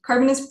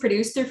 Carbon is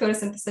produced through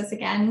photosynthesis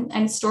again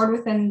and stored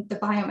within the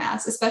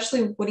biomass,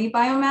 especially woody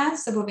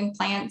biomass of living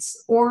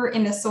plants, or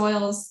in the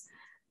soils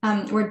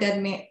where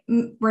dead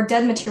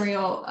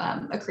material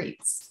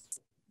accretes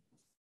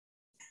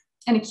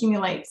and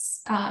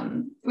accumulates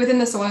within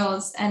the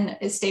soils and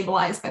is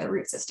stabilized by the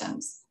root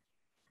systems.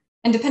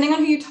 And depending on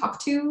who you talk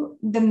to,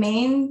 the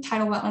main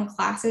tidal wetland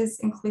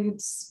classes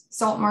include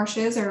salt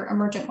marshes or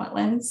emergent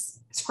wetlands,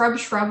 scrub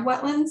shrub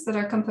wetlands that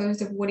are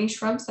composed of woody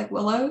shrubs like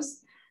willows,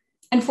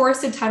 and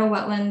forested tidal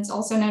wetlands,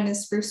 also known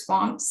as spruce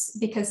swamps,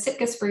 because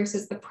Sitka spruce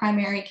is the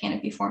primary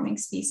canopy forming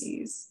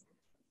species.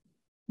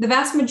 The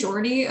vast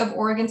majority of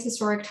Oregon's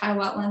historic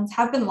tidal wetlands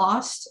have been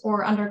lost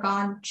or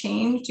undergone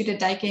change due to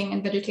diking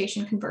and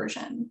vegetation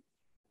conversion.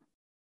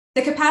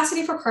 The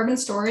capacity for carbon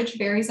storage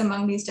varies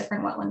among these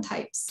different wetland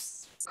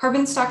types.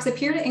 Carbon stocks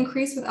appear to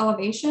increase with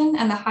elevation,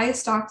 and the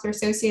highest stocks are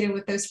associated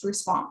with those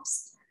spruce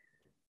swamps.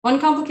 One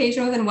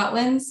complication within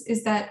wetlands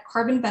is that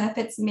carbon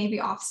benefits may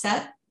be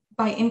offset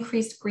by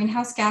increased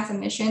greenhouse gas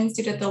emissions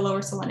due to the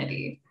lower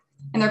salinity.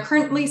 And there are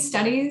currently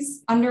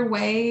studies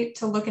underway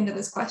to look into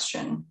this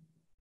question.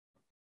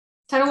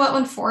 Tidal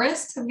wetland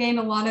forests have gained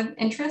a lot of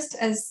interest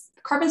as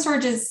carbon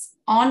storage is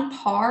on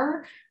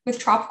par with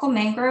tropical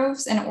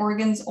mangroves and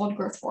Oregon's old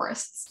growth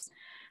forests.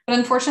 But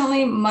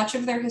unfortunately, much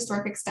of their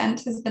historic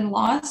extent has been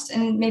lost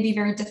and may be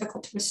very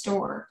difficult to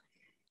restore.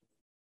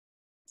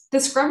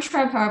 The scrub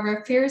shrub, however,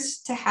 appears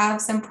to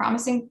have some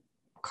promising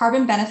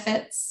carbon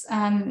benefits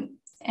and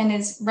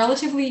is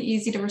relatively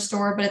easy to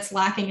restore, but it's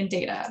lacking in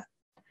data.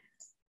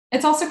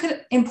 It's also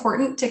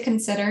important to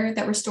consider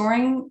that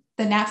restoring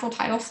the natural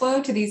tidal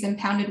flow to these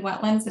impounded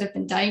wetlands that have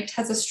been diked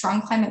has a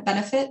strong climate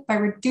benefit by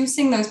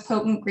reducing those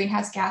potent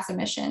greenhouse gas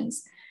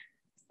emissions.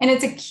 And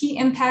it's a key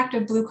impact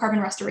of blue carbon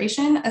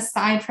restoration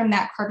aside from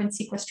that carbon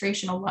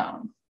sequestration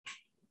alone.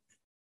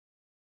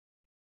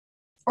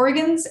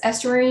 Oregon's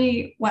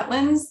estuary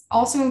wetlands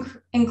also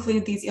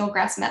include these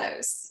eelgrass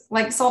meadows.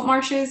 Like salt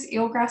marshes,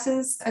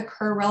 eelgrasses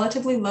occur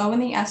relatively low in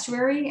the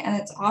estuary, and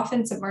it's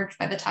often submerged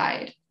by the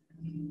tide.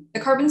 The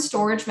carbon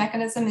storage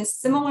mechanism is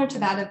similar to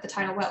that of the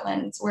tidal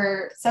wetlands,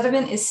 where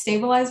sediment is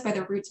stabilized by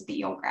the roots of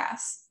the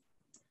eelgrass.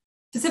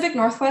 Pacific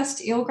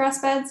Northwest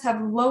eelgrass beds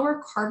have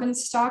lower carbon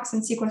stocks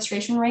and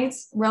sequestration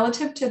rates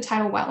relative to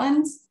tidal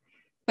wetlands,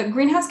 but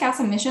greenhouse gas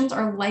emissions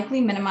are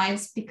likely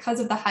minimized because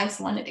of the high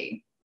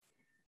salinity.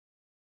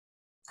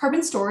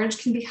 Carbon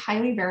storage can be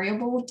highly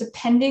variable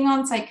depending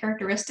on site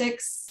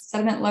characteristics,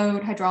 sediment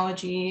load,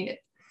 hydrology,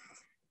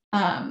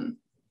 and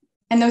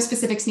those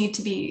specifics need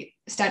to be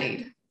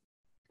studied.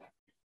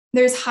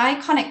 There's high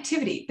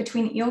connectivity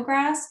between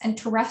eelgrass and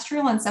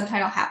terrestrial and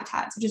subtidal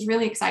habitats, which is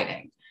really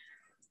exciting.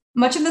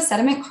 Much of the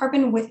sediment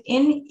carbon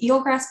within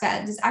eelgrass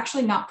beds is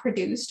actually not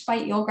produced by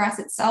eelgrass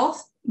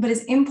itself, but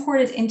is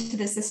imported into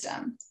the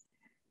system.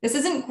 This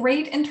isn't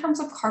great in terms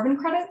of carbon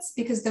credits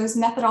because those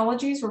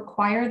methodologies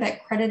require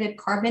that credited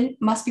carbon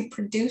must be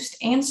produced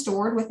and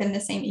stored within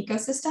the same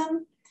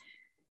ecosystem.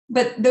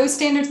 But those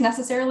standards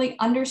necessarily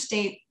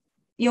understate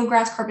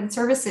eelgrass carbon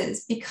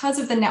services because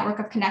of the network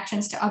of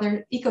connections to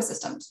other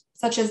ecosystems,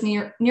 such as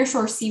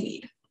nearshore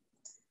seaweed.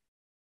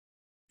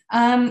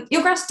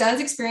 Eelgrass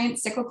does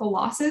experience cyclical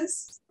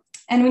losses,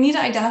 and we need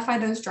to identify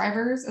those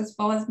drivers as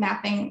well as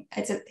mapping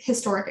its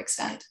historic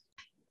extent.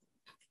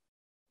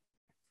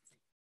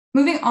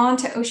 Moving on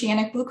to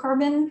oceanic blue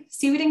carbon,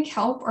 seaweed and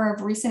kelp are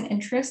of recent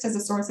interest as a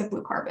source of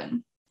blue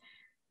carbon.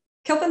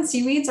 Kelp and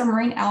seaweeds are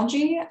marine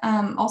algae,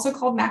 also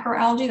called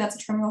macroalgae. That's a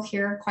term you'll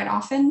hear quite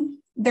often.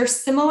 They're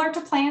similar to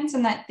plants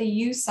in that they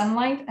use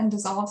sunlight and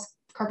dissolve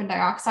carbon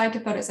dioxide to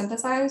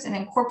photosynthesize and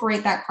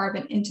incorporate that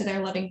carbon into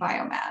their living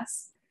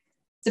biomass.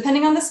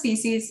 Depending on the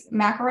species,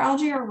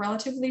 macroalgae are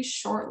relatively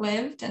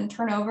short-lived and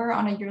turn over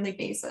on a yearly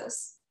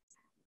basis.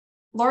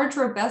 Large,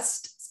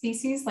 robust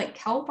species like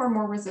kelp are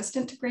more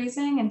resistant to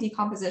grazing and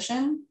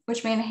decomposition,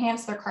 which may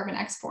enhance their carbon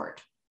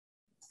export.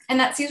 And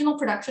that seasonal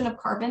production of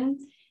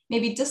carbon may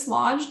be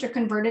dislodged or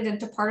converted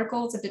into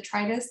particles of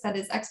detritus that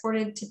is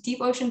exported to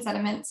deep ocean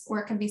sediments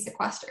where it can be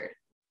sequestered.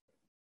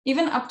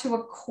 Even up to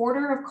a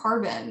quarter of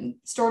carbon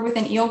stored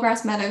within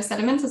eelgrass meadow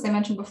sediments, as I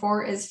mentioned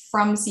before, is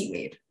from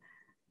seaweed.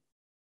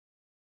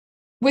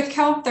 With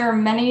kelp, there are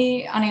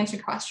many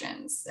unanswered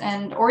questions,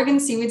 and Oregon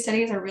seaweed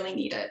studies are really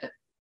needed.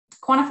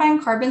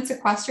 Quantifying carbon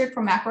sequestered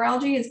from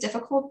macroalgae is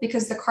difficult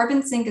because the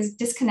carbon sink is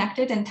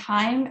disconnected in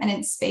time and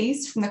in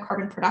space from the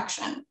carbon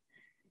production.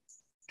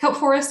 Kelp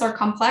forests are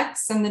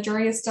complex, and the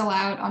jury is still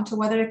out onto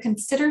whether to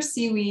consider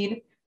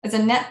seaweed as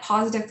a net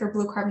positive for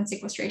blue carbon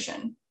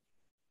sequestration.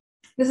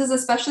 This is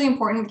especially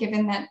important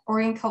given that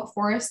Oregon kelp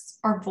forests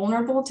are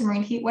vulnerable to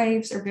marine heat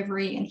waves,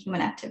 herbivory, and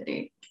human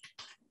activity.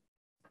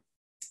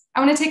 I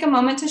want to take a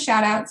moment to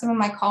shout out some of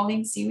my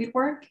colleagues' seaweed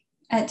work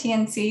at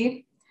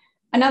TNC.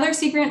 Another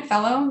Sea Grant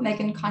fellow,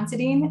 Megan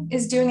Considine,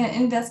 is doing an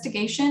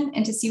investigation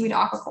into seaweed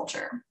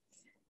aquaculture.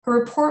 Her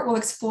report will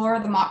explore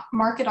the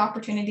market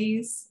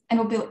opportunities and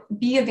will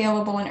be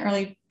available in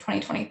early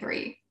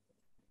 2023.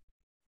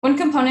 One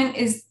component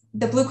is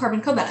the blue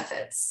carbon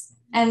co-benefits,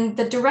 and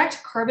the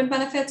direct carbon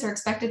benefits are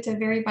expected to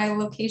vary by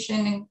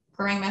location and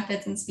growing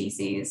methods and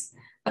species.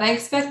 But I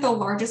expect the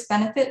largest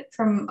benefit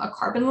from a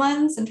carbon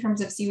lens in terms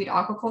of seaweed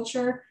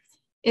aquaculture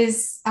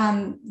is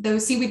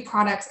those seaweed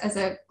products as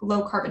a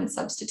low carbon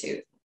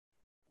substitute.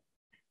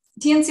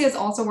 TNC is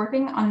also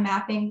working on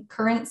mapping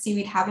current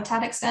seaweed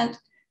habitat extent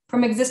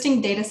from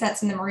existing data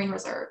sets in the marine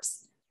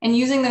reserves and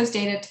using those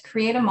data to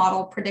create a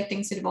model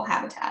predicting suitable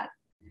habitat.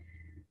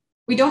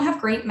 We don't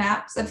have great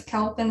maps of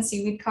kelp and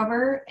seaweed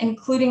cover,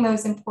 including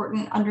those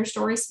important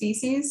understory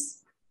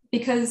species,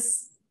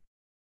 because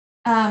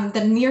the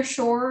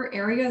nearshore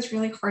area is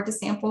really hard to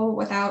sample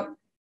without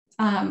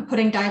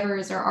putting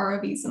divers or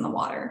ROVs in the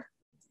water.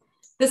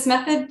 This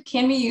method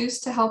can be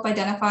used to help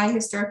identify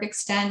historic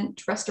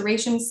extent,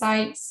 restoration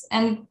sites,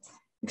 and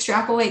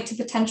extrapolate to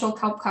potential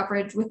kelp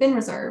coverage within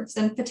reserves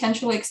and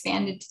potentially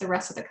expand it to the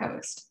rest of the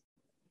coast.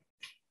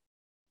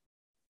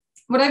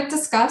 What I've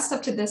discussed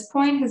up to this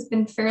point has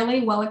been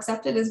fairly well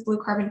accepted as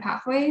blue carbon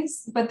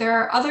pathways, but there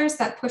are others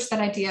that push that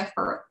idea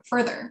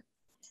further.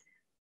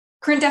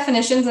 Current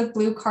definitions of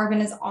blue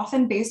carbon is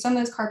often based on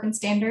those carbon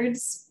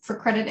standards for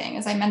crediting,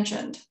 as I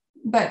mentioned,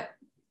 but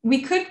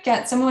we could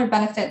get similar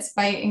benefits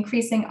by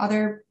increasing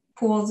other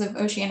pools of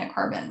oceanic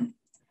carbon.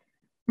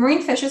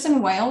 Marine fishes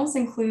and whales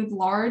include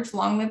large,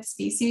 long-lived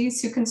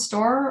species who can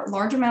store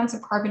large amounts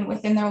of carbon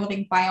within their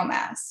living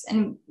biomass,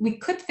 and we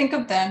could think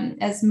of them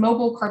as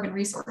mobile carbon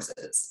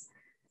resources.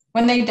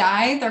 When they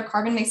die, their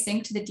carbon may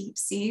sink to the deep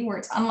sea, where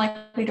it's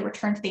unlikely to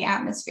return to the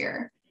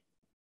atmosphere.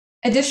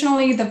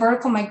 Additionally, the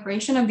vertical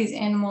migration of these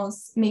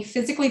animals may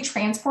physically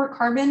transport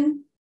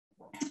carbon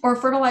or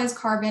fertilize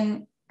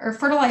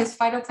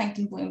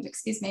phytoplankton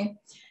blooms,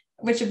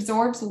 which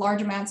absorbs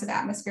large amounts of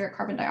atmospheric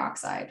carbon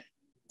dioxide.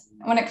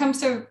 When it comes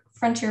to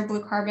frontier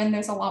blue carbon,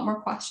 there's a lot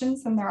more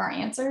questions than there are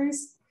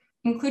answers,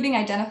 including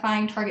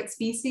identifying target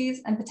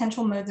species and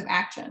potential modes of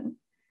action.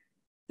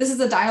 This is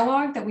a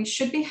dialogue that we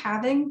should be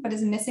having, but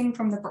is missing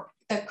from the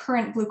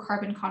current blue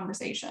carbon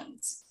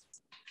conversations.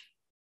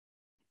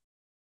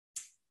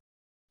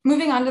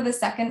 Moving on to the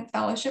second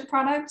fellowship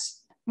product,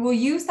 we'll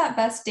use that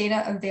best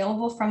data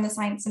available from the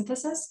science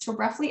synthesis to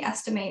roughly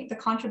estimate the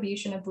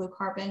contribution of blue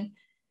carbon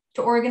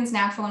to Oregon's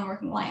natural and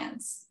working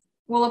lands.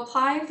 We'll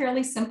apply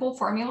fairly simple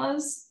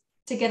formulas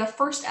to get a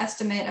first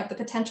estimate of the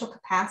potential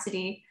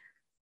capacity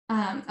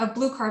of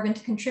blue carbon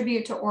to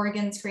contribute to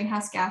Oregon's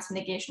greenhouse gas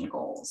mitigation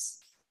goals.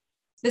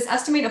 This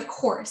estimate, of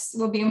course,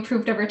 will be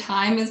improved over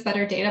time as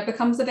better data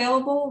becomes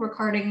available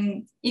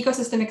regarding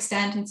ecosystem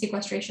extent and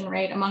sequestration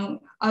rate, among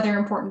other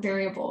important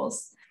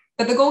variables.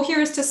 But the goal here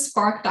is to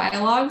spark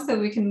dialogue so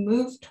we can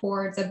move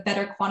towards a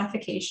better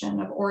quantification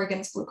of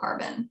Oregon's blue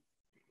carbon.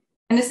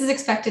 And this is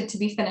expected to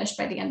be finished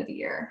by the end of the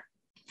year.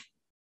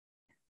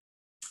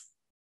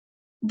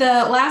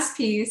 The last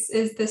piece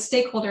is the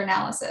stakeholder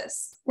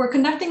analysis. We're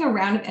conducting a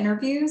round of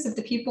interviews of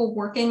the people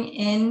working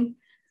in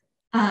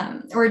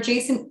or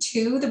adjacent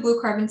to the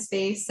blue carbon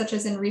space, such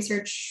as in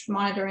research,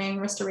 monitoring,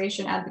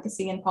 restoration,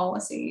 advocacy, and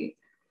policy.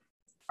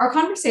 Our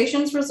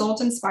conversations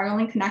result in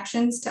spiraling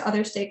connections to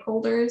other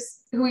stakeholders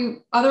who we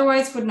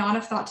otherwise would not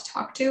have thought to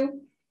talk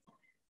to.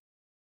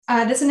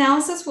 This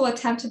analysis will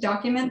attempt to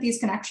document these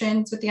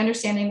connections with the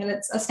understanding that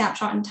it's a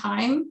snapshot in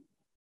time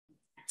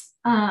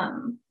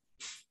and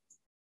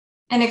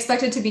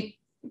expected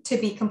to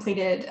be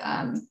completed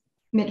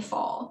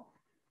mid-fall.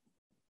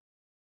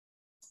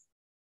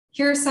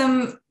 Here are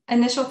some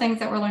initial things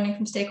that we're learning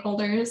from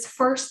stakeholders.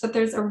 First, that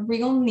there's a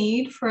real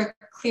need for a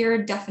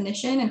clear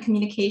definition and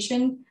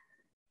communication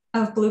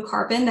of blue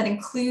carbon that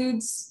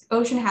includes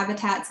ocean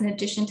habitats in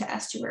addition to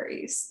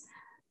estuaries.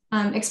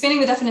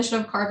 Expanding the definition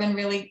of carbon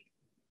really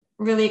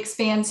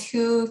expands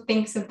who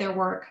thinks of their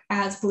work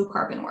as blue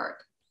carbon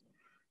work.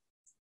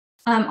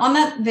 On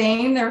that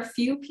vein, there are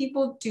few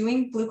people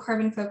doing blue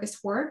carbon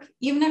focused work,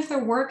 even if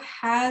their work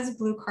has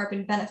blue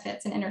carbon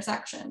benefits and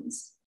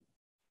intersections.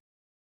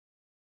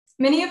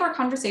 Many of our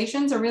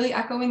conversations are really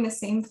echoing the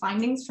same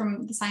findings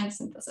from the science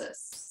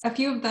synthesis. A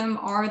few of them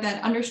are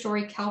that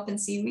understory kelp and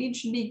seaweed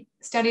should be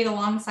studied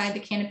alongside the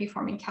canopy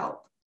forming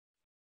kelp.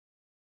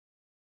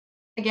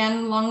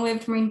 Again,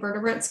 long-lived marine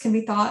vertebrates can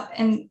be thought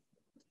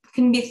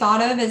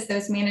of as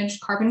those managed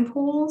carbon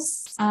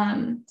pools.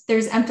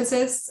 There's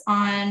emphasis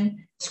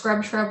on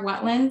scrub shrub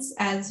wetlands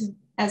as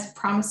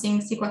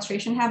promising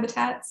sequestration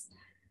habitats,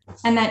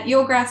 and that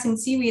eelgrass and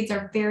seaweeds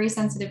are very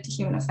sensitive to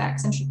human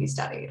effects and should be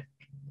studied.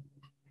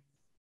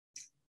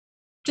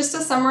 Just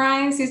to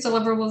summarize these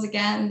deliverables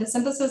again, the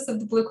synthesis of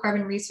the blue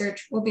carbon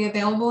research will be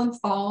available in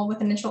fall with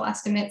initial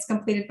estimates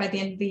completed by the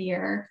end of the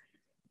year.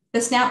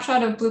 The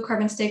snapshot of blue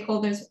carbon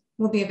stakeholders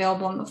will be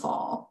available in the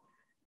fall.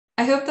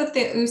 I hope that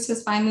the OOS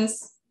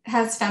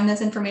has found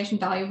this information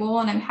valuable,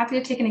 and I'm happy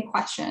to take any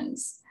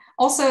questions.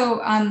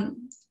 Also,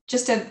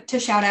 just to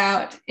shout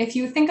out, if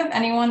you think of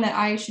anyone that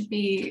I should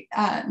be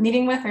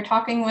meeting with or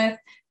talking with,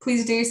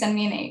 please do send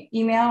me an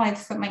email.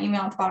 I've put my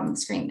email at the bottom of the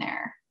screen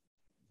there.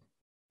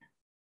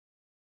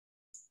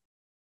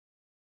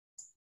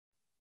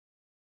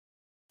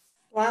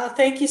 Wow,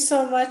 thank you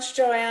so much,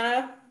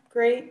 Joanna.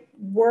 Great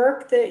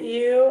work that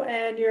you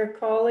and your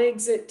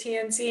colleagues at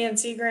TNC and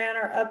Sea Grant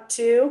are up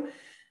to.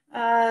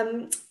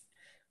 Yep,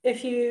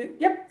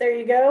 there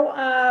you go.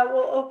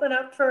 We'll open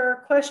up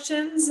for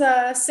questions.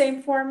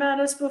 Same format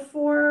as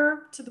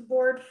before, to the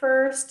board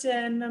first,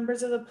 and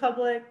members of the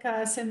public,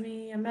 send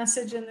me a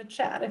message in the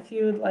chat if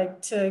you would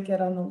like to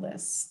get on the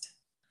list.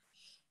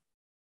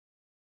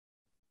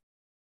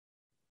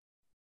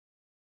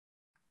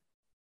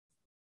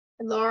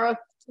 Laura.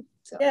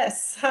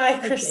 Yes. Hi,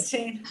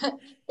 Christine. Okay.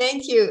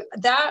 Thank you.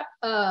 That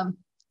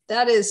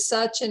is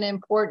such an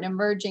important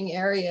emerging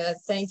area.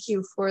 Thank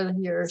you for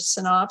your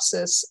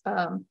synopsis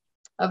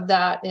of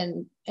that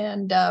and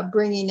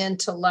bringing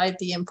into light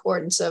the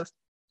importance of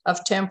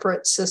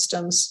temperate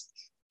systems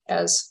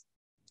as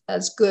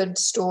good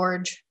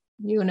storage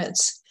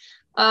units.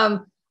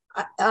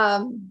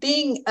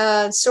 Being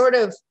sort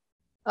of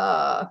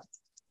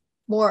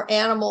more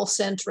animal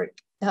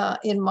centric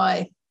in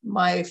my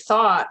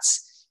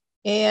thoughts.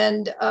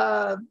 And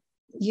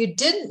you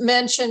didn't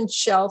mention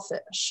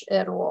shellfish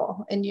at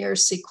all in your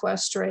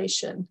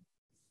sequestration.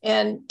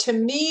 And to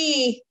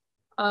me,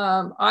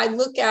 I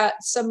look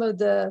at some of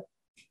the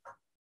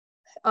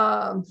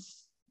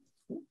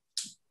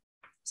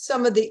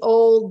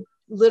old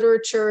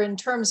literature in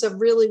terms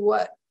of really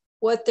what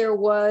there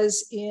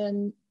was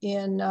in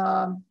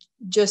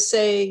just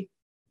say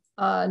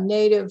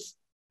native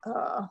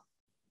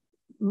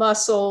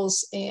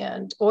mussels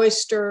and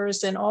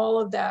oysters and all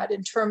of that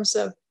in terms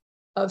of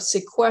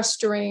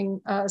sequestering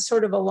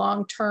sort of a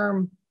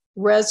long-term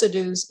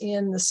residues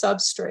in the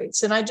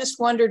substrates. And I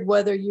just wondered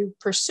whether you're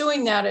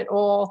pursuing that at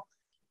all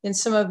in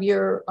some of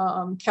your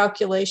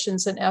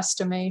calculations and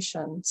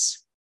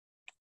estimations.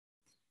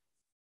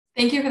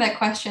 Thank you for that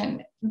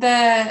question.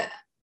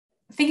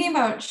 Thinking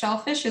about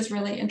shellfish is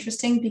really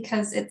interesting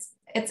because it's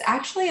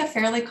actually a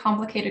fairly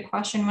complicated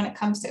question when it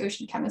comes to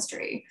ocean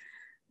chemistry,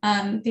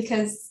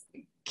 because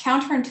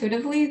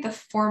counterintuitively, the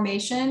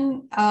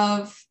formation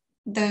of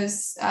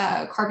those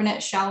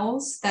carbonate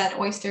shells that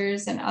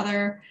oysters and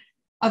other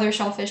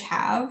shellfish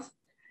have,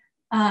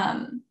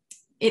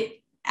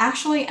 it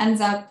actually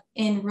ends up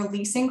in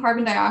releasing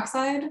carbon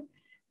dioxide.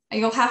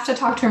 You'll have to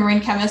talk to a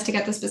marine chemist to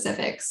get the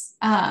specifics.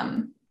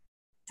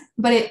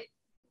 But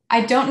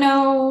I don't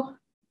know,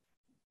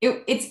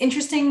 it's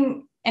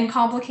interesting and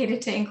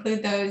complicated to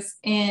include those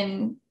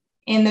in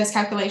those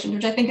calculations,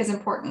 which I think is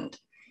important.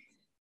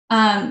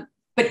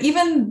 But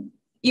even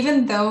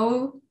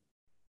though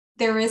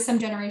there is some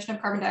generation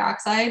of carbon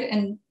dioxide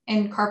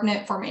and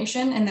carbonate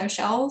formation in those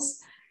shells,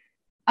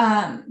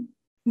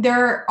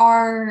 there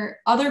are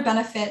other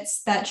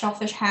benefits that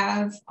shellfish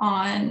have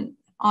on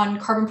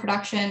carbon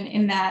production,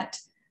 in that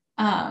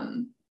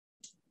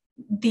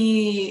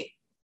the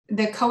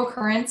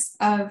co-occurrence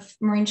of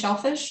marine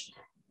shellfish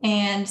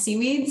and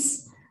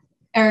seaweeds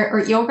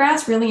or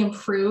eelgrass really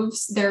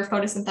improves their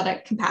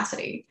photosynthetic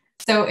capacity.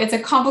 So it's a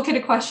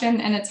complicated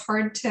question and it's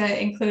hard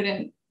to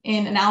include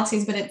in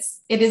analyses, but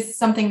it is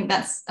something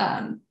that's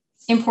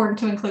important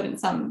to include in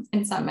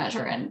some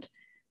measure. And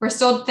we're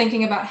still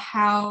thinking about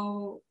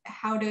how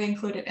to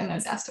include it in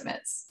those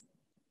estimates.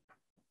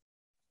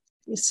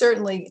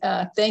 Certainly,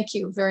 thank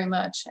you very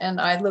much. And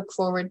I look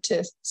forward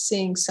to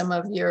seeing some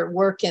of your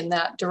work in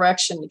that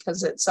direction,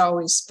 because it's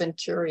always been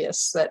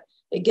curious that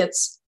it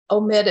gets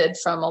omitted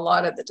from a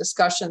lot of the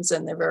discussions,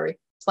 and they're very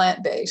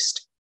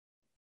plant-based.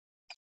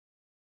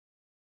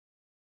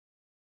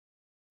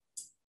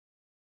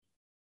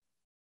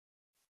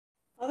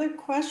 Other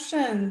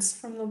questions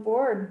from the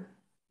board?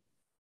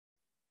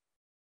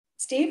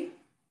 Steve?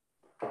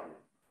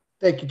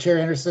 Thank you, Chair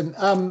Anderson.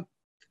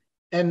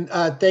 And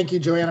thank you,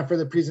 Joanna, for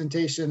the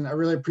presentation. I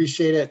really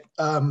appreciate it.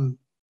 And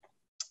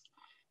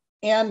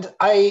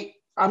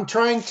I'm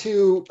trying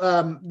to,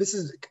 this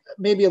is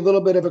maybe a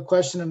little bit of a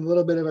question and a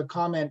little bit of a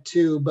comment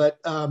too, but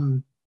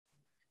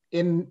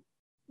in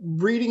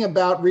reading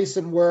about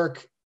recent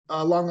work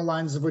along the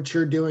lines of what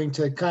you're doing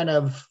to kind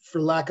of, for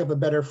lack of a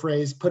better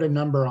phrase, put a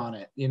number on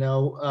it, you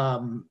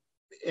know,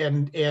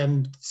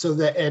 and so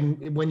that,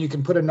 and when you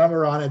can put a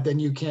number on it, then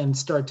you can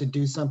start to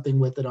do something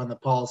with it on the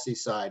policy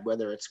side,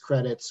 whether it's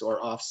credits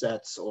or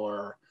offsets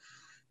or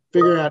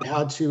figure out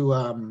how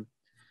to,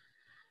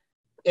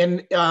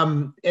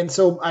 and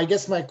so I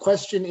guess my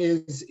question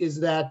is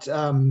that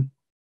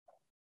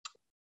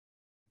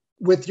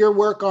with your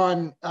work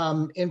on,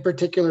 in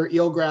particular,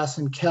 eelgrass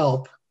and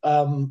kelp,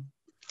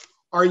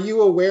 are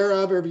you aware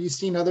of, or have you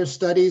seen other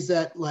studies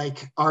that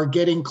like are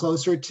getting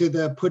closer to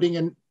the putting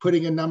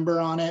a number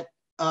on it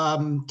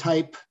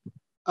type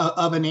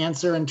of an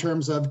answer in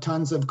terms of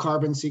tons of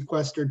carbon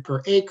sequestered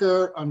per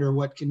acre, under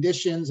what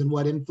conditions and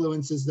what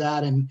influences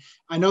that? And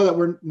I know that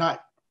we're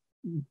not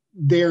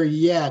there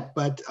yet,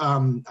 but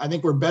I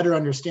think we're better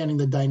understanding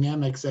the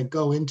dynamics that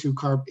go into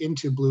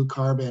blue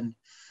carbon.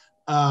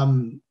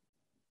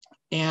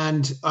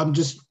 And I'm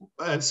just,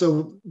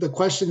 so the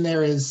question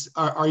there is,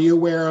 are you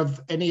aware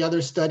of any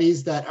other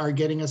studies that are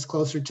getting us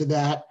closer to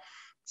that?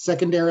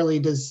 Secondarily,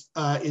 is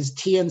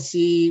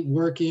TNC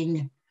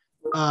working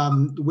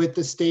with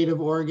the state of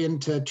Oregon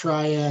to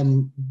try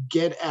and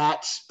get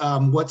at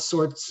what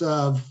sorts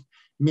of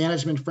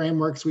management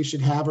frameworks we should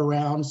have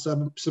around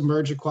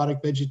submerged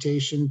aquatic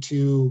vegetation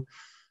to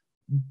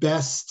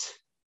best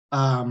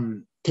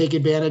take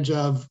advantage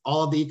of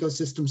all of the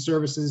ecosystem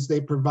services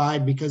they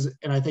provide? Because,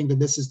 and I think that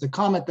this is the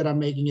comment that I'm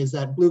making, is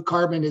that blue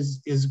carbon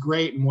is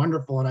great and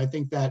wonderful. And I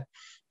think that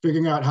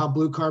figuring out how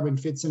blue carbon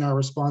fits in our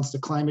response to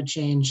climate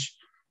change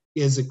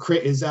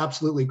is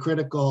absolutely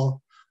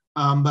critical.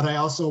 But I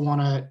also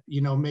want to,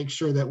 you know, make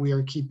sure that we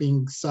are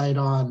keeping sight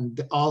on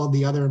all of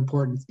the other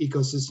important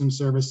ecosystem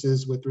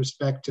services with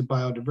respect to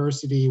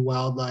biodiversity,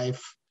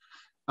 wildlife,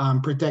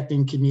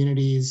 protecting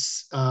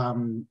communities,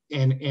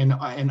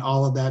 and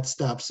all of that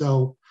stuff.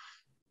 So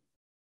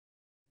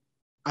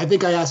I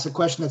think I asked a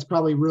question that's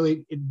probably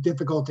really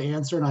difficult to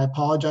answer, and I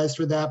apologize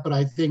for that, but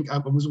I think I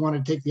just want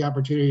to take the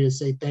opportunity to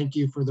say thank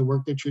you for the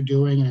work that you're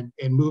doing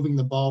and moving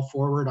the ball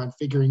forward on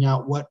figuring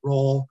out what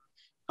role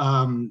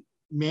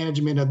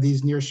management of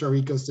these nearshore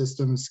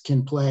ecosystems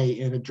can play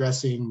in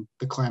addressing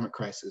the climate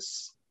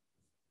crisis.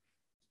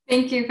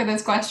 Thank you for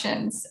those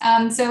questions.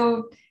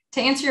 So to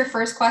answer your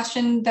first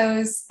question,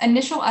 those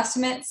initial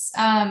estimates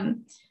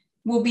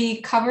will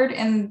be covered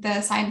in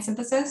the science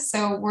synthesis.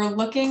 So we're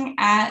looking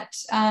at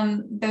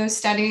those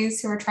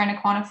studies who are trying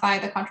to quantify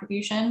the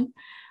contribution.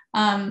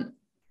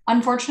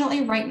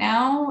 Unfortunately, right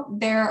now,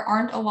 there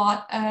aren't a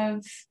lot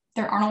of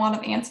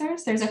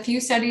answers. There's a few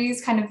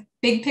studies, kind of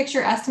big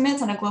picture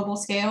estimates on a global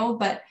scale,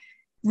 but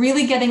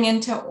really getting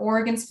into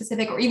Oregon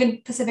specific or even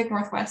Pacific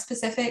Northwest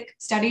specific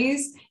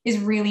studies is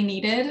really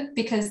needed,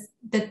 because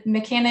the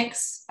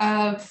mechanics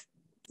of,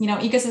 you know,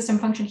 ecosystem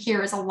function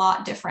here is a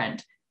lot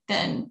different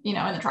than, you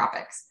know, in the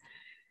tropics.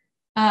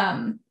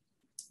 And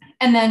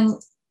then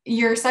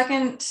your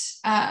second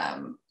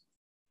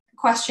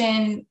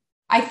question,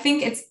 I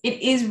think it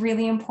is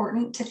really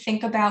important to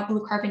think about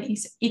blue carbon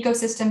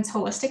ecosystems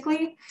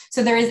holistically.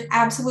 So there is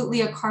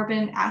absolutely a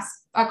carbon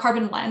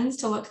lens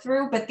to look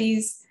through, but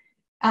these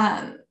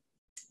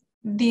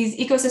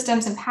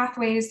ecosystems and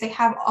pathways, they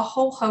have a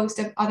whole host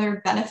of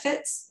other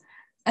benefits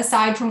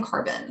aside from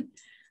carbon.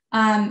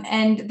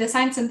 And the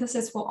science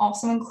synthesis will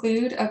also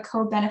include a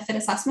co-benefit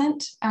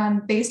assessment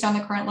based on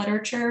the current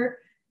literature,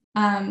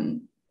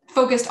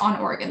 focused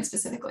on Oregon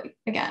specifically,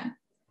 again.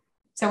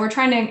 So we're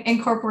trying to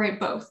incorporate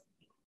both.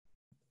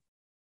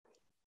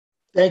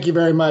 Thank you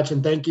very much.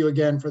 And thank you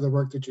again for the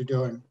work that you're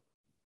doing.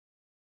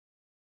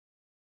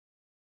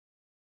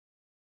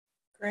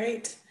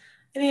 Great.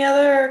 Any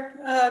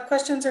other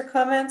questions or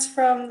comments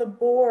from the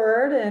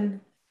board? And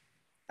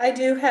I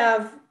do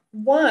have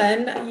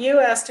one. You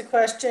asked a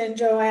question,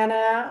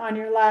 Joanna, on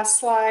your last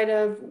slide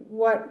of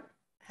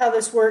how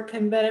this work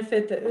can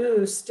benefit the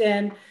OOST.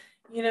 And,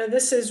 you know,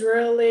 this is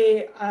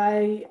really,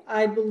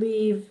 I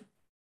believe,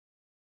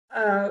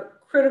 a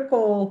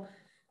critical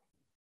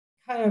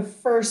kind of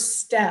first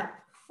step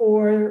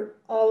for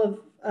all of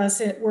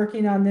us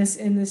working on this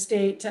in the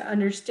state to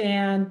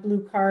understand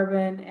blue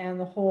carbon and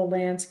the whole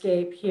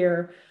landscape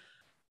here.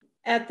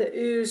 At the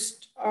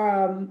OOST,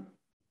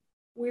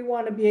 we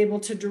want to be able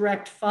to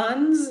direct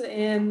funds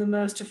in the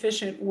most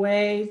efficient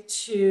way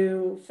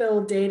to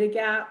fill data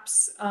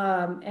gaps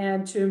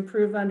and to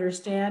improve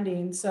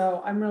understanding.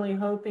 So I'm really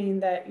hoping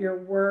that your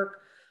work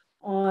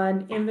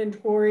on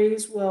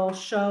inventories will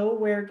show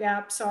where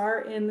gaps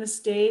are in the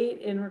state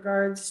in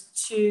regards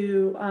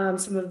to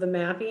some of the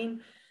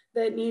mapping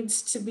that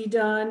needs to be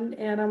done.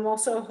 And I'm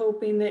also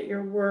hoping that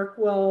your work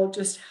will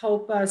just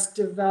help us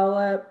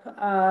develop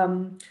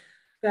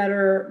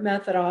better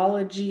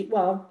methodology.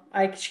 Well,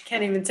 I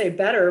can't even say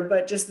better,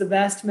 but just the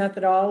best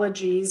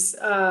methodologies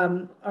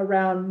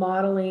around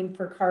modeling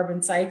for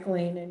carbon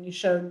cycling. And you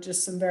showed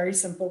just some very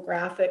simple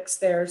graphics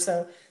there.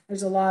 So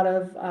there's a lot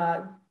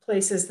of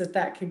places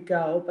that could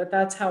go, but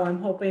that's how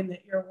I'm hoping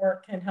that your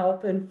work can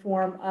help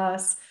inform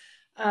us.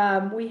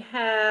 We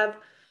have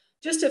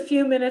just a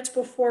few minutes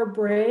before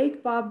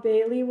break. Bob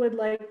Bailey would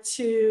like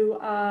to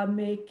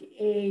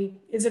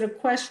is it a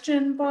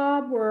question,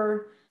 Bob,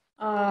 or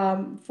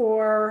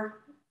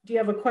do you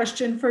have a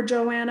question for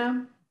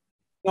Joanna?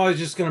 No, I was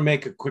just going to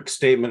make a quick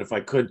statement if I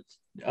could.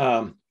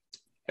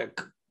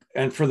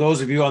 And for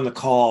those of you on the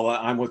call,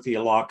 I'm with the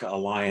Alaka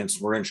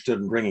Alliance. We're interested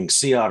in bringing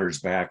sea otters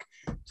back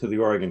to the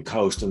Oregon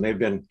coast, and they've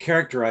been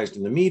characterized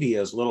in the media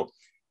as little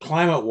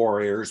climate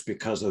warriors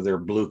because of their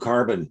blue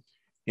carbon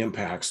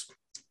impacts.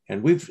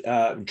 And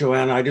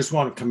Joanna, I just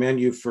want to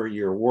commend you for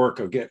your work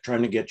of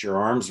trying to get your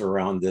arms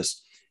around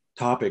this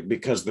topic,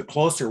 because the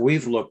closer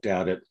we've looked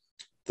at it,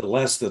 the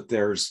less that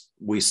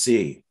we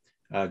see,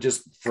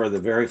 just for the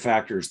very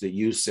factors that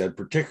you said,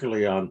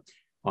 particularly on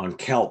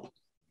kelp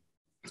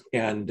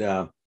and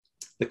the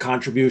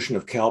contribution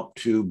of kelp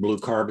to blue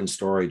carbon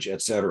storage,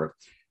 et cetera.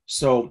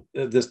 So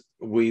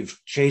we've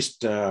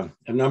chased a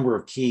number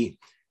of key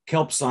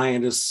kelp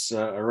scientists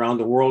around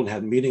the world,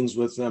 had meetings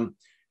with them,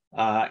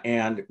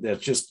 and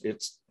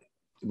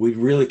we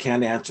really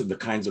can't answer the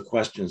kinds of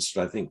questions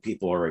that I think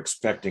people are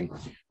expecting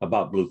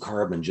about blue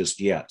carbon just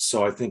yet.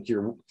 So I think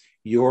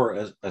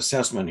your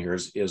assessment here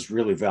is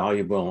really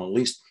valuable, at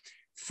least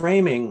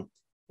framing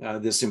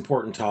this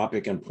important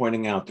topic and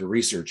pointing out the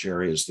research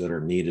areas that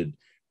are needed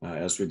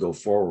as we go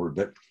forward.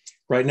 But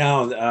right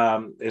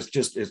now, it's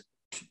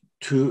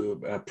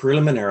too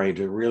preliminary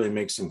to really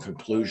make some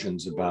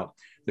conclusions about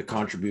the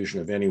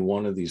contribution of any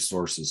one of these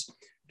sources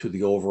to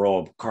the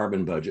overall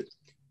carbon budget.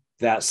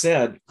 That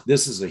said,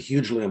 this is a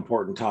hugely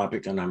important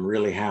topic, and I'm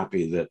really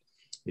happy that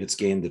it's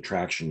gained the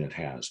traction it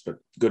has. But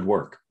good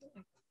work.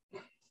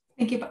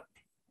 Thank you, Bob.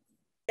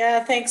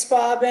 Yeah, thanks,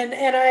 Bob. And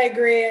I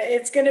agree.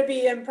 It's going to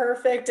be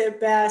imperfect at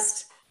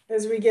best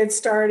as we get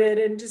started,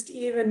 and just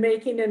even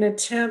making an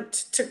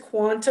attempt to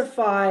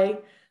quantify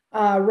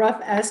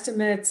rough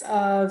estimates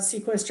of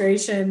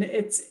sequestration.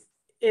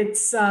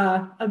 It's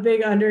a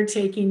big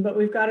undertaking, but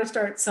we've got to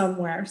start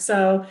somewhere.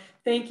 So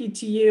thank you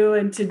to you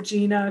and to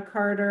Gina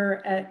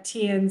Carter at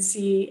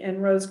TNC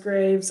and Rose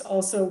Graves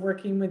also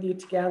working with you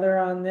together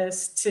on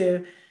this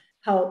to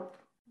help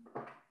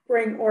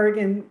bring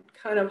Oregon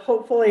kind of,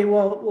 hopefully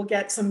we'll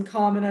get some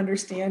common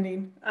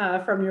understanding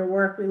from your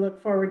work. We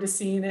look forward to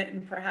seeing it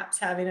and perhaps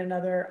having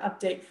another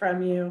update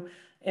from you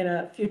in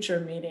a future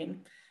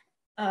meeting.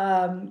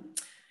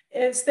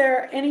 Is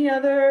there any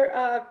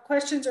other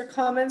questions or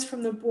comments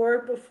from the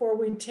board before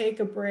we take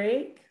a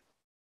break?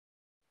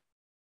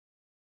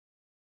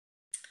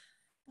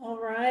 All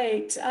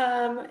right,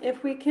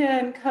 if we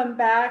can come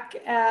back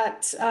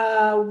at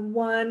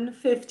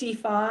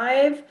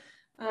 1:55,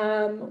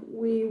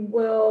 we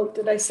will,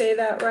 did I say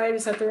that right?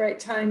 Is that the right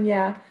time?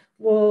 Yeah,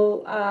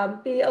 we'll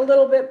be a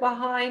little bit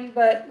behind,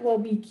 but we'll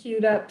be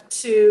queued up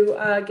to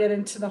get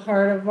into the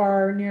heart of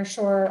our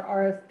nearshore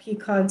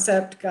RFP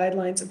concept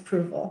guidelines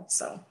approval.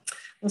 So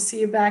we'll see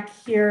you back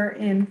here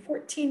in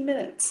 14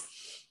 minutes.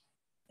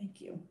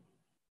 Thank you.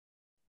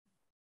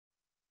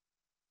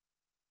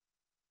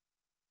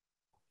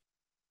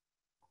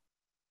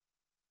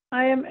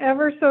 I am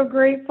ever so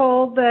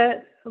grateful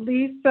that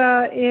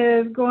Lisa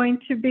is going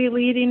to be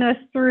leading us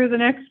through the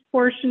next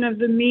portion of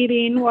the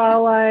meeting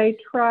while I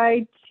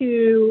try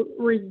to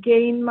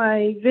regain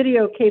my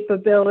video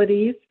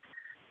capabilities.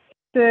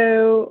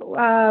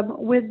 So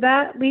with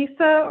that,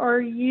 Lisa, are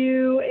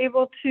you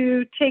able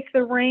to take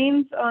the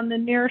reins on the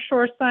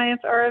Nearshore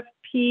Science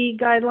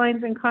RFP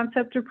guidelines and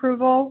concept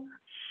approval?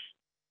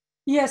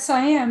 Yes,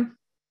 I am.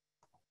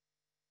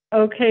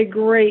 Okay,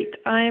 great.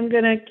 I'm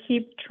going to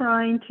keep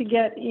trying to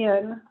get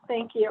in.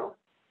 Thank you.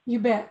 You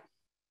bet.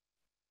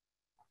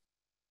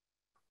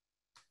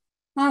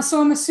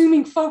 So I'm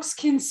assuming folks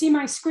can see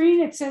my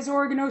screen. It says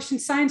Oregon Ocean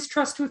Science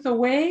Trust with a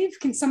wave.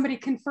 Can somebody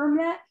confirm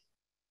that?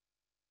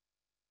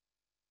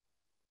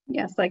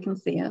 Yes, I can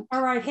see it.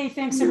 All right. Hey,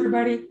 thanks,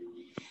 everybody.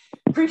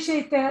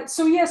 Appreciate that.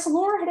 So yes,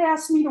 Laura had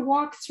asked me to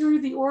walk through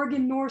the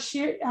Oregon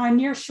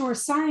Nearshore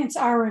Science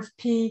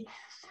RFP.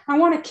 I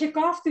want to kick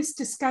off this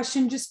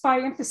discussion just by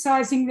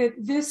emphasizing that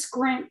this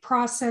grant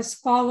process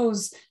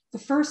follows the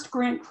first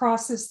grant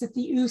process that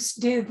the OOST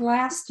did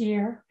last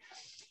year,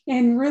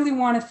 and really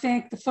want to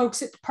thank the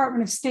folks at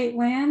Department of State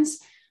Lands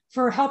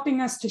for helping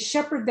us to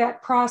shepherd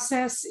that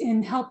process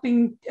and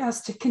helping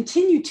us to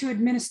continue to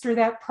administer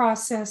that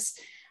process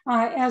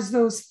as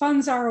those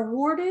funds are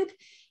awarded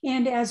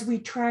and as we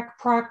track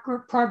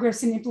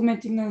progress in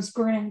implementing those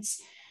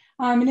grants.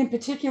 And in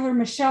particular,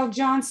 Michelle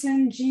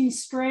Johnson, Jean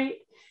Strait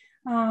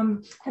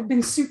have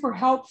been super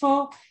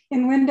helpful.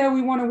 And Linda,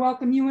 we want to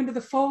welcome you into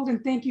the fold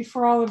and thank you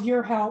for all of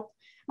your help,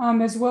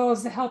 as well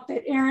as the help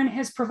that Erin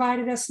has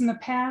provided us in the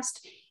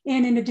past.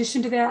 And in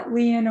addition to that,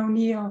 Leanne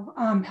O'Neill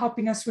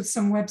helping us with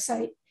some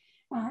website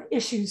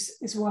issues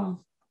as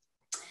well.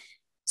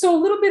 So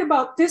a little bit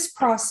about this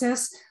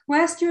process.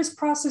 Last year's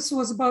process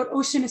was about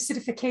ocean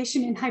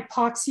acidification and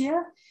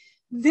hypoxia.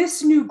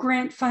 This new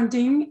grant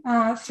funding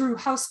through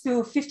House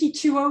Bill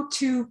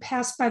 5202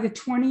 passed by the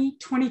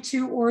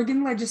 2022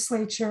 Oregon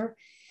legislature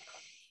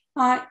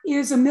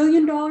is $1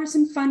 million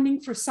in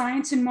funding for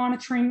science and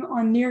monitoring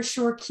on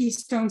nearshore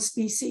keystone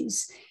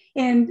species.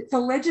 And the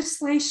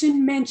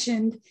legislation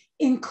mentioned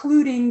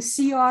including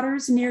sea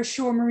otters,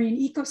 nearshore marine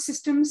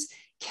ecosystems,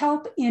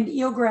 kelp and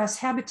eelgrass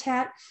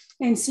habitat,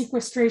 and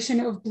sequestration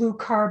of blue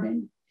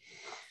carbon.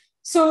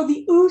 So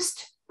the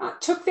OOST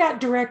took that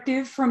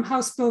directive from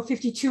House Bill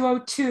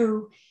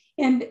 5202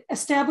 and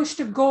established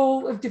a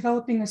goal of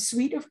developing a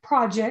suite of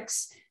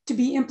projects to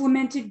be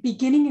implemented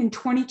beginning in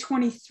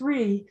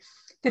 2023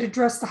 that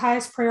address the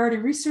highest priority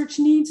research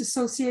needs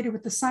associated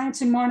with the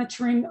science and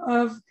monitoring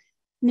of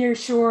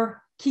nearshore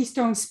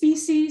keystone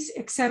species,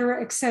 et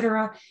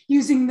cetera,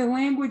 using the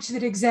language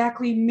that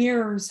exactly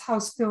mirrors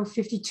House Bill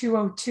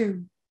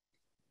 5202.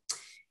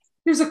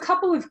 There's a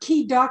couple of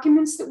key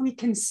documents that we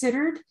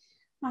considered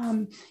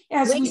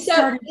as we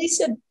started.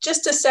 Lisa,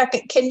 just a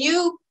second. Can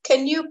you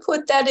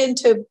put that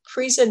into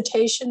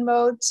presentation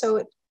mode so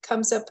it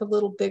comes up a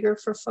little bigger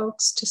for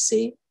folks to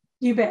see?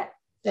 You bet.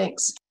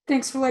 Thanks.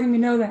 Thanks for letting me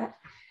know that.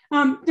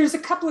 There's a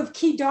couple of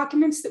key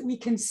documents that we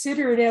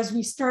considered as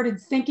we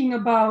started thinking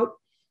about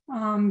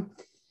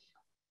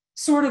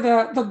sort of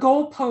the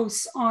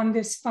goalposts on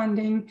this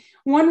funding.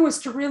 One was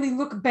to really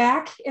look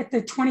back at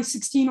the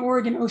 2016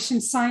 Oregon Ocean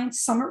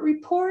Science Summit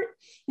Report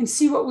and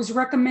see what was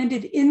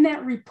recommended in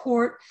that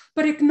report,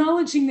 but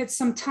acknowledging that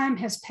some time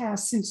has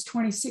passed since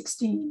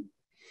 2016.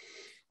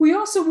 We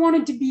also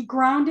wanted to be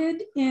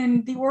grounded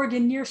in the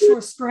Oregon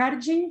Nearshore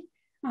Strategy,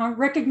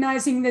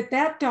 recognizing that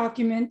that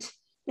document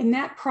in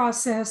that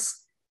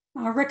process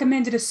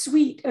recommended a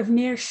suite of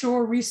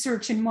nearshore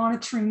research and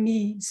monitoring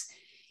needs.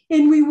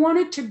 And we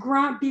wanted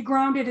to be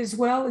grounded as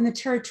well in the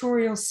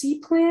Territorial Sea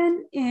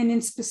Plan and in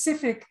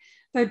specific,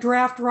 the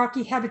draft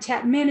Rocky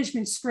Habitat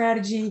Management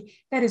Strategy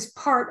that is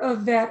part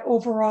of that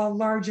overall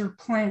larger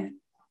plan.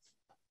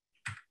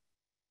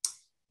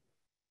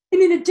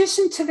 And in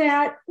addition to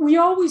that, we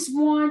always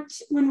want,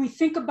 when we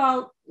think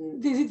about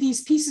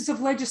these pieces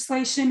of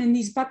legislation and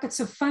these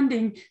buckets of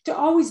funding, to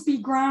always be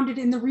grounded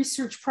in the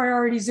research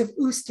priorities of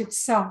OOST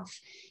itself.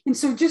 And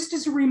so just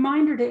as a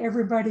reminder to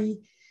everybody,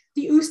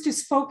 the OOST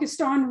is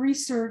focused on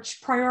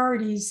research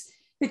priorities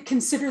that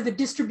consider the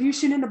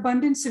distribution and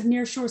abundance of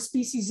nearshore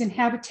species and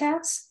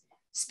habitats,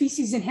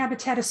 species and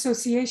habitat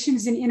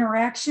associations and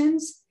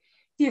interactions,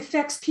 the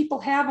effects people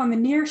have on the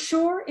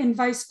nearshore and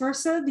vice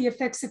versa, the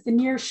effects that the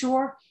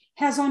nearshore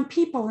has on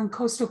people and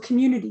coastal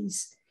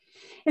communities.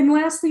 And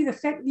lastly, the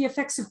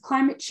effects of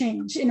climate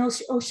change and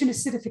ocean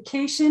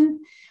acidification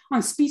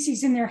on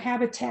species and their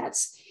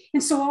habitats.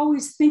 And so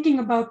always thinking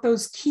about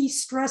those key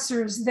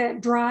stressors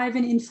that drive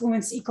and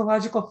influence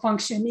ecological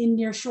function in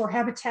nearshore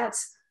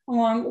habitats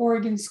along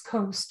Oregon's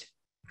coast.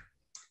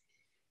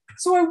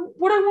 So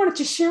what I wanted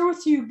to share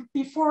with you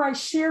before I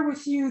share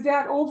with you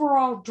that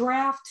overall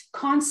draft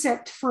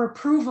concept for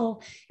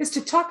approval is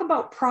to talk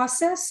about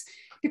process,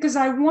 because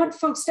I want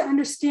folks to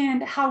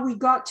understand how we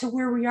got to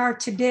where we are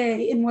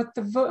today and what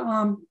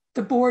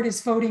the board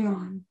is voting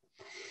on.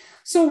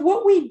 So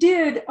what we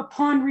did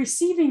upon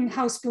receiving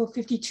House Bill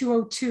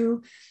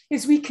 5202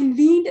 is we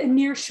convened a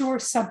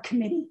nearshore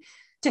subcommittee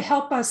to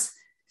help us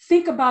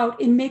think about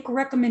and make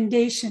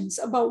recommendations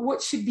about what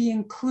should be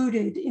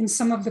included in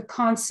some of the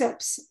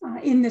concepts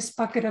in this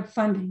bucket of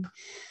funding.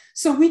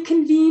 So we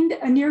convened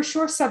a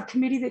nearshore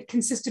subcommittee that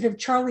consisted of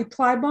Charlie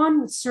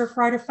Plybon with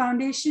Surfrider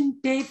Foundation,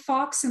 Dave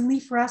Fox and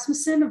Leif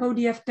Rasmussen of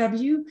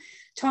ODFW,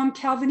 Tom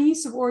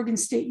Calvanese of Oregon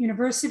State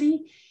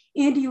University,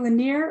 Andy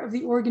Lanier of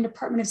the Oregon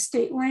Department of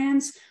State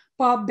Lands,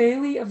 Bob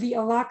Bailey of the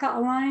Alaka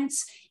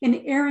Alliance,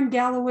 and Aaron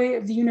Galloway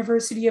of the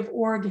University of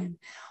Oregon.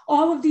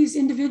 All of these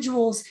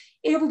individuals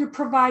able to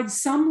provide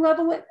some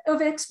level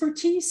of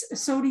expertise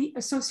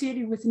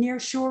associated with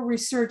nearshore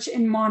research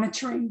and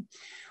monitoring.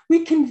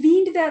 We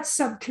convened that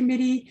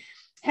subcommittee,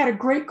 had a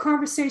great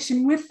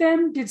conversation with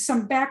them, did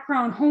some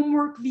background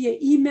homework via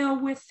email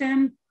with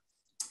them,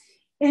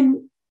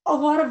 and a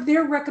lot of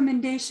their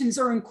recommendations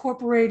are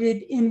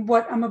incorporated in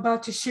what I'm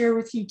about to share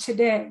with you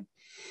today.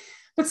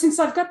 But since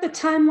I've got the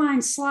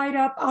timeline slide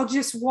up, I'll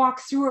just walk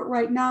through it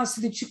right now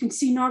so that you can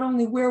see not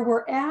only where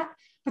we're at,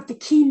 but the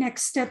key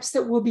next steps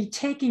that we'll be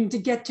taking to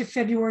get to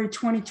February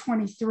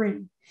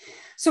 2023.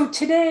 So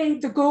today,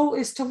 the goal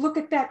is to look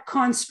at that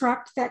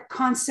construct, that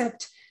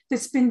concept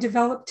that's been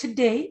developed to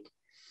date.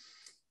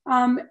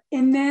 And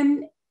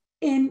then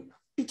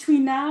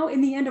between now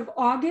and the end of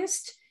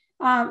August,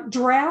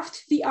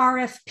 draft the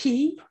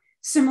RFP,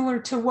 similar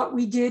to what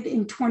we did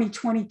in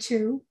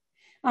 2022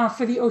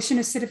 for the ocean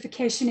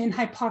acidification and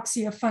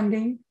hypoxia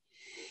funding.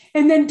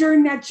 And then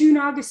during that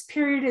June-August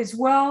period as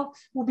well,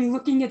 we'll be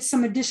looking at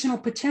some additional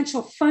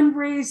potential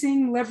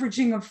fundraising,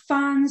 leveraging of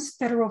funds,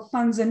 federal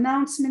funds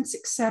announcements,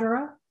 et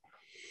cetera.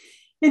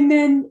 And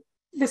then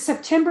the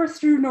September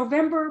through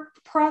November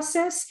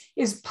process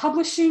is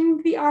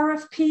publishing the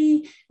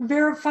RFP,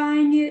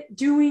 verifying it,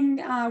 doing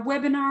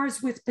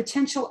webinars with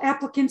potential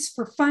applicants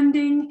for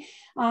funding,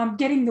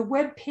 getting the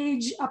web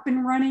page up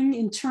and running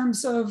in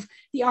terms of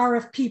the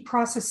RFP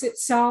process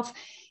itself,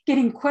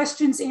 getting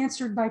questions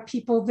answered by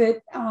people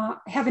that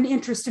have an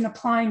interest in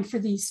applying for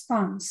these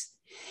funds.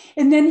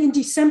 And then in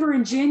December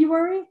and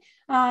January,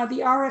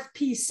 the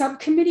RFP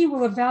subcommittee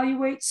will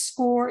evaluate,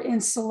 score,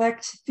 and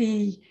select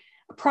the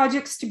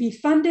projects to be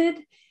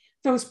funded.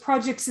 Those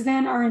projects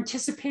then are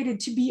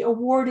anticipated to be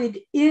awarded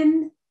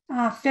in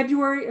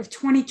February of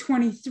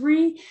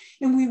 2023.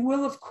 And we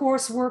will, of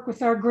course, work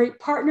with our great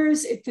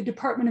partners at the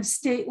Department of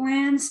State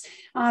Lands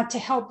to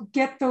help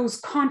get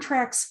those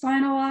contracts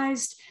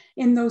finalized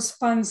and those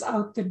funds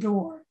out the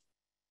door.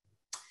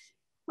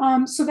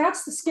 So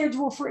that's the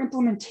schedule for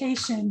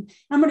implementation.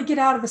 I'm going to get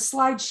out of the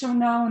slideshow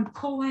now and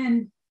pull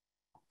in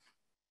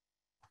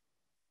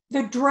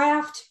the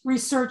draft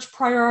research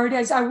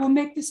priorities. I will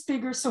make this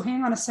bigger, so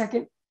hang on a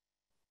second.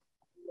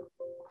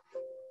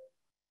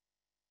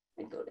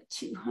 I go to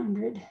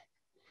 200.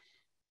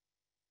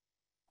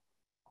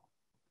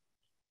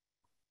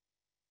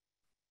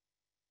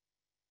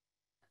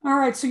 All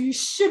right, so you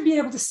should be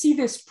able to see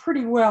this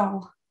pretty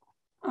well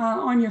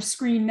on your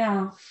screen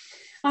now.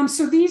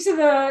 So these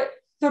are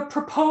the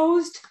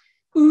proposed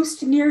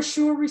OOST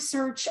Nearshore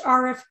Research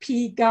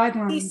RFP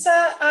guidelines.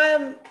 Lisa,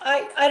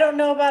 I don't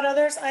know about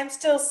others. I'm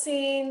still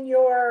seeing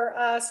your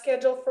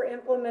schedule for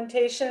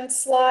implementation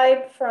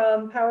slide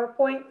from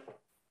PowerPoint.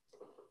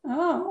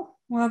 Oh,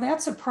 well,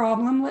 that's a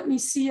problem. Let me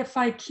see if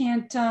I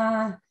can't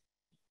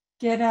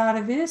get out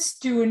of this,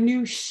 do a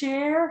new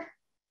share.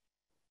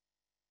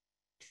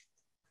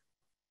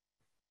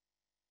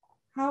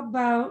 How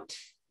about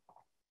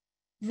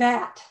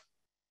that?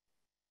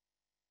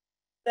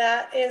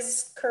 That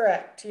is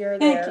correct. You're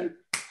there. Thank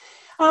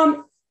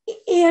you.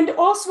 And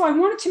also I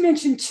wanted to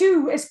mention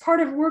too, as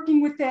part of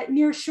working with that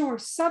nearshore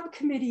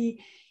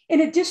subcommittee,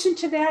 in addition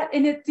to that,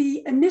 and at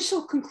the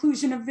initial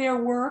conclusion of their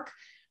work,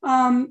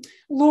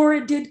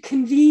 Laura did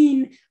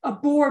convene a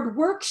board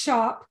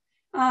workshop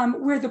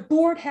where the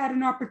board had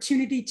an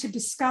opportunity to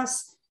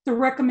discuss the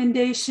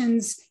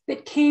recommendations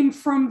that came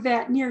from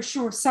that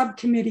nearshore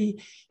subcommittee.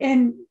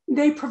 And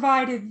they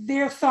provided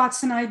their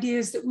thoughts and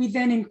ideas that we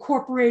then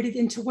incorporated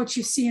into what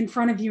you see in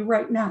front of you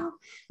right now.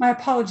 My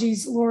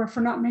apologies, Laura,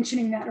 for not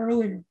mentioning that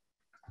earlier.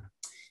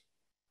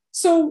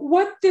 So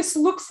what this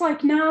looks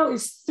like now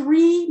is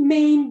three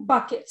main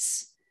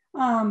buckets: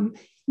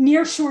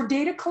 nearshore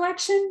data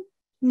collection,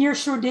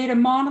 nearshore data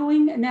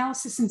modeling,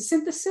 analysis and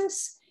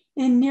synthesis,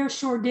 and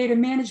nearshore data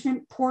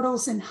management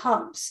portals and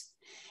hubs.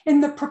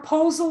 And the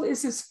proposal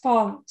is as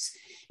follows.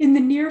 In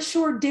the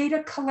nearshore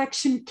data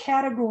collection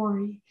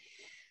category,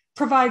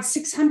 provide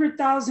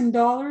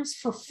 $600,000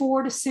 for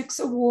 4 to 6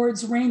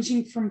 awards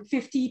ranging from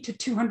 $50,000 to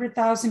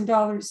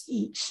 $200,000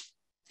 each.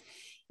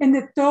 And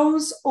that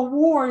those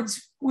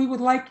awards we would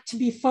like to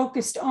be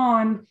focused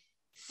on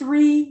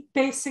 3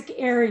 basic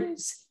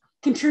areas: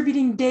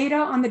 contributing data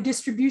on the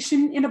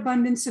distribution and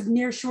abundance of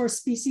nearshore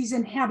species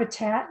and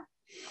habitat.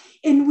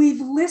 And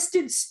we've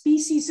listed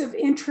species of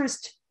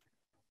interest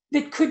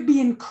that could be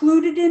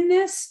included in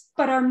this,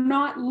 but are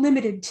not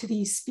limited to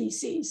these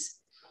species.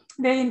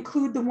 They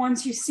include the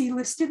ones you see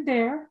listed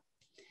there.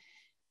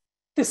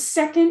 The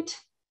second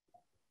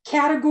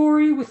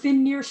category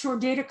within nearshore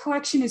data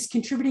collection is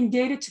contributing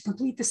data to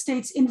complete the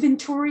state's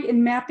inventory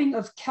and mapping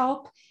of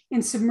kelp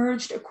and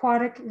submerged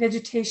aquatic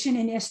vegetation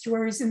in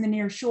estuaries in the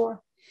near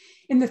shore.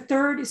 And the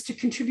third is to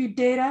contribute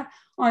data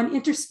on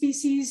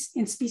interspecies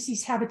and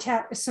species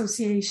habitat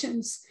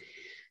associations.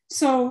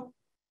 So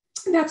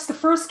that's the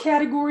first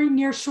category,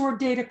 nearshore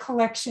data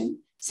collection,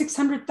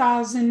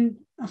 $600,000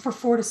 for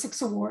 4 to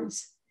 6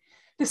 awards.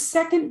 The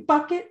second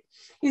bucket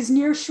is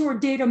nearshore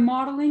data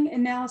modeling,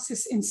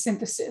 analysis, and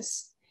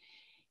synthesis.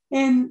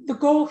 And the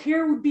goal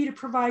here would be to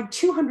provide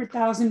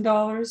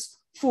 $200,000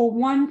 for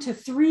 1 to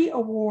 3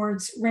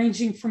 awards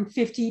ranging from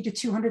 $50,000 to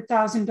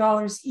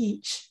 $200,000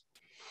 each.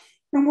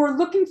 And we're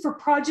looking for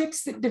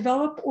projects that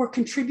develop or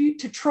contribute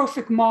to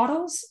trophic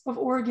models of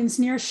Oregon's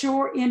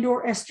nearshore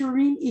and/or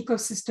estuarine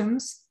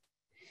ecosystems,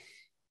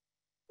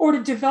 or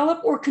to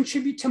develop or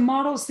contribute to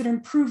models that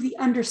improve the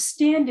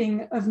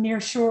understanding of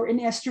nearshore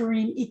and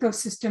estuarine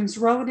ecosystems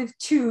relative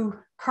to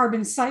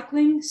carbon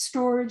cycling,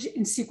 storage,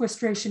 and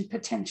sequestration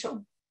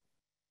potential.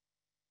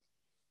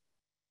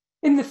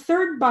 In the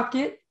third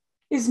bucket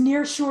is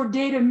nearshore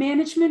data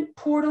management,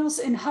 portals,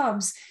 and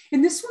hubs.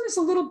 And this one is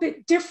a little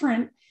bit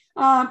different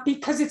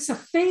because it's a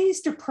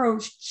phased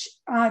approach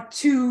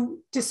to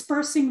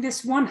dispersing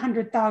this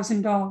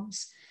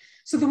 $100,000.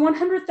 So the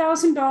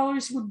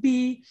 $100,000 would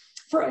be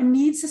for a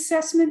needs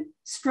assessment,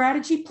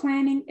 strategy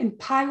planning, and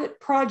pilot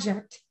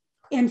project,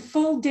 and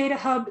full data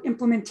hub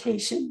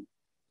implementation.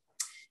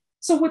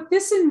 So what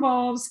this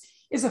involves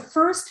is a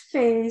first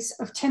phase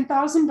of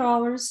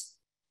 $10,000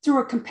 through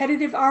a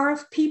competitive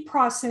RFP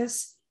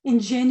process in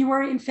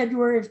January and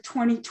February of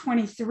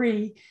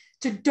 2023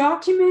 to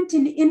document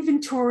and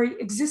inventory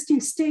existing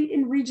state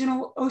and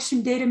regional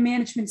ocean data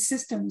management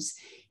systems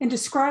and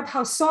describe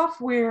how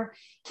software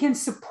can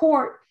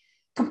support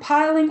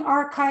compiling,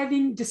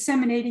 archiving,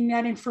 disseminating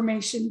that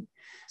information.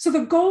 So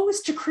the goal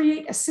is to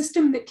create a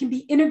system that can be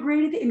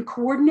integrated and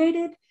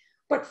coordinated.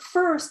 But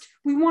first,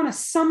 we want a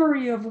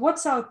summary of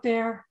what's out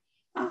there,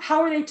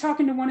 how are they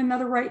talking to one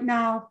another right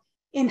now,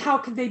 and how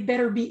could they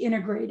better be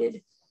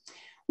integrated.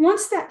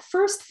 Once that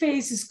first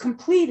phase is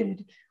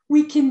completed,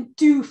 we can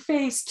do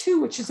phase 2,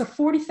 which is a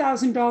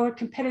 $40,000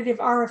 competitive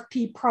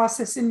RFP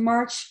process in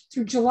March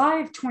through July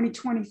of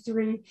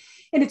 2023.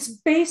 And it's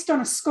based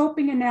on a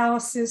scoping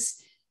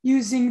analysis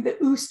using the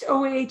OOST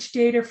OAH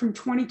data from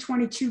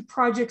 2022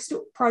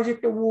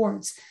 project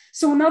awards.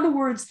 So in other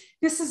words,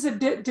 this is a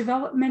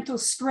developmental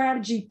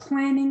strategy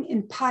planning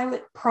and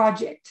pilot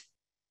project.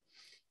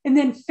 And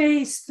then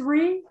phase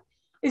 3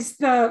 is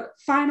the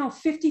final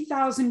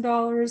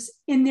 $50,000,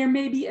 and there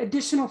may be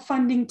additional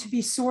funding to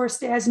be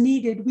sourced as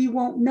needed. We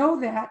won't know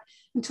that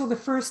until the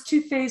first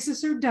 2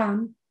 phases are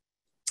done.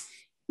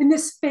 And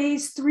this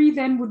phase 3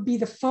 then would be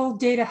the full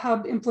data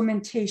hub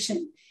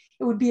implementation.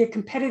 It would be a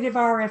competitive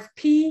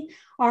RFP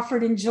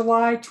offered in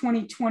July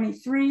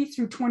 2023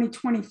 through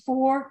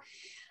 2024.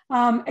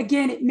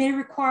 Again, it may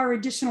require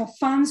additional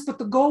funds, but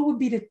the goal would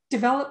be to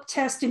develop,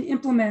 test, and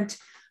implement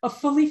a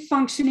fully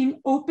functioning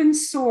open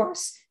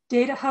source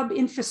data hub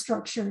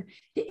infrastructure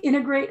to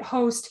integrate,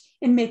 host,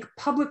 and make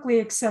publicly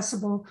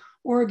accessible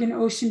Oregon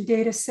ocean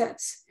data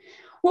sets.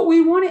 What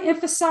we want to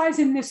emphasize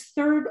in this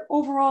third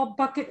overall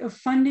bucket of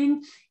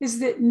funding is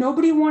that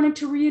nobody wanted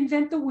to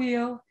reinvent the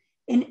wheel,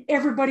 and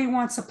everybody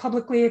wants a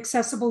publicly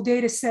accessible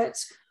data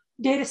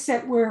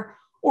set where,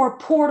 or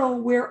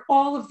portal where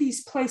all of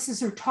these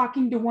places are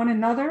talking to one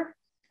another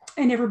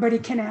and everybody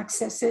can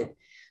access it.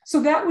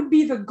 So that would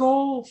be the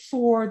goal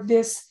for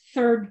this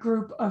third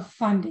group of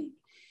funding.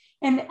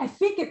 And I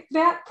think at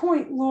that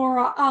point,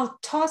 Laura, I'll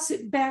toss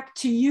it back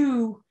to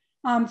you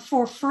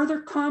for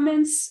further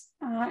comments.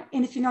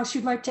 Anything else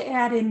you'd like to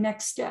add in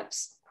next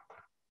steps?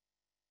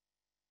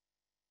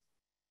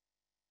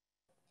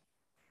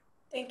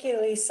 Thank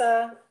you,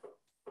 Lisa.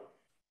 I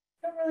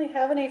don't really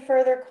have any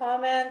further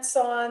comments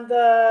on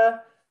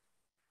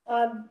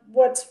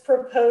what's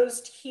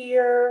proposed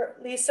here.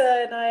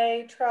 Lisa and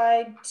I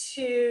tried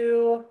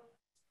to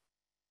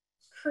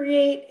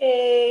create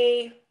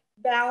a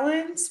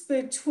balance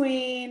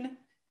between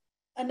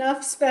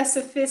enough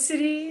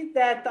specificity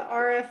that the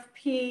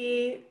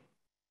RFP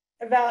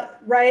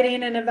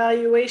writing and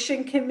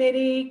evaluation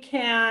committee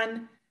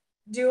can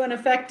do an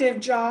effective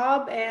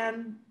job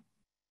and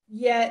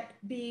yet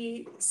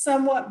be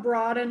somewhat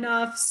broad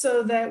enough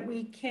so that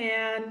we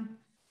can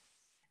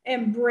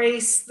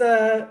embrace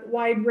the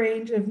wide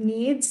range of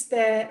needs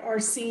that are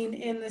seen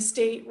in the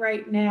state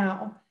right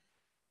now.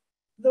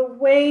 The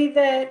way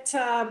that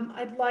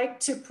I'd like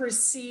to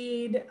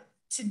proceed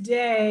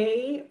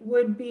today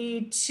would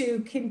be to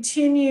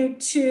continue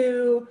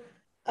to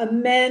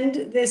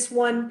amend this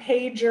one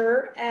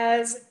pager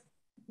as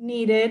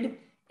needed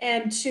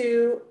and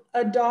to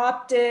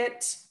adopt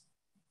it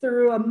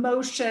through a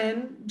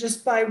motion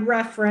just by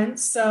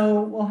reference.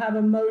 So we'll have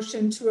a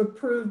motion to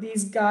approve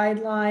these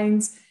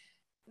guidelines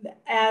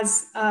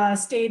as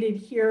stated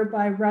here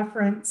by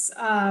reference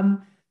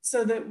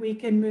so that we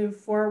can move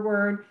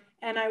forward.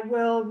 And I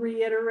will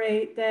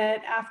reiterate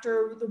that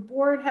after the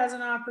board has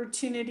an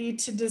opportunity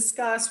to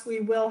discuss,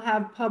 we will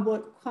have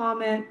public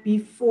comment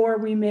before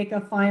we make a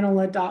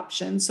final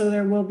adoption. So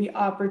there will be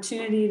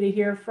opportunity to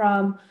hear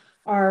from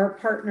our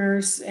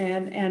partners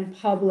and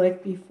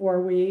public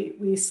before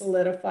we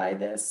solidify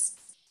this.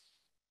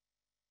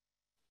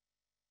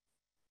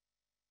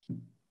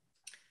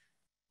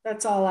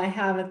 That's all I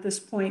have at this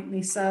point,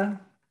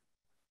 Lisa.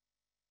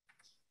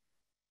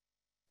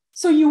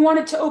 So you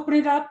wanted to open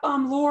it up,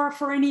 Laura,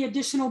 for any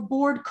additional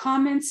board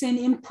comments and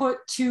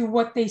input to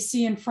what they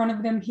see in front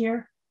of them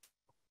here?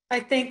 I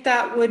think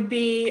that would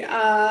be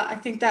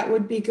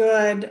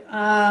good.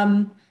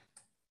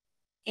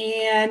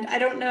 And I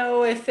don't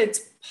know if it's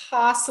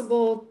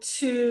possible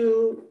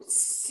to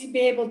be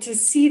able to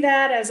see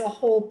that as a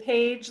whole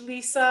page,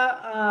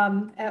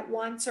 Lisa, at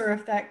once, or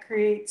if that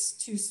creates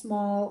too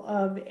small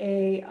of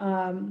a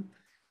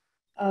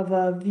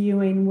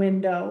viewing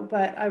window.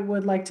 But I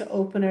would like to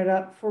open it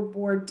up for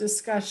board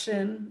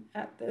discussion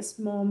at this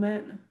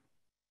moment.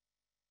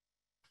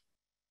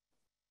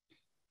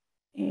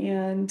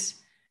 And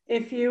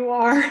if you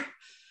are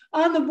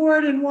on the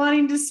board and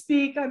wanting to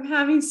speak, I'm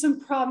having some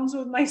problems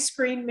with my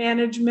screen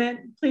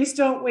management. Please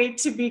don't wait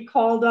to be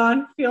called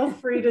on. Feel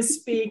free to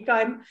speak.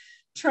 I'm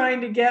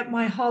trying to get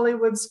my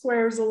Hollywood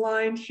squares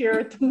aligned here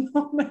at the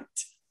moment.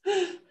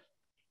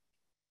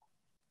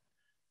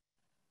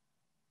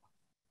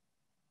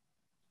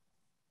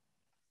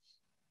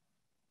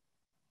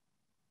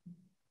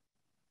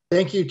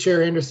 Thank you,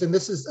 Chair Anderson.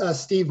 This is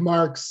Steve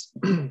Marks.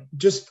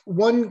 Just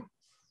one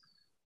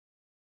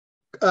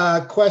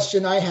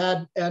question I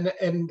had,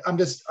 and I'm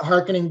just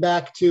hearkening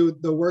back to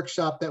the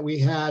workshop that we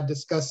had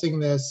discussing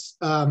this,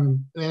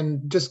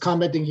 and just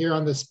commenting here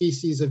on the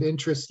species of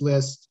interest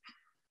list.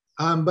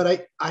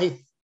 But I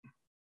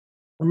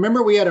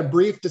remember we had a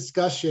brief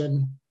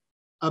discussion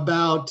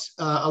about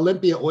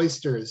Olympia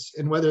oysters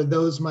and whether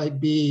those might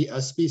be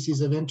a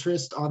species of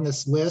interest on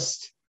this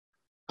list.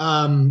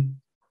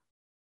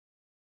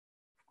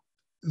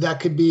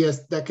 That could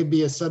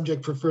be a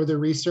subject for further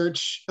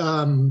research,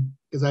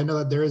 because I know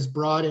that there is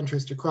broad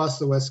interest across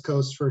the West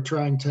Coast for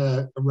trying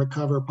to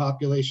recover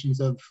populations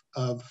of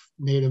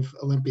native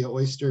Olympia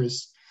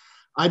oysters.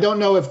 I don't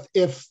know if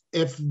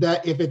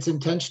it's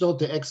intentional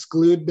to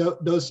exclude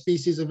those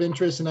species of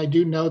interest, and I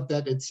do note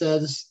that it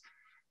says,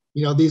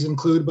 these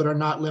include but are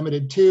not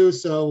limited to.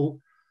 So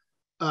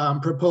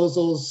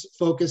proposals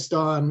focused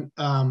on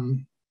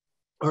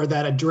or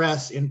that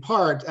address in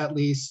part, at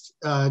least,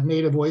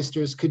 native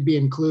oysters could be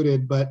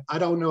included, but I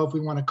don't know if we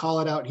want to call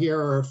it out here,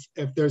 or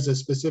if there's a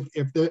specific,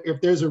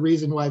 if there's a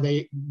reason why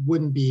they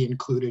wouldn't be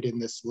included in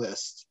this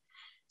list.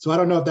 So I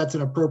don't know if that's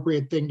an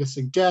appropriate thing to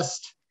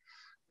suggest,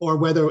 or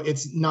whether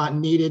it's not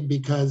needed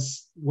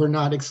because we're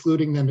not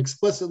excluding them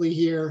explicitly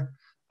here,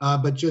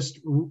 but just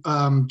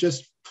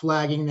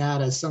flagging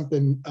that as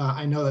something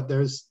I know that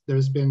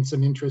there's been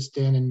some interest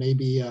in, and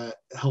maybe a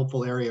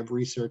helpful area of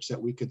research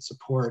that we could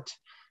support.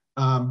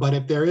 But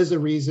if there is a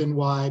reason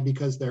why,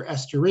 because they're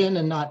estuarine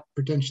and not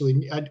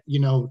potentially,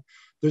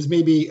 there's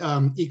maybe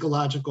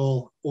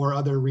ecological or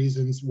other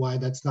reasons why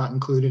that's not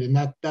included,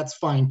 and that's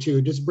fine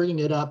too. Just bringing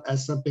it up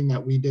as something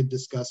that we did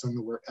discuss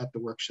at the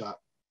workshop.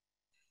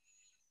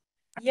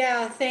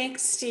 Yeah,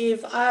 thanks,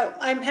 Steve.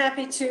 I'm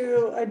happy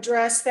to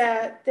address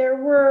that. There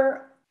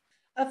were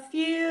a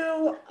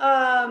few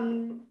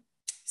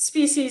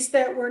species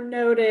that were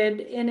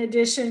noted in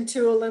addition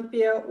to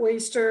Olympia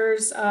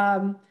oysters.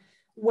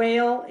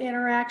 Whale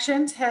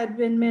interactions had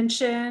been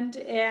mentioned,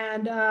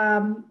 and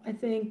I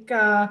think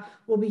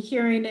we'll be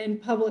hearing in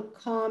public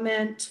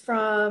comment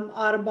from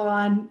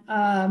Audubon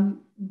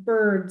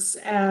birds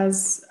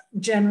as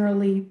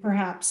generally,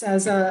 perhaps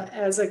as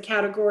a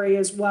category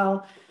as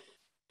well.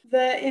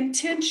 The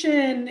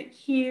intention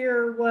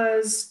here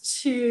was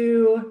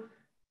to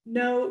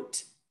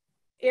note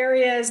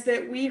areas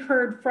that we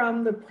heard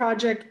from the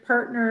project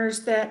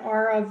partners that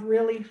are of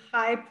really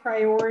high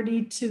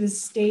priority to the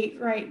state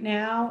right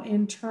now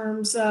in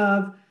terms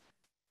of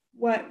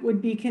what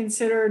would be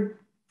considered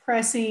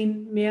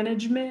pressing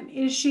management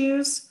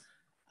issues.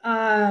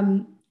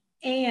 And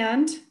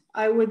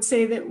I would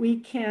say that we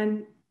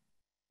can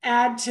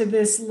add to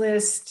this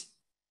list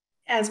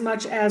as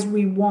much as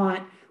we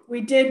want. We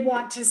did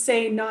want to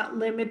say not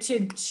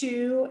limited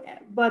to,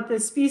 but the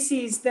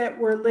species that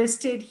were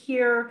listed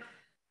here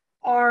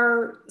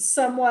are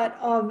somewhat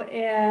of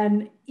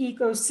an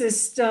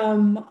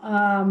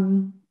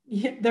ecosystem,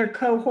 they're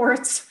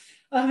cohorts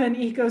of an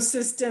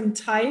ecosystem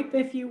type,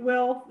 if you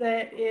will,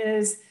 that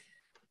is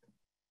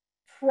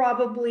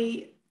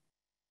probably,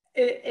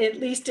 at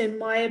least in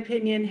my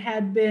opinion,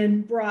 had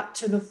been brought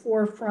to the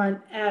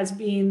forefront as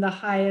being the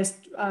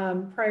highest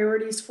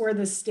priorities for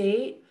the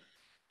state.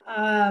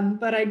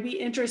 But I'd be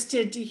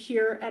interested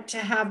to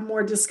have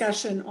more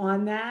discussion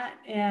on that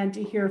and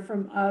to hear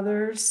from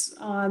others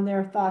on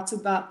their thoughts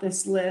about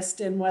this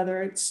list and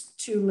whether it's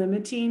too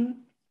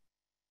limiting.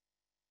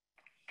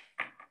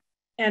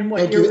 And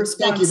what your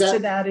response to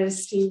that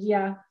is, Steve.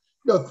 Yeah.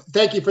 No,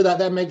 thank you for that.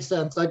 That makes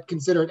sense. I'd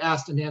consider it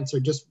asked and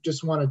answered.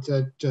 Just wanted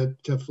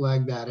to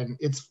flag that. And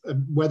it's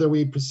whether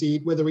we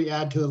proceed, whether we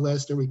add to the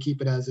list or we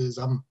keep it as is,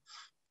 I'm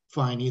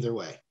fine either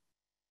way.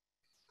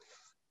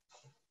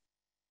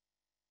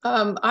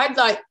 I'd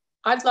like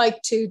I'd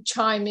like to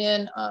chime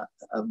in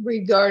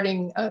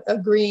regarding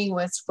agreeing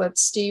with what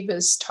Steve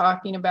is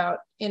talking about.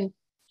 And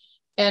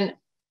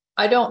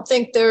I don't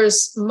think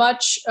there's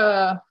much,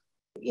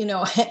 you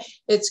know,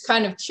 it's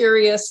kind of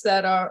curious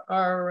that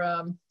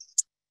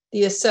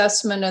the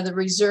assessment of the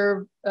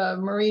reserve,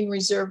 Marine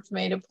Reserve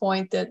made a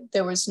point that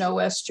there was no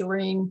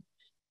estuarine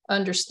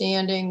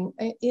understanding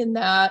in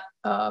that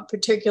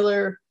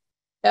particular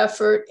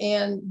effort,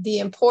 and the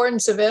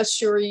importance of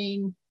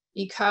estuarine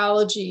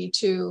ecology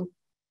to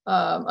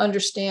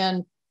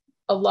understand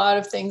a lot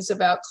of things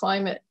about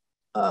climate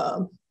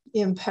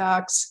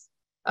impacts.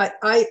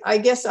 I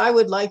guess I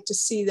would like to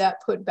see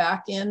that put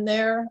back in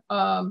there.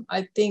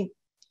 I think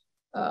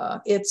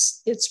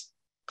it's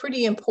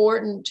pretty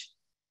important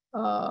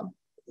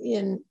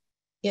in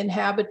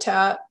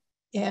habitat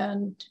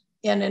and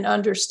in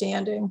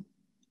understanding.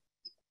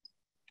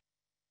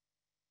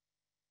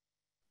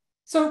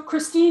 So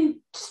Christine,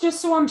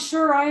 just so I'm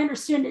sure I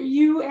understand, are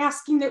you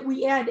asking that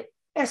we add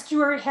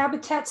estuary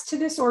habitats to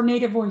this, or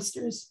native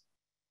oysters?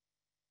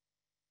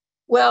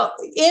 Well,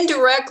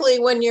 indirectly,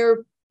 when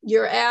you're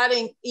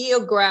adding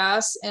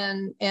eelgrass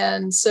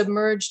and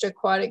submerged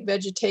aquatic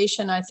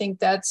vegetation, I think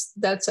that's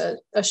a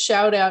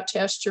shout out to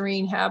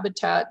estuarine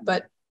habitat.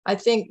 But I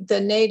think the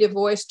native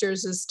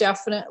oysters is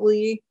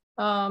definitely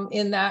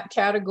in that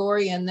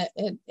category, and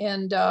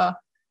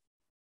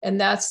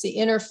that's the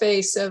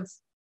interface of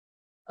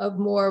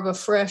more of a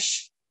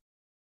fresh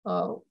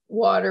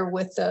water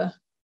with the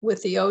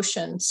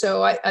ocean.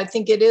 So I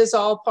think it is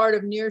all part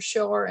of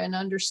nearshore and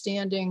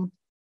understanding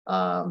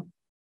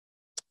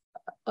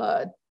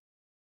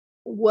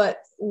what's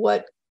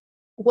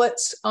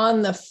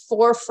on the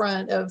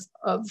forefront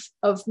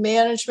of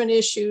management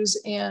issues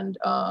and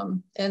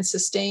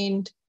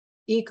sustained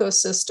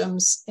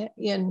ecosystems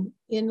in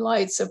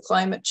lights of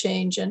climate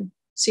change and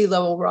sea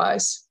level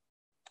rise.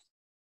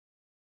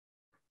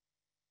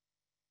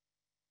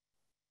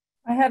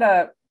 I had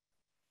a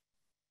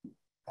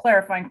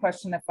clarifying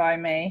question, if I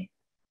may.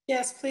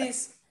 Yes,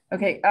 please.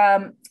 Okay.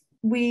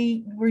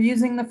 We were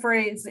using the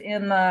phrase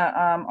in the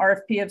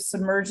RFP of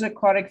submerged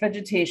aquatic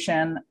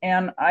vegetation,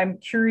 and I'm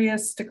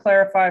curious to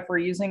clarify if we're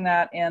using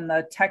that in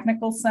the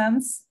technical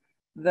sense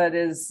that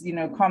is, you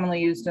know,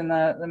 commonly used in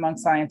among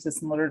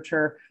scientists and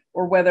literature,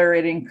 or whether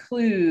it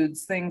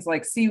includes things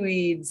like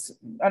seaweeds,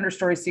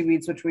 understory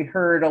seaweeds, which we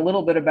heard a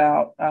little bit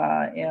about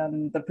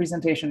in the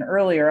presentation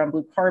earlier on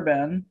blue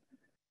carbon.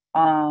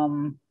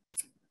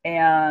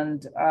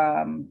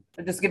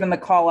 Just given the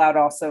call out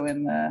also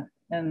in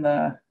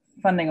the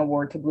funding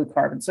award to blue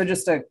carbon. So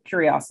just a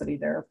curiosity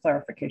there,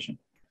 clarification.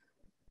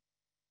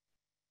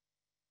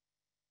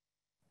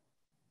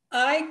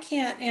 I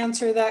can't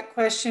answer that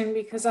question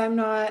because I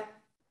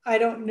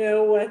don't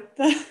know what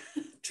the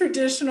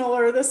traditional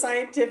or the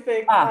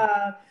scientific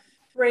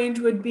range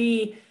would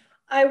be.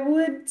 I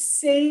would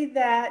say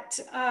that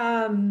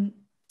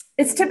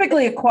it's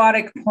typically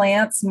aquatic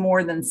plants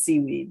more than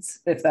seaweeds,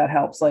 if that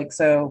helps. Like,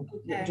 so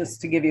okay.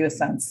 Just to give you a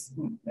sense,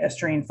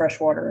 estuarine,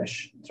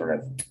 freshwaterish sort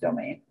of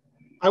domain.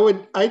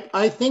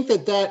 I think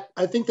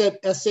that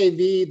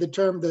SAV, the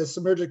term, the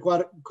submerged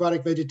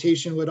aquatic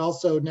vegetation, would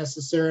also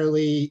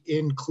necessarily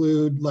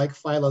include like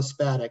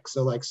phyllospatic,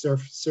 so like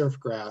surf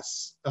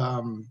grass.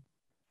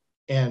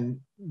 And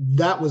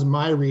that was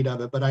my read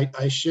of it, but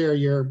I share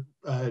your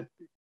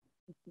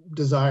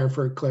desire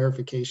for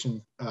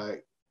clarification,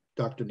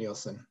 Dr.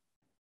 Nielsen.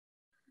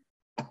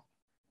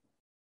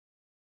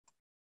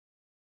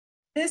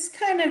 This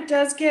kind of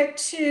does get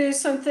to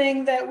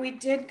something that we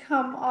did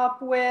come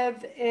up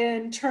with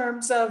in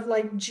terms of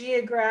like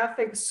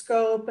geographic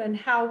scope and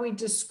how we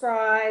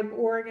describe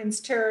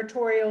Oregon's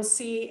territorial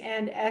sea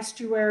and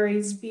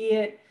estuaries, be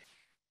it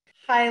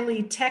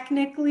highly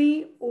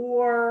technically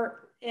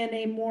or in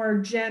a more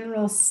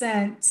general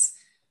sense.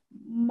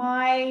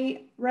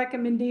 My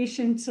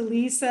recommendation to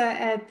Lisa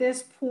at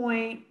this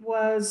point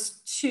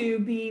was to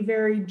be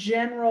very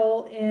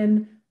general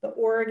in the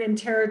Oregon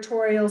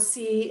Territorial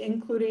Sea,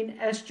 including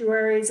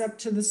estuaries up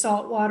to the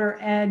saltwater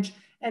edge,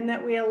 and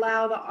that we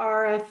allow the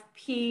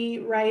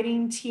RFP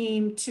writing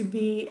team to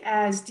be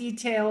as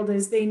detailed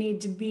as they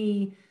need to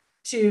be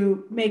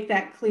to make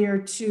that clear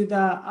to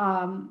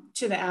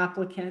the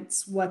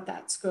applicants what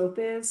that scope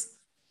is.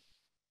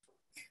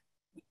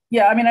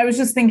 Yeah, I mean, I was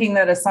just thinking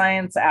that a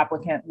science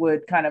applicant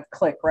would kind of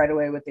click right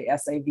away with the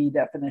SAV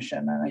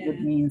definition, and it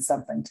would mean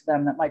something to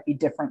them that might be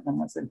different than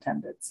what's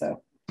intended.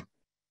 So.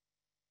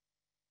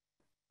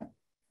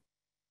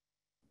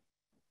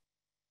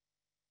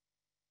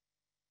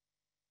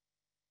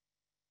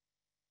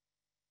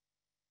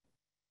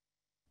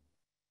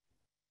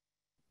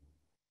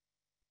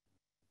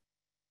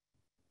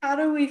 How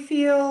do we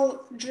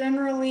feel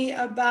generally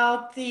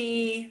about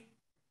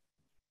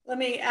let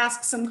me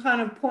ask some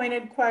kind of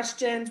pointed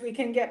questions. We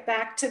can get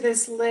back to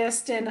this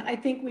list, and I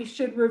think we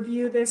should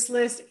review this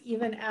list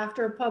even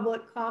after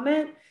public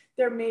comment.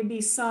 There may be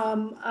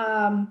some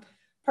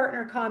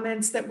partner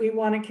comments that we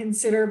want to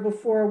consider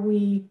before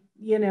we,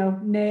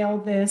 nail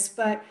this,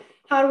 but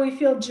how do we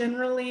feel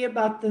generally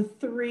about the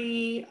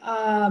three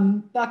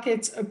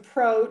buckets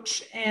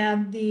approach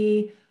and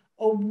the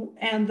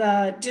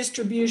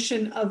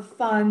distribution of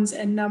funds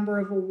and number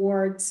of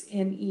awards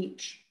in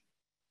each?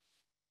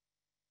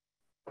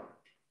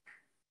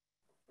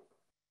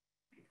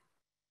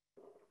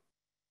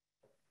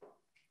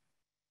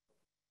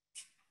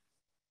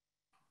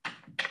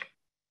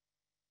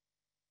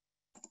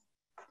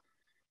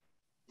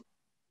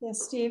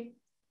 Yes, Steve.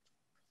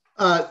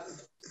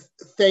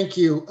 Thank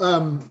you.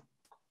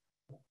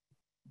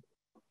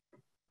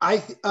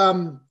 I'm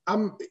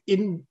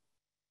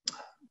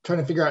trying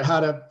to figure out how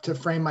to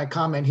frame my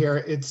comment here.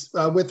 It's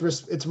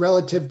it's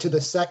relative to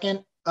the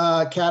second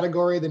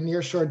category, the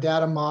nearshore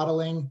data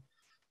modeling,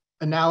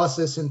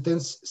 analysis, and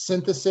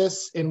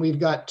synthesis. And we've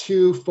got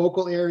two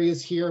focal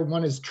areas here.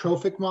 One is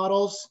trophic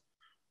models,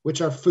 which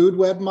are food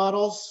web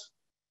models,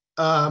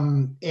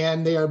 and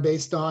they are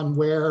based on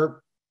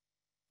where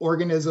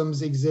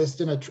organisms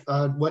exist in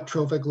what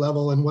trophic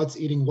level and what's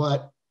eating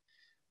what.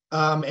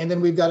 And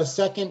then we've got a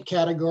second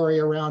category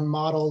around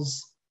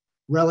models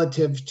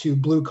relative to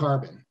blue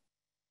carbon.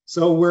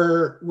 So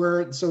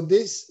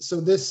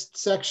this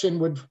section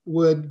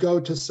would go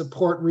to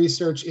support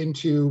research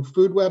into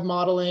food web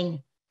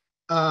modeling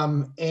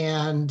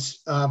and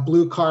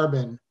blue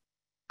carbon.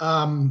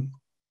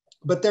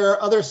 But there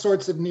are other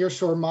sorts of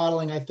nearshore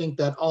modeling, I think,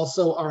 that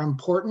also are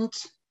important.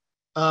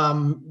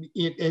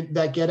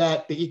 That get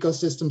at the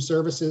ecosystem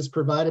services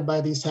provided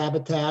by these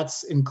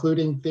habitats,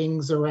 including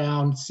things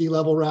around sea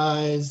level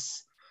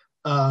rise,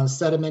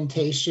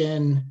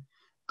 sedimentation,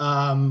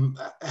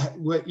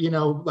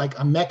 like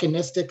a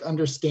mechanistic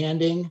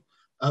understanding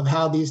of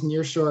how these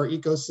nearshore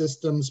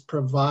ecosystems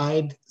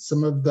provide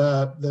some of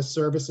the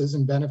services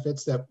and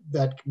benefits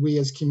that we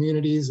as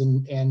communities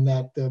and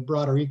that the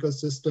broader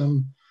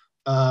ecosystem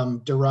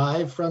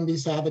derive from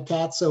these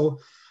habitats. So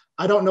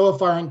I don't know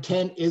if our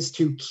intent is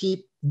to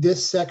keep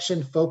this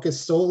section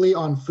focused solely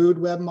on food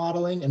web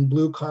modeling and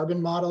blue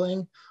carbon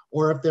modeling,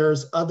 or if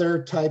there's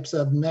other types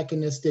of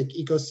mechanistic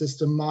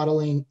ecosystem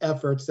modeling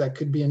efforts that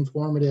could be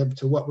informative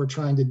to what we're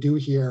trying to do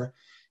here.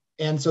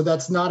 And so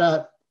that's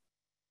not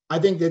I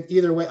think that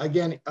either way,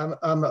 again,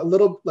 I'm a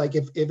little like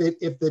if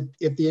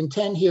the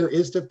intent here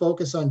is to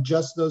focus on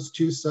just those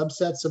two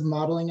subsets of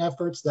modeling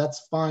efforts,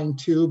 that's fine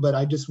too. But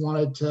I just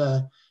wanted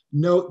to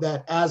note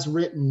that as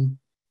written,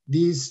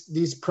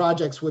 these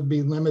projects would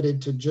be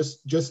limited to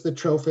just the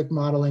trophic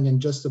modeling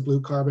and just the blue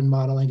carbon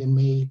modeling, and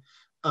may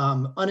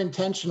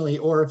unintentionally,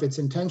 or if it's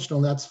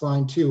intentional, that's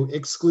fine too,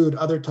 exclude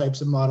other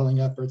types of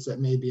modeling efforts that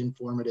may be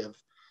informative.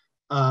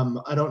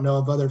 I don't know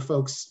if other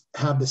folks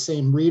have the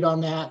same read on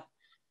that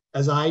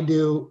as I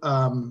do.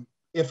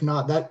 If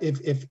not, that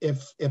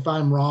if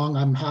I'm wrong,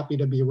 I'm happy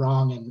to be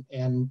wrong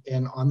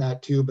and on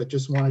that too, but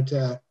just wanted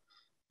to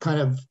kind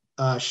of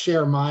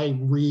share my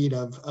read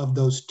of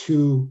those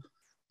two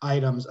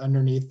items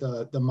underneath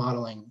the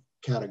modeling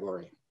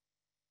category.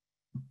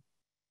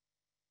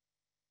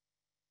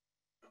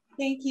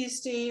 Thank you,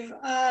 Steve.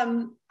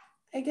 I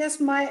guess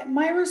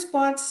my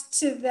response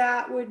to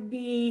that would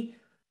be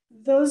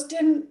those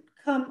didn't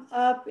come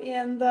up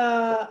in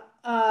the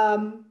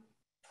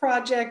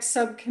project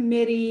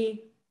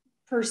subcommittee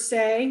per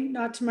se,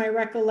 not to my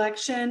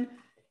recollection.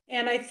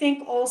 And I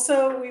think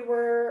also we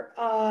were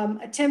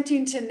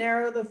attempting to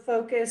narrow the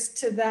focus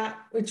to that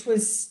which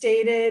was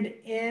stated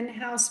in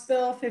House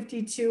Bill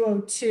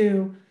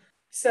 5202.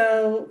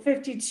 So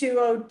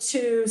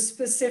 5202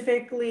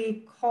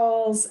 specifically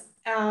calls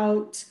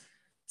out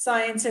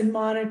science and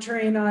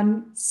monitoring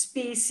on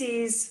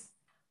species.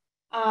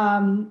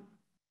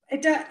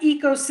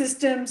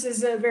 Ecosystems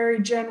is a very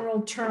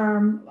general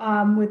term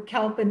with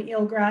kelp and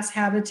eelgrass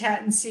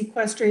habitat and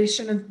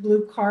sequestration of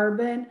blue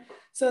carbon.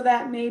 So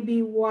that may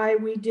be why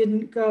we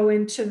didn't go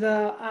into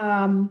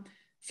the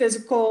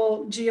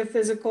physical,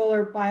 geophysical,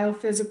 or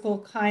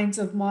biophysical kinds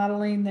of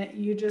modeling that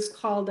you just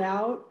called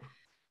out.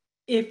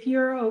 If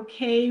you're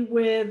okay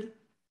with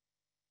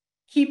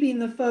keeping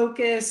the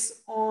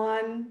focus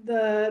on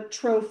the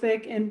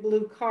trophic and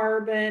blue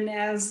carbon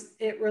as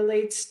it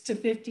relates to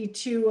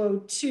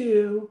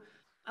 5202,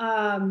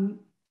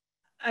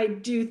 I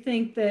do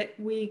think that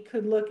we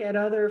could look at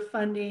other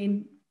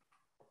funding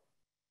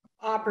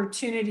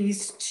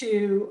opportunities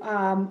to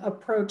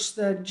approach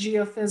the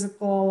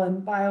geophysical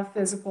and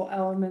biophysical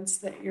elements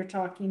that you're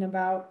talking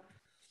about.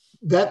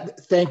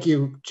 Thank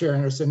you, Chair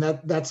Anderson.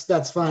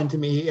 That's fine to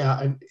me.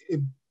 Yeah,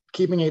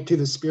 keeping it to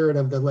the spirit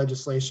of the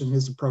legislation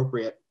is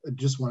appropriate. I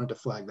just wanted to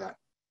flag that.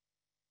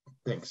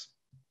 Thanks.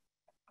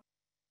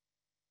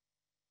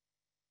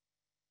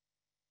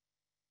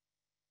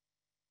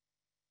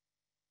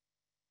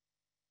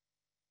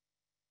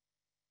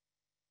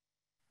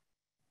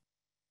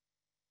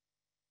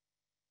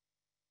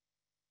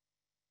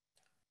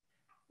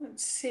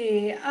 Let's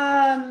see.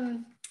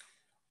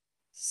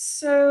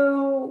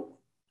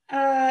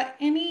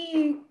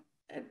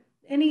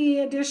 Any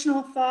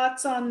additional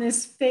thoughts on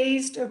this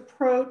phased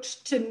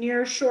approach to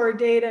nearshore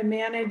data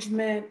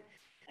management?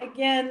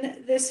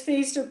 Again, this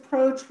phased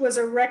approach was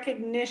a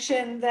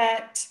recognition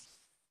that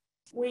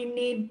we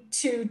need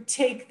to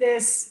take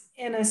this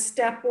in a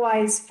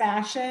stepwise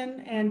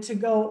fashion, and to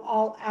go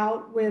all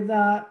out with,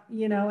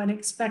 you know, and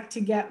expect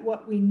to get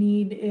what we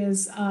need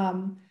is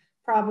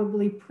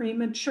probably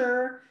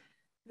premature.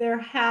 There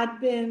had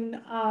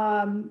been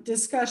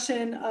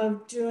discussion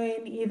of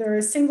doing either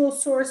a single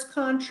source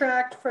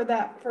contract for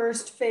that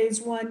first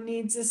phase 1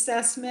 needs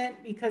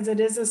assessment, because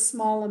it is a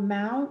small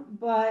amount,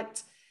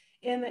 but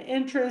in the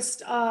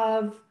interest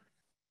of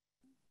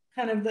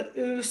kind of the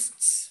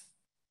OOSTs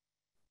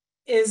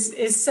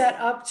is set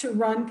up to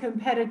run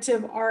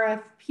competitive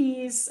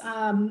RFPs.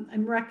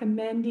 I'm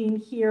recommending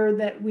here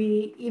that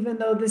we, even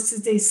though this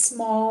is a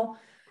small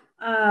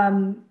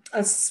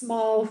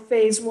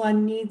phase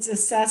 1 needs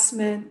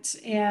assessment,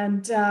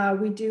 and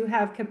we do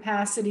have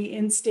capacity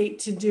in state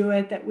to do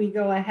it, that we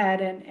go ahead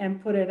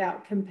and put it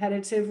out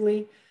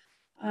competitively.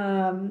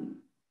 Are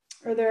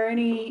there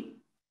any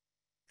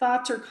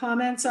thoughts or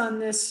comments on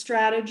this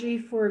strategy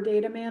for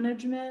data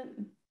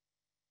management?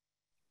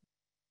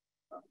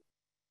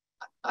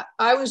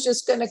 I was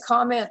just going to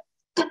comment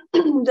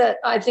that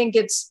I think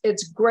it's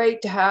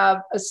great to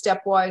have a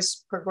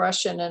stepwise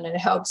progression, and it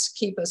helps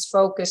keep us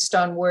focused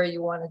on where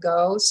you want to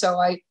go. So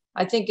I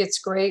think it's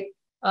great.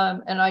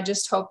 And I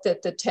just hope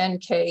that the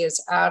 10K is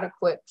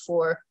adequate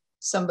for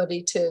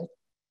somebody to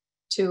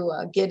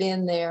get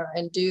in there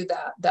and do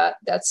that.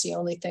 That's the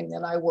only thing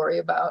that I worry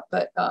about.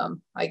 But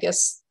I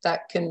guess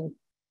that can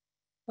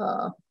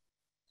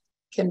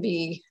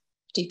be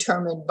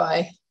determined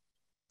by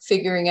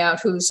figuring out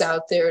who's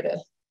out there to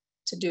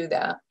do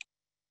that.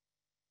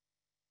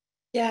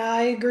 Yeah,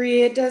 I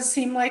agree. It does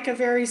seem like a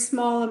very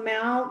small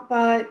amount,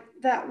 but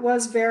that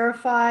was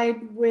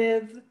verified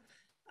with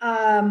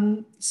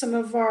some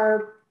of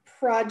our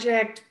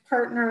project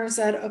partners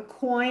at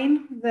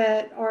Acoin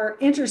that are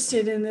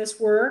interested in this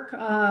work,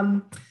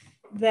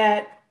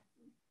 that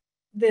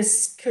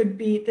this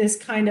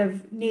kind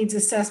of needs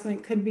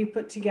assessment could be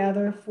put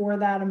together for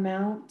that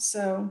amount.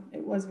 So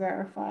it was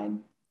verified.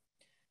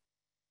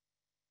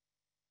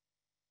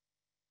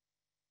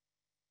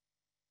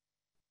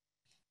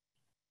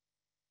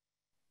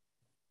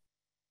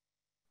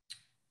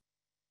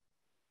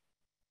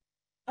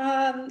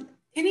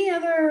 Any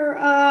other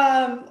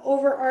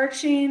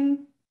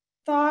overarching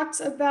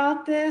thoughts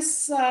about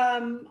this?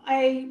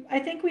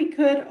 I think we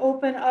could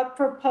open up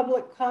for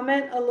public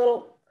comment a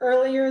little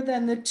earlier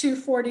than the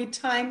 2:40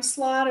 time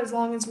slot, as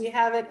long as we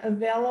have it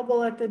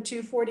available at the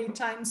 2:40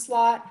 time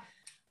slot.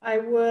 I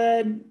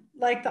would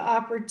like the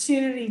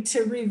opportunity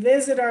to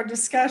revisit our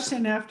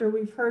discussion after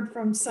we've heard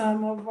from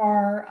some of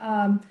our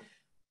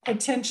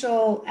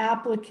potential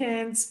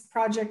applicants,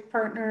 project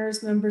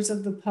partners, members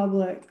of the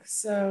public.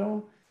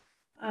 So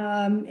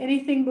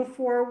anything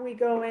before we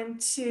go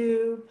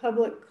into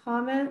public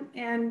comment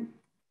and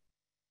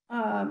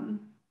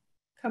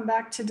come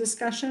back to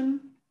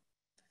discussion?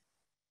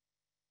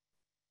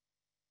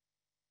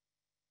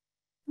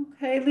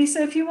 Okay,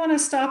 Lisa, if you want to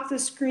stop the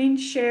screen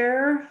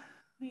share,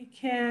 we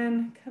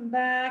can come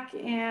back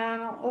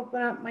and I'll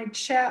open up my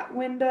chat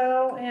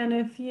window. And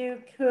if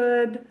you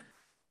could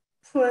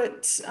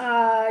put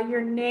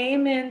your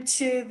name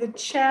into the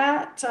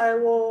chat, I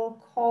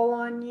will call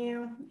on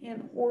you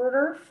in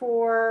order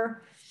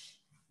for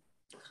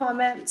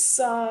comments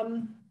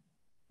on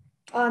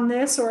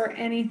this or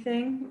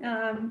anything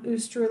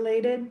OOST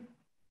related.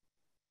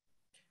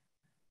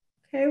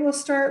 Okay, we'll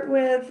start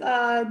with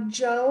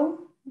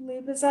Joe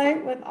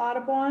Liebezeit with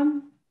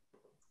Audubon.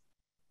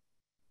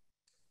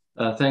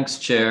 Thanks,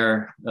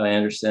 Chair. I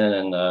understand,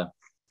 and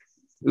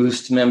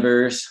OOST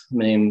members.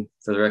 My name,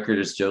 for the record,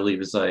 is Joe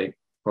Liebezeit,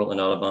 Portland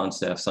Audubon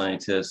staff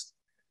scientist.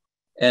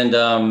 And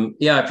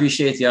yeah, I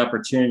appreciate the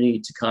opportunity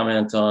to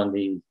comment on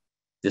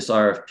this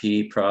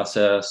RFP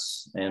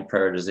process and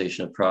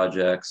prioritization of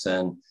projects.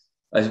 And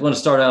I want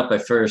to start out by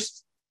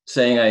first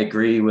saying I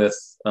agree with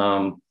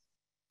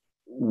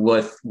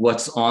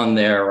what's on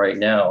there right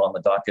now, on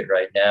the docket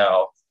right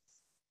now.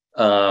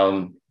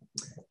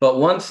 But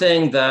one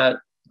thing that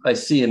I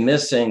see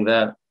missing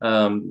that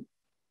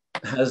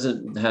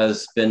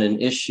has been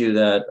an issue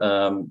that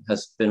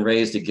has been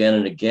raised again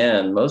and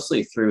again,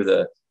 mostly through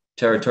the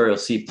Territorial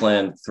Sea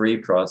Plan 3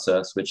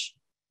 process, which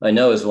I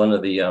know is one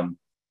of the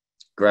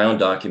ground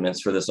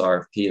documents for this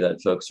RFP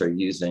that folks are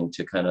using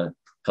to kind of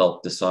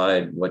help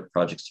decide what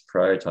projects to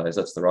prioritize.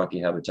 That's the Rocky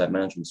Habitat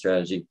Management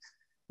Strategy.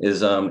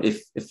 Is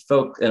if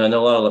folk, and I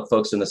know a lot of the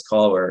folks in this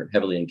call were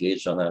heavily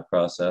engaged on that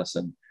process,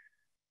 and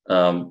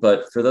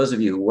but for those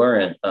of you who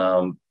weren't,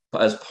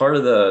 as part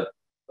of the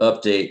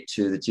update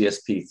to the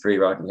TSP3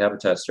 Rocky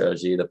Habitat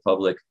Strategy, the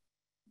public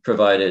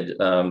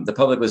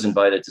was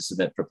invited to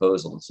submit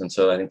proposals. And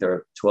so I think there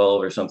are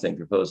 12 or something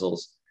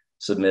proposals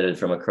submitted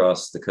from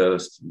across the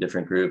coast,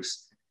 different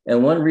groups.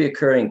 And one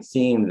reoccurring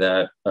theme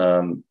that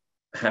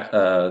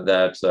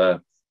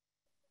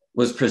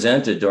was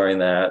presented during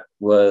that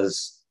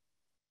was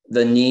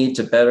the need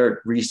to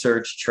better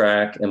research,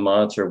 track, and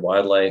monitor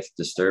wildlife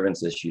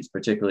disturbance issues,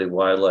 particularly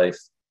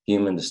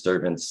wildlife-human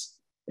disturbance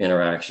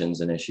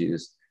interactions and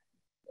issues.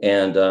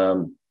 And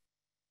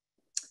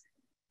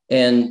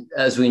And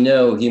as we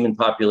know, human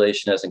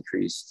population has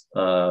increased,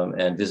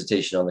 and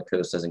visitation on the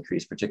coast has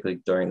increased,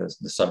 particularly during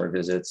the summer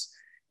visits.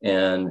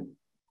 And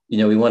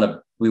we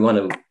want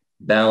to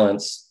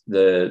balance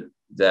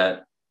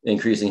that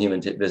increasing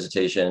human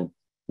visitation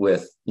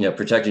with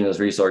protecting those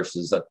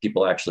resources that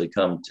people actually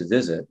come to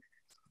visit.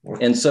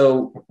 And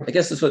so I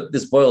guess that's what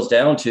this boils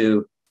down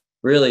to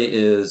really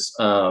is,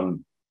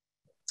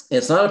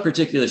 it's not a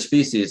particular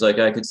species. Like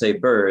I could say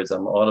birds,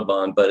 I'm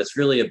Audubon, but it's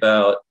really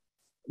about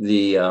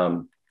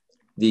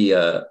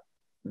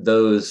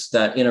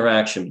that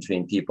interaction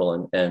between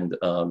people and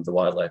the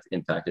wildlife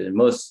impacted.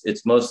 And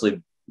it's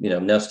mostly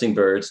nesting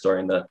birds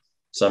during the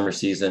summer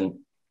season,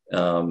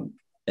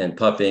 and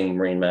pupping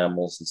marine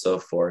mammals and so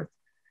forth.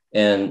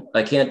 And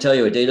I can't tell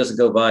you, a day doesn't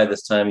go by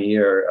this time of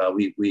year.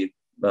 We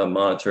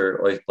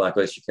monitor black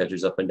oyster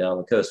catchers up and down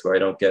the coast where I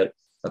don't get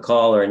a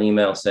call or an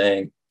email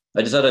saying,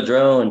 I just had a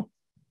drone,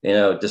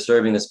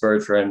 disturbing this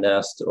bird for a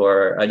nest,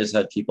 or I just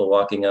had people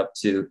walking up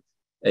to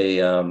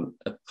a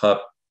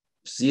pup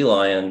sea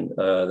lion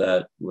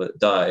that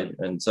died.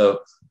 And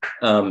so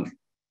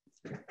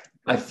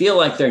I feel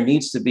like there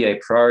needs to be a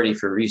priority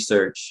for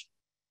research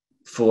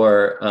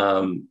for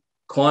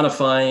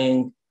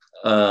quantifying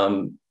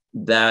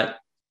that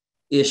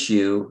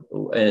issue.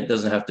 And it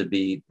doesn't have to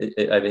be,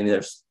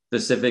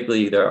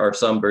 there are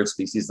some bird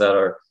species that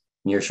are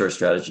nearshore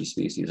strategy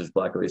species. There's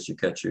black oyster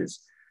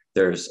catchers.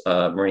 There's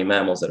marine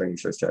mammals that are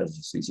nearshore strategy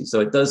species. So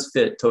it does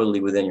fit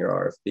totally within your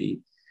RFP.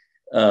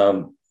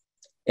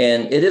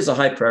 And it is a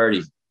high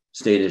priority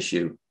state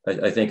issue.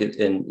 I think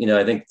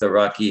I think the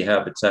Rocky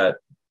Habitat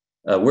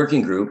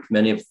working group,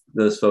 many of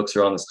those folks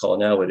who are on this call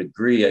now would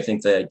agree. I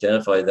think they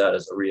identified that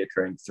as a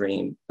reoccurring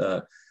theme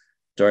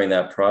during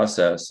that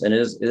process. And it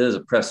is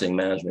a pressing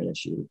management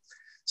issue.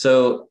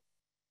 So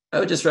I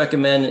would just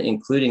recommend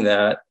including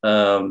that,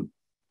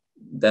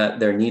 that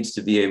there needs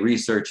to be a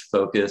research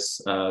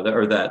focus,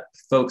 or that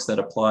folks that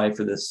apply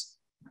for this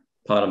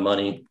pot of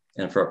money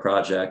and for a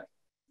project,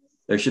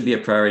 there should be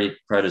a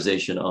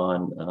prioritization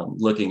on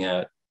looking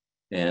at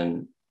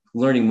and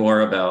learning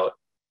more about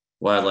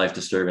wildlife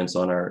disturbance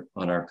on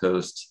our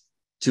coast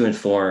to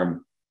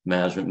inform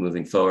management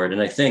moving forward.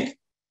 And I think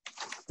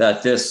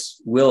that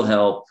this will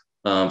help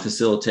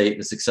facilitate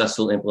the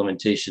successful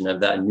implementation of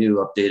that new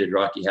updated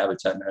Rocky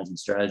Habitat Management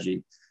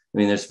Strategy. I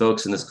mean, there's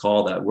folks in this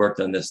call that worked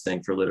on this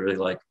thing for literally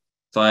like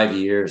 5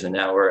 years, and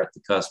now we're at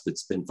the cusp.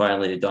 It's been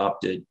finally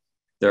adopted.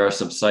 There are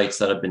some sites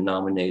that have been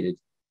nominated,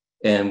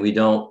 and we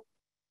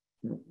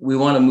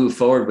want to move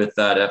forward with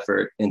that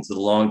effort into the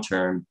long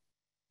term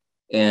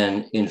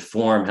and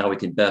inform how we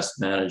can best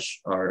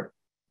manage our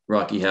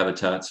rocky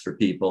habitats for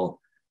people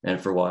and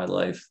for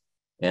wildlife.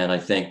 And I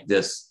think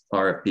this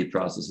RFP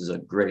process is a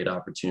great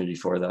opportunity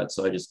for that.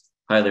 So I just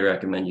highly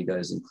recommend you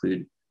guys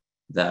include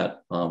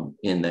that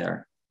in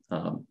there.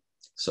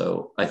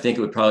 So I think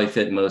it would probably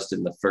fit most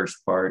in the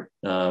first part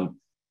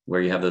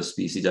where you have those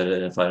species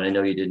identified. I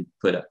know you didn't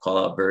call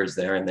out birds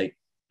there, and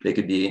they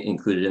could be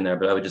included in there,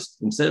 but I would just,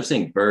 instead of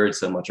saying birds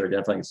so much or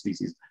identifying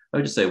species, I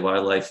would just say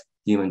wildlife,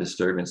 human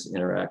disturbance,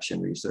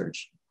 interaction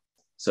research.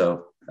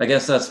 So I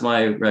guess that's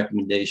my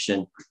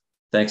recommendation.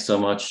 Thanks so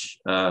much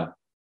for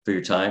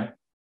your time,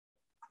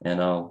 and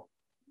I'll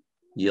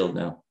yield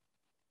now.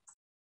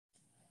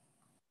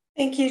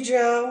 Thank you,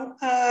 Joe.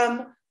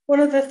 One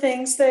of the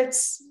things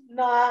that's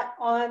not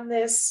on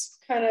this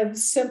kind of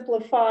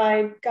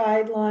simplified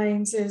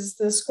guidelines is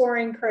the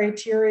scoring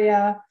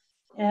criteria.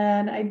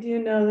 And I do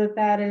know that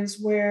that is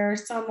where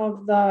some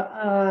of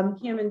the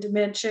human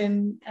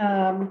dimension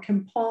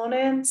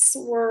components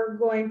were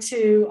going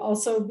to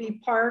also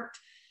be parked.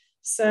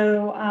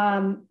 So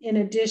in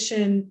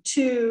addition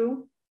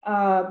to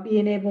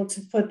being able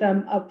to put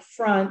them up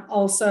front,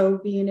 also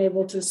being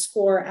able to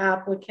score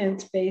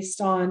applicants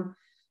based on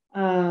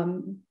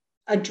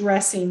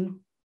addressing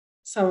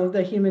some of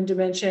the human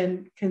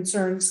dimension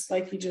concerns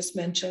like you just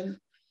mentioned.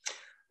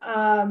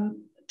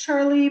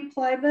 Charlie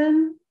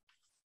Plyben.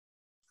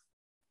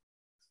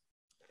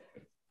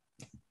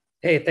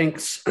 Hey,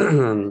 thanks,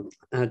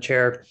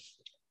 Chair.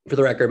 For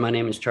the record, my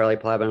name is Charlie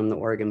Plyben. I'm the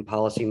Oregon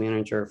Policy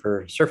Manager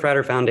for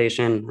Surfrider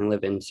Foundation. I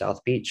live in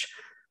South Beach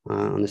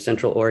on the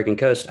Central Oregon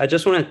coast. I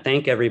just want to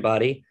thank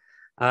everybody.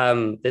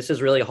 This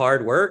is really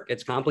hard work.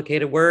 It's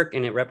complicated work,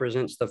 and it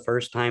represents the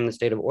first time the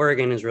state of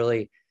Oregon has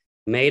really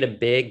made a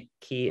big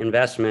key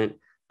investment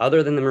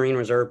other than the Marine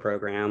Reserve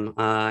Program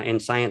in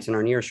science in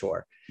our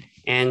nearshore.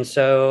 And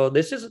so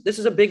this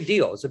is a big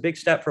deal. It's a big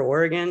step for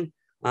Oregon.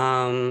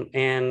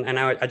 And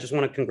I just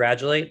want to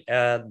congratulate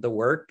the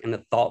work and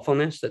the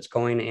thoughtfulness that's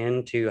going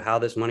into how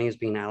this money is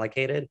being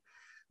allocated.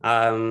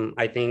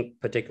 I think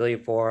particularly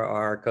for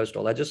our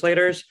coastal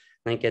legislators,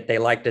 I think they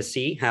like to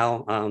see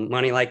how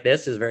money like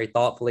this is very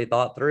thoughtfully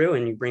thought through,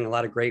 and you bring a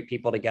lot of great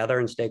people together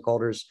and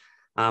stakeholders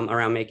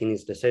around making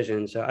these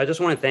decisions. So I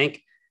just want to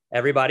thank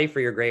everybody for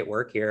your great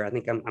work here. I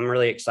think I'm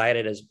really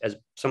excited as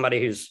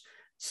somebody who's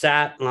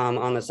sat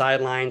on the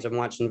sidelines and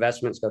watched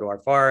investments go to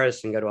our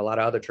forests and go to a lot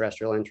of other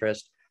terrestrial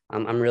interests.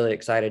 I'm really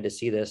excited to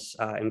see this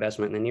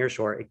investment in the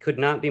nearshore. It could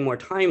not be more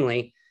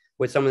timely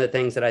with some of the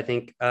things that I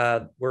think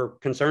we're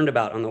concerned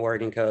about on the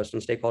Oregon coast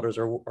and stakeholders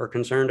are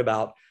concerned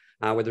about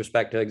with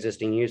respect to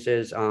existing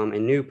uses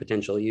and new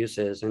potential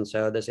uses. And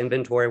so this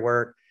inventory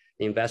work,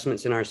 the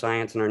investments in our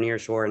science and our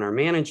nearshore and our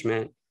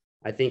management,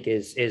 I think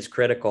is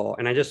critical.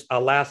 And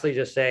I'll lastly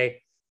just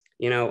say,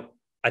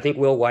 I think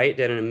Will White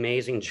did an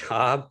amazing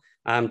job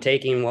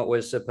taking what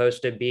was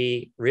supposed to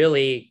be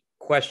really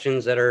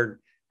questions that are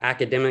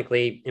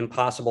academically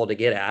impossible to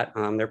get at.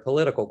 They're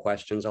political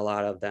questions, a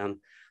lot of them,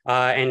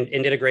 and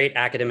did a great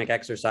academic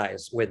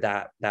exercise with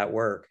that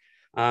work.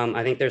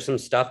 I think there's some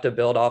stuff to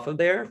build off of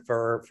there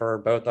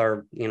for both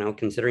our,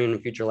 considering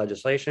future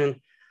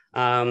legislation,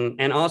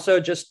 and also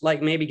just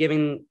like maybe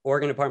giving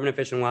Oregon Department of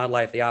Fish and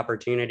Wildlife the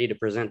opportunity to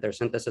present their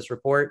synthesis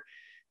report,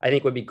 I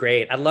think would be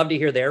great. I'd love to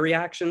hear their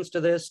reactions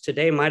to this.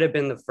 Today might have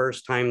been the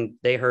first time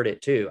they heard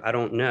it too. I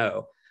don't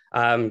know,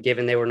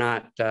 given they were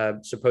not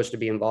supposed to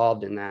be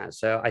involved in that.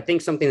 So I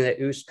think something that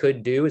OOST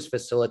could do is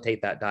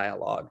facilitate that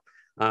dialogue.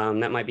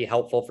 That might be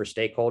helpful for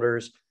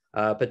stakeholders,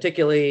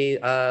 particularly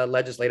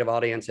legislative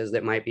audiences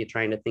that might be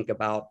trying to think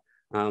about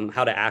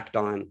how to act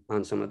on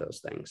some of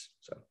those things.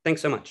 So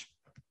thanks so much.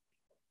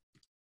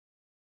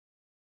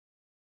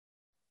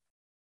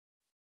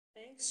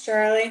 Thanks,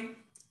 Charlie.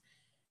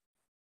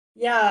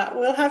 Yeah,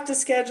 we'll have to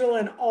schedule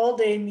an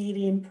all-day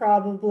meeting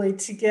probably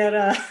to get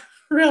a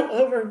real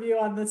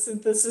overview on the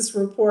synthesis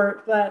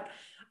report, but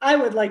I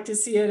would like to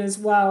see it as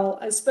well,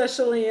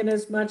 especially in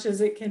as much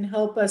as it can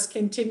help us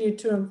continue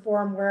to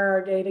inform where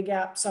our data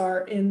gaps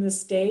are in the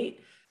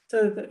state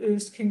so that the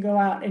OOST can go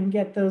out and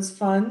get those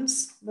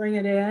funds, bring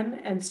it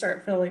in, and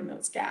start filling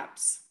those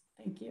gaps.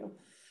 Thank you.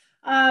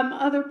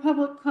 Other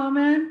public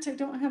comment? I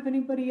don't have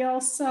anybody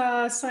else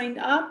signed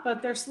up,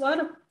 but there's a lot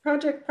of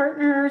project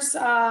partners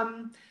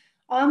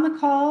on the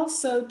call,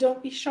 so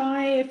don't be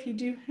shy if you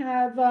do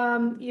have,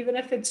 even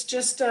if it's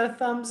just a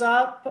thumbs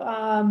up,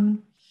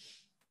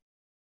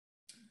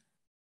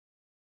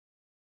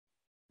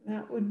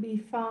 that would be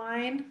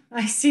fine.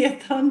 I see a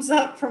thumbs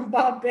up from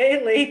Bob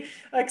Bailey,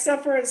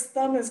 except for his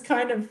thumb is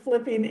kind of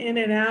flipping in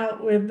and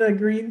out with the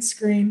green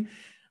screen.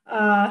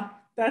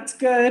 That's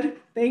good.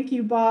 Thank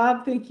you,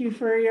 Bob. Thank you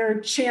for your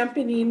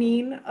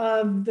championing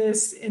of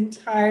this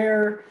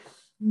entire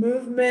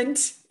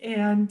movement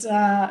and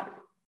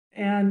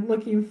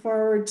looking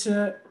forward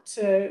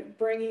to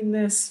bringing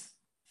this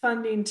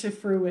funding to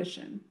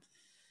fruition.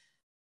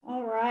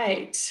 All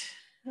right.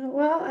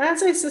 Well,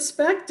 as I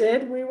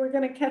suspected, we were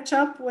going to catch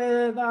up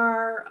with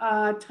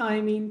our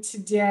timing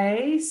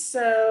today.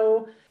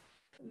 So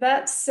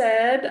that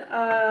said,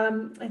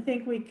 I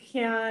think we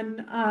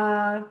can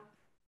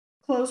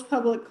close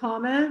public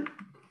comment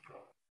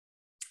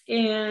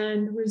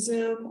and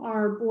resume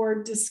our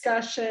board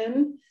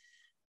discussion.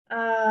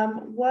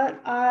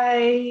 What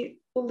I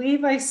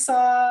believe I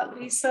saw,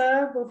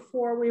 Lisa,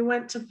 before we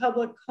went to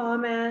public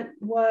comment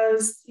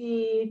was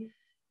the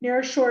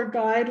nearshore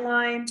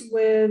guidelines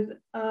with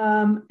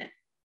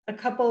a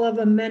couple of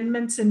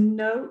amendments and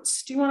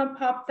notes. Do you want to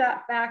pop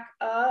that back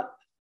up?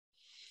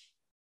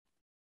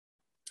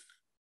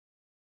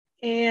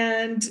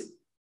 And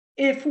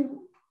if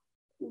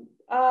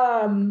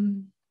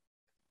I'm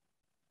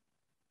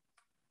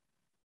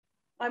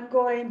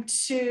going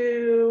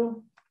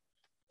to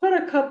put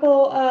a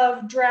couple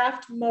of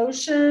draft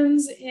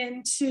motions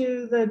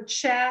into the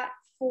chat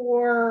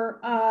for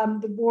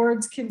the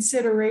board's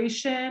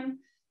consideration.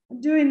 I'm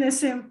doing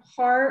this in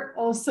part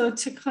also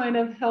to kind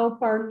of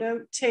help our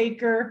note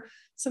taker.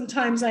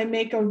 Sometimes I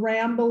make a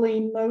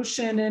rambling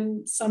motion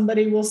and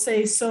somebody will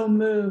say so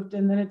moved,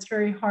 and then it's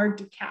very hard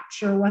to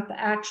capture what the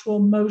actual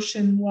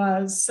motion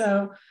was.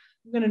 So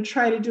I'm going to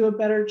try to do a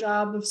better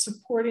job of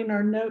supporting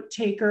our note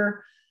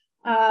taker.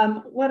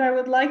 What I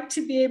would like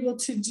to be able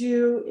to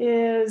do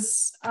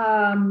is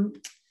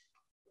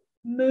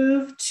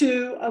move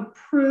to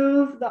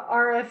approve the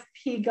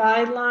RFP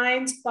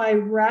guidelines by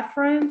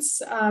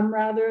reference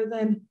rather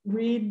than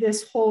read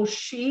this whole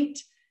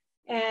sheet,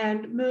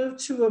 and move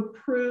to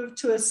approve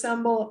to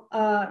assemble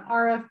an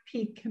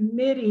RFP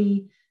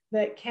committee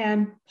that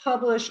can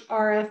publish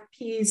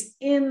RFPs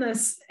in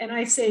this, and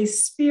I say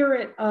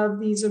spirit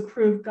of these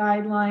approved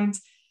guidelines.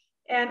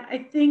 And I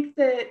think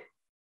that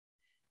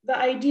the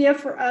idea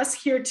for us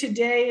here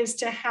today is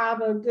to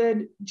have a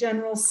good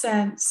general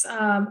sense.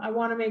 I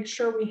want to make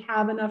sure we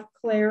have enough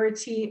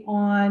clarity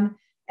on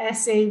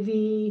SAV,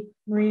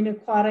 marine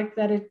aquatic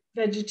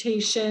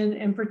vegetation,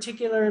 and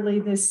particularly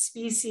this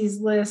species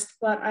list,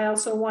 but I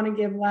also want to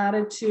give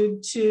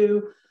latitude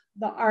to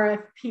the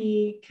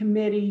RFP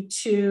committee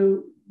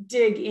to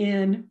dig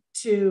in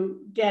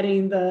to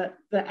getting the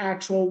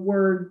actual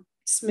word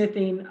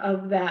smithing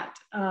of that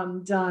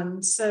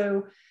done.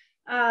 So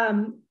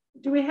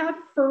do we have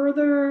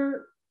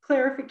further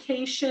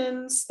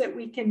clarifications that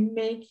we can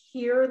make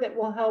here that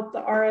will help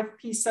the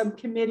RFP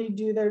subcommittee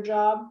do their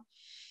job?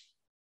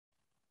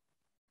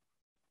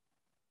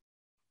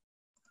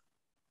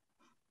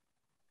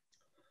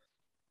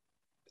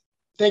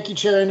 Thank you,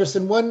 Chair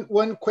Anderson.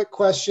 One quick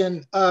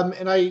question,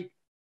 and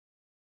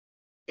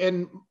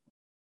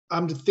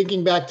I'm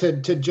thinking back to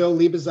Joe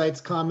Liebezeit's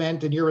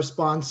comment and your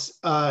response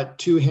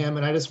to him,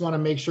 and I just want to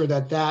make sure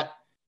that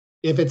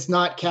if it's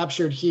not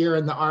captured here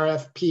in the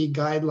RFP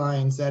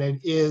guidelines,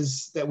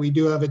 that we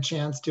do have a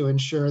chance to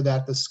ensure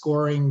that the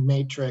scoring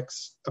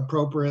matrix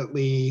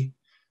appropriately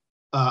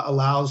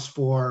allows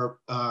for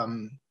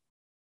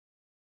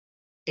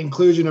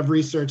inclusion of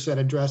research that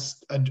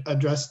address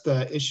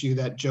the issue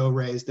that Joe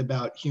raised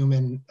about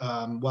human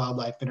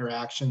wildlife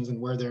interactions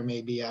and where there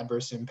may be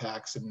adverse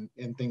impacts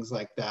and things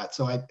like that.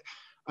 So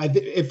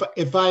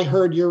if I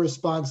heard your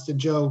response to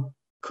Joe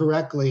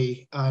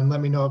correctly, and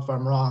let me know if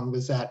I'm wrong,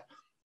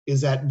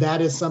 is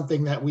that is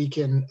something that we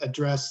can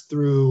address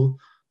through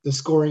the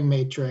scoring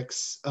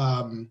matrix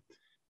and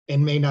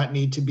may not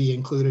need to be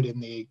included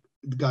in the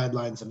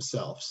guidelines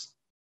themselves.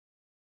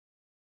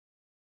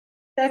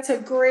 That's a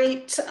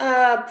great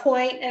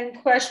point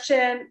and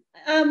question.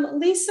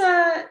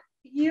 Lisa,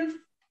 you've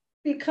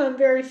become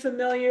very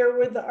familiar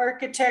with the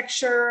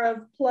architecture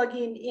of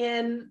plugging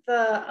in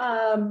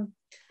the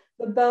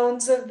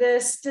bones of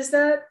this. Does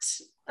that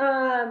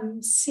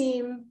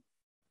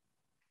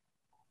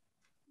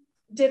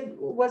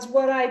was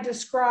what I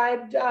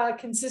described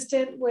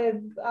consistent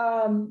with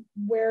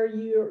where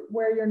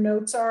your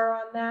notes are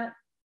on that?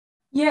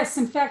 Yes,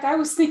 in fact, I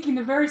was thinking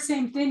the very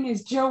same thing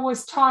as Joe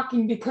was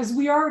talking, because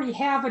we already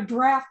have a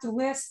draft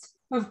list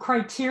of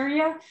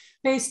criteria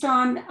based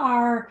on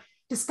our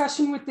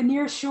discussion with the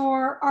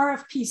Nearshore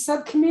RFP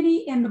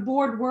subcommittee and the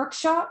board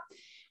workshop.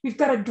 We've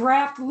got a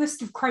draft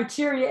list of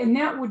criteria, and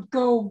that would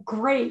go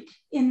great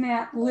in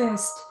that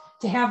list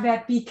to have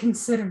that be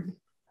considered.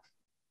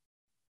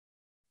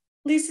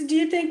 Lisa, do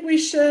you think we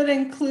should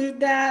include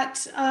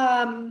that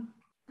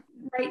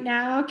right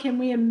now? Can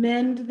we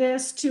amend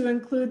this to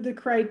include the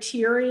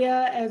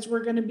criteria as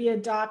we're going to be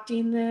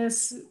adopting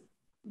this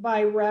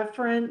by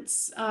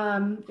reference?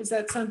 Is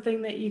that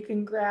something that you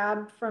can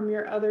grab from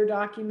your other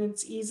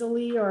documents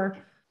easily, or?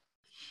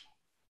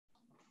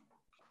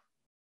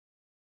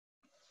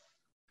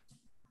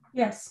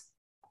 Yes.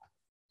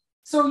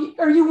 So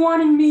are you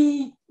wanting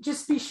me,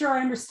 just be sure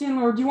I understand,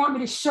 Laura, do you want me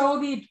to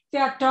show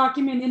that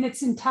document in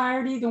its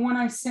entirety, the one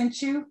I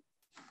sent you?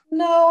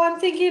 No, I'm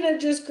thinking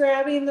of just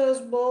grabbing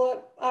those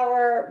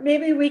or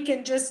maybe we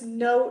can just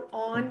note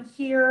on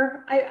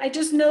here. I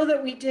just know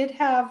that we did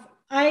have,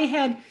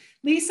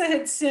 Lisa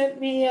had sent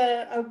me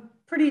a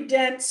pretty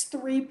dense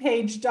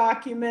 3-page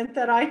document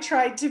that I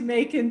tried to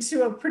make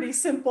into a pretty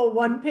simple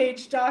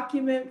 1-page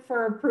document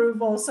for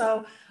approval.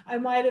 So I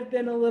might have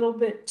been a little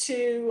bit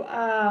too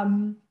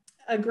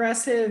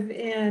aggressive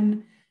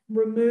in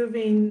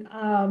removing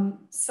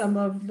some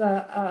of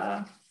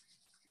the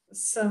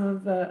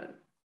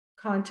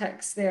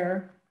context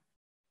there.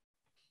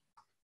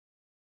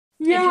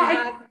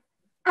 Yeah,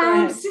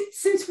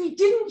 since we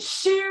didn't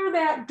share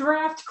that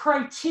draft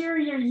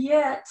criteria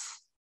yet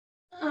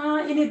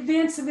in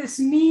advance of this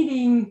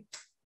meeting,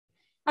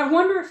 I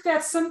wonder if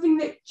that's something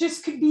that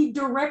just could be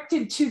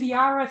directed to the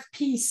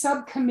RFP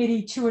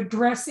subcommittee to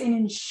address and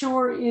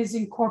ensure is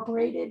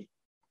incorporated.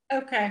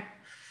 Okay.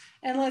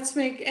 And let's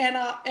make,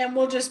 and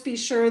we'll just be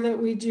sure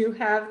that we do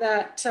have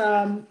that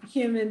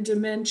human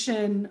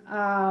dimension.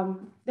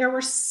 There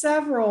were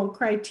several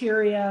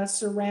criteria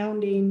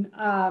surrounding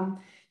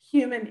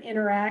human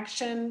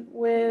interaction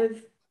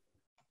with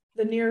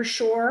the near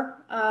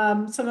shore.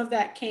 Some of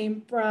that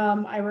came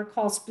from, I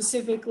recall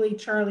specifically,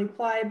 Charlie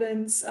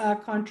Plyben's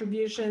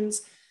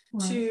contributions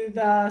to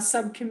the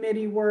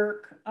subcommittee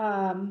work.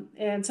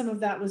 And some of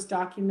that was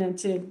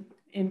documented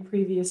in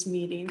previous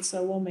meetings.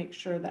 So we'll make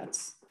sure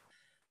that's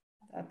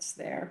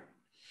there.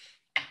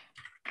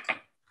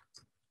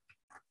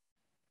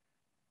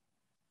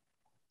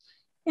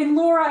 And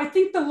Laura, I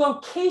think the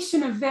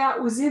location of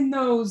that was in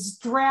those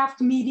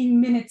draft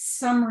meeting minutes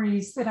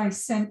summaries that I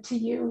sent to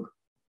you.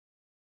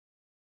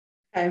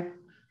 Okay.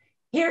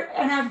 Here,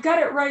 and I've got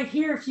it right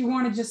here if you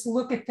want to just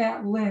look at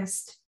that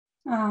list.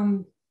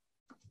 I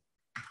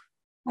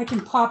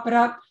can pop it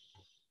up.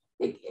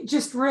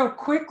 Just real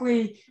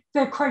quickly,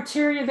 the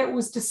criteria that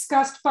was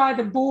discussed by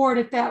the board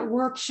at that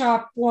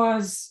workshop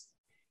was,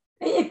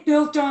 it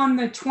built on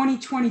the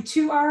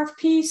 2022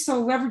 RFP,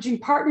 so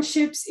leveraging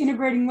partnerships,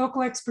 integrating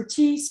local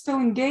expertise,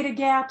 filling data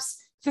gaps,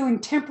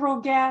 filling temporal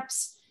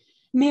gaps,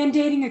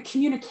 mandating a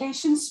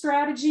communication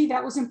strategy,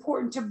 that was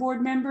important to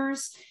board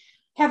members,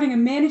 having a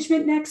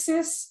management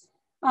nexus,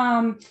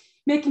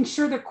 making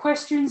sure that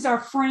questions are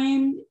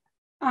framed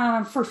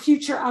for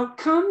future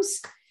outcomes,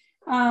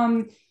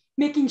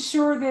 making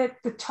sure that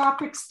the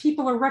topics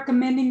people are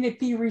recommending that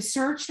be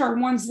researched are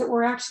ones that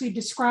were actually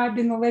described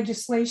in the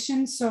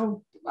legislation,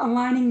 so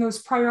aligning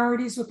those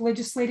priorities with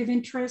legislative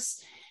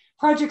interests,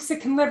 projects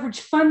that can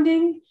leverage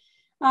funding,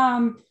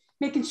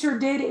 making sure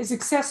data is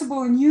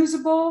accessible and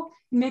usable,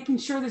 and making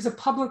sure there's a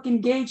public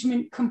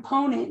engagement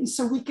component. And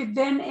so we could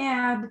then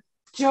add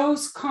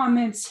Joe's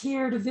comments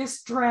here to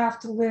this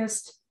draft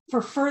list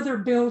for further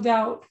build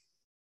out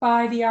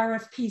by the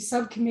RFP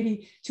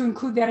subcommittee to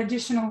include that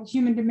additional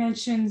human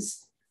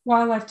dimensions,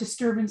 wildlife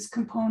disturbance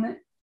component.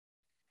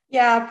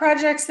 Yeah,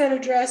 projects that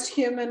address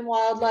human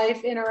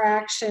wildlife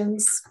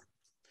interactions.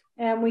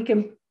 and we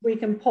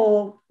can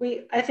pull,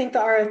 I think the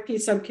RFP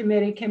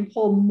subcommittee can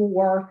pull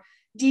more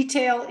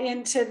detail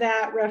into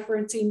that,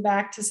 referencing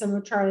back to some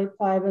of Charlie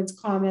Plyvin's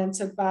comments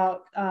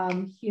about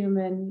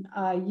human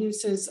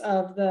uses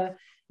of the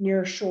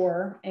near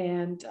shore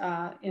and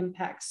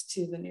impacts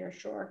to the near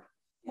shore.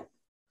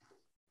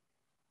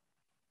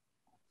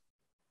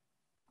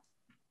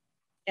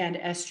 And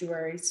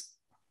estuaries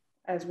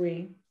as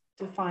we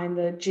define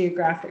the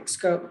geographic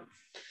scope.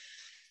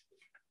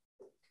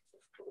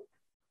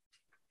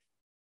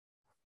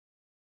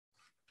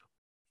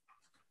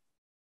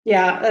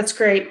 Yeah, that's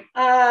great.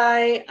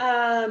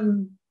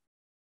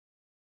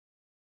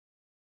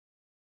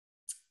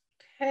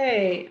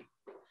 Okay.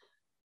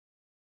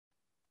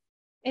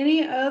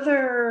 Any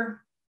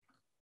other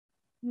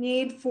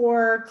need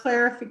for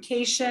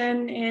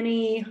clarification,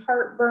 any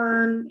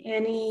heartburn,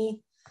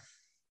 any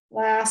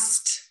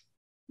last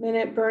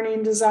minute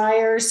burning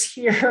desires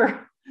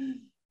here?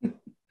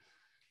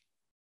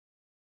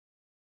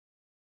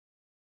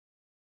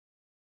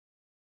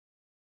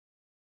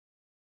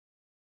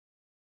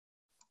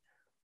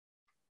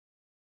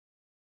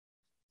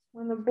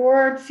 When the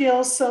board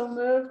feels so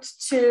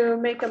moved to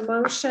make a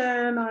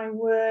motion, I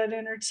would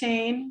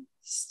entertain.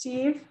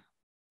 Steve?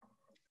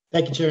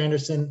 Thank you, Chair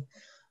Anderson.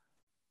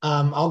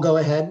 I'll go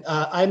ahead.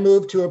 I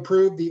move to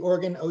approve the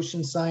Oregon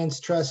Ocean Science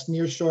Trust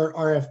Nearshore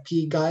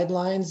RFP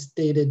guidelines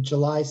dated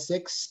July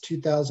 6,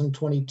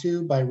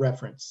 2022 by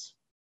reference.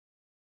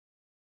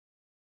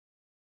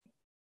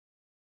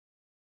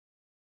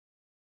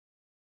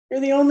 You're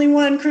the only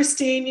one,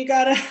 Christine. You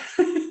gotta,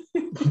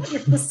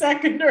 you're the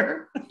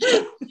seconder.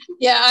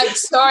 Yeah, I'm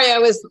sorry. I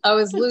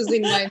was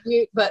losing my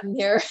mute button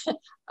here.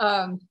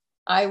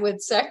 I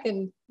would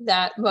second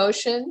that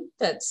motion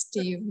that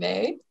Steve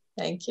made.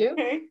 Thank you.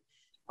 Okay.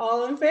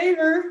 All in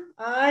favor?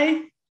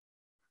 Aye.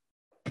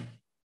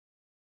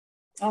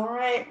 All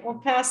right, we'll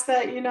pass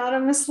that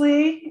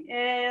unanimously.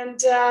 And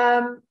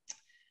I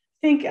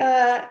think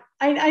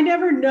I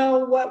never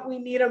know what we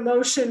need a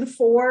motion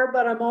for,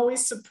 but I'm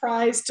always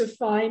surprised to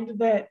find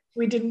that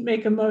we didn't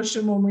make a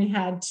motion when we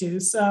had to.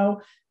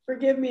 So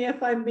forgive me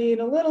if I'm being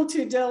a little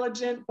too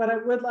diligent, but I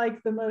would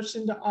like the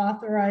motion to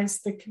authorize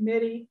the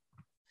committee.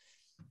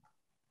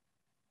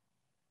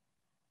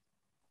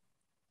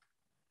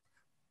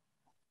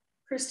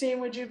 Christine,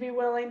 would you be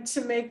willing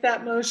to make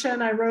that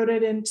motion? I wrote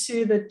it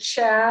into the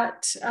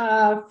chat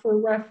for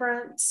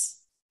reference.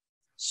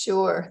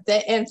 Sure,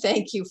 and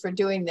thank you for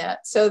doing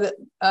that. So that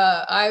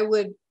I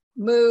would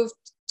move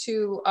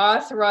to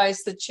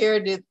authorize the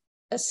chair to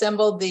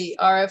assemble the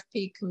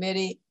RFP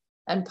committee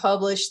and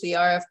publish the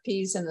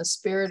RFPs in the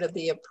spirit of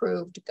the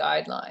approved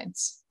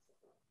guidelines.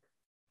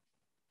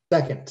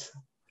 Second.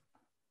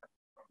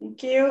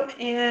 Thank you.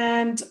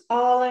 And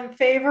all in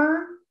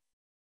favor?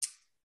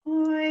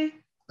 Aye.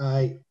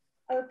 Aye.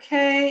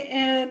 Okay,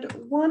 and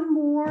one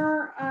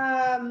more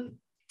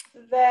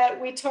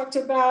that we talked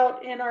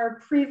about in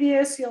our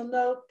previous, you'll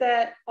note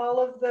that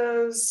all of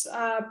those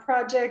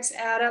projects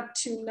add up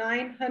to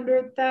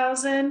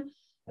 900,000.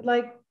 I'd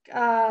like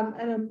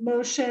a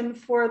motion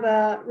for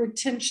the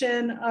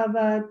retention of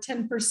a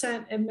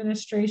 10%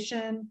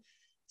 administration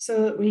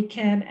so that we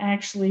can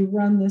actually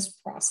run this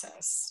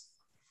process.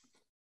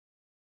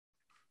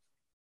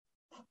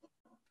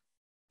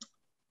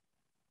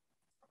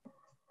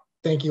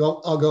 Thank you.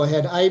 I'll go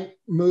ahead. I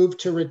move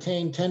to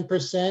retain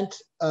 10%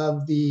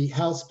 of the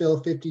House Bill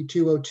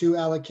 5202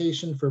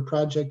 allocation for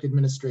project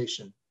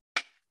administration.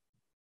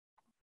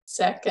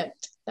 Second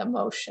the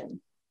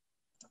motion.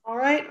 All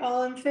right,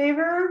 all in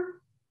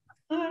favor?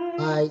 Aye.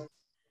 Aye.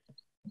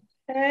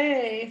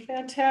 Okay,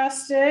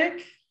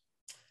 fantastic.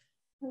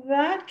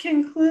 That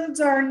concludes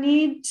our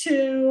need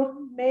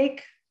to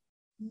make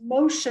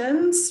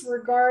motions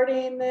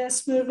regarding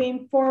this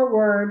moving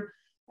forward.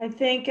 I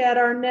think at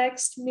our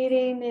next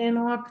meeting in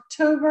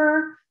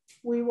October,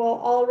 we will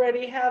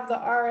already have the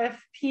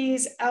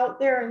RFPs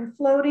out there and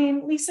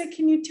floating. Lisa,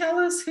 can you tell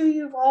us who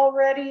you've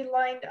already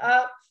lined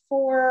up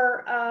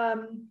for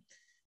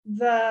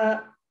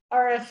the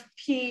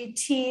RFP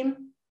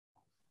team?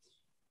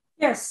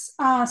 Yes,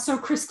 so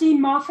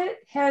Christine Moffett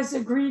has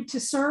agreed to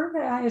serve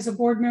as a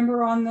board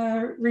member on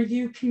the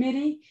review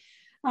committee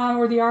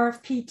or the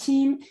RFP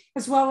team,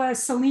 as well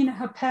as Selena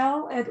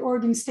Happel at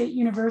Oregon State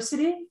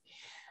University.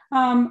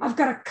 I've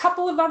got a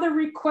couple of other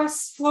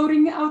requests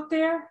floating out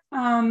there.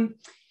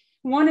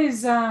 One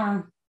is,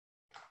 oh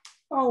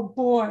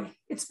boy,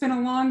 it's been a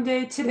long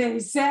day today.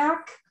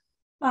 Zach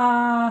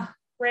Randall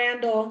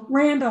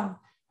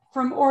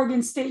from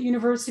Oregon State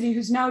University,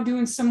 who's now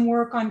doing some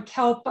work on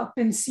kelp up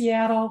in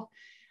Seattle.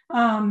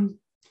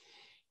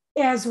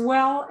 As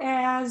well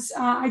as,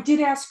 I did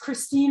ask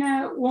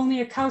Christina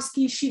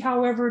Wolniakowski. She,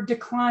 however,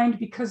 declined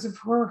because of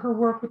her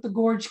work with the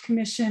Gorge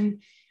Commission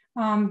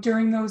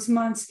during those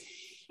months.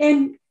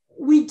 And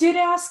we did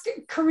ask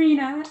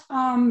Karina.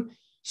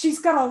 She's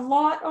got a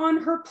lot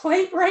on her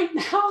plate right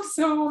now,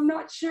 so I'm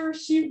not sure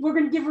we're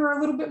going to give her a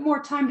little bit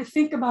more time to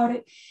think about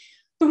it.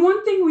 The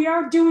one thing we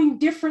are doing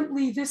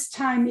differently this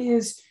time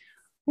is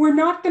we're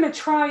not going to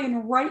try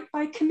and write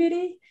by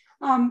committee.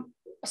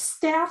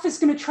 staff is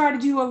going to try to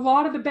do a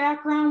lot of the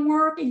background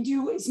work and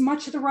do as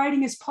much of the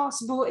writing as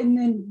possible, and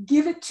then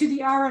give it to the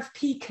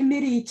RFP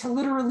committee to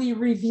literally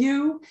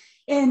review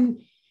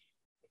and,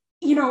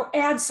 you know,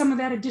 add some of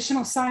that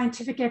additional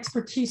scientific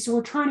expertise. So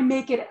we're trying to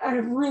make it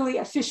a really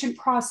efficient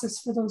process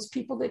for those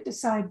people that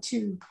decide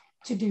to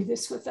do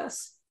this with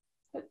us.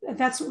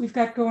 That's what we've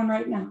got going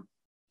right now.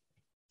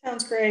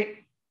 Sounds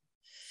great.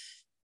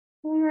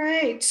 All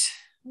right.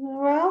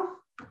 Well,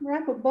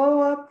 wrap a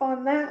bow up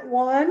on that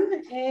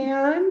one.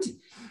 And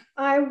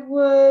I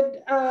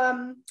would,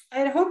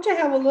 I'd hope to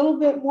have a little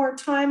bit more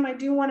time. I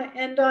do want to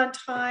end on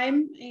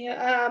time.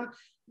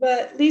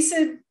 But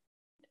Lisa,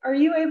 are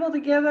you able to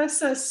give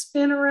us a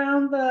spin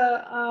around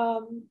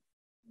the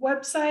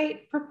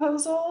website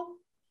proposal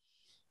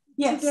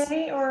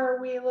today, or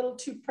are we a little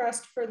too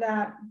pressed for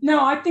that?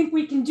 No, I think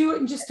we can do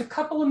it in just a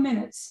couple of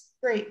minutes.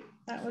 Great,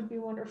 that would be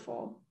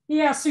wonderful.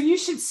 Yeah, so you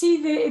should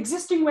see the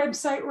existing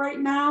website right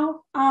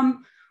now.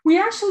 We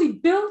actually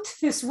built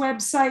this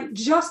website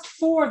just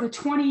for the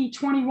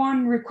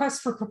 2021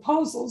 request for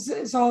proposals,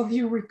 as all of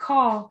you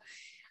recall.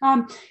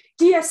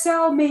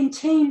 DSL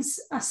maintains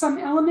some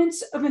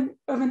elements of an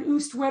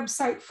OOST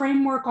website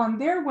framework on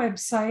their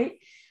website.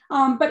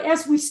 But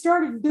as we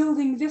started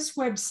building this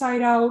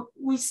website out,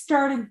 we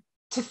started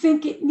to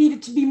think it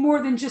needed to be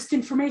more than just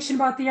information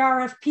about the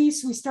RFP.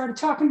 So we started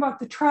talking about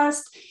the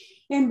trust.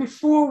 And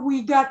before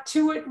we got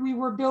to it, we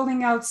were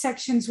building out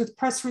sections with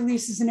press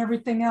releases and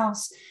everything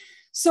else.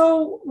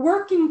 So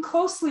working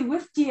closely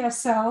with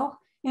DSL,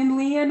 and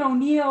Leanne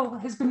O'Neill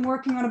has been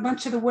working on a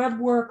bunch of the web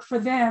work for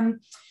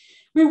them.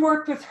 We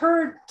worked with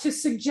her to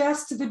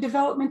suggest the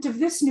development of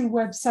this new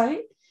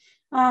website.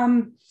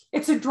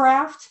 It's a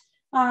draft.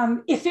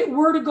 If it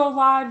were to go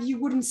live, you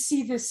wouldn't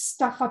see this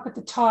stuff up at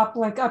the top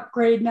like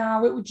upgrade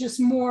now. It would just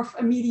morph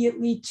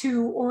immediately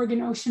to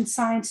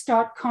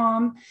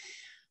OregonOceanScience.com.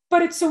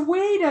 But it's a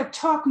way to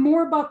talk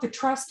more about the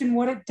trust and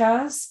what it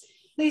does.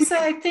 Lisa,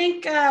 I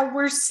think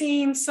we're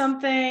seeing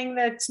something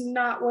that's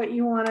not what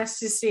you want us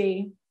to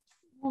see.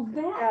 Well,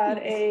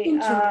 that is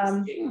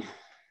interesting.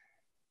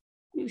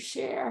 New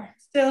share.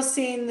 Still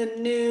seeing the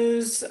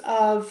news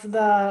of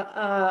the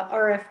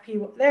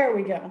RFP. There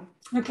we go.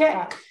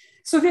 Okay.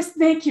 So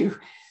thank you.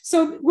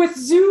 So with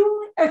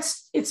Zoom,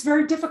 it's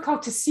very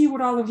difficult to see what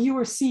all of you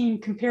are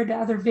seeing compared to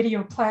other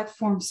video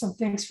platforms. So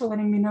thanks for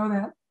letting me know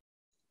that.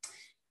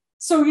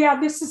 So yeah,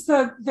 this is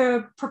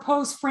the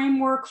proposed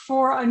framework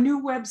for a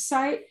new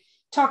website.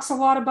 Talks a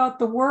lot about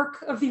the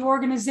work of the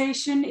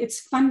organization,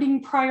 its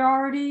funding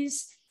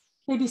priorities,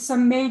 maybe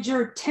some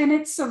major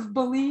tenets of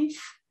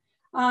belief.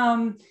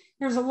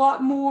 There's a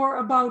lot more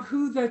about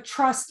who the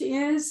trust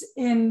is,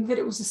 and that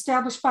it was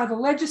established by the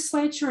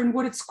legislature and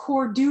what its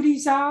core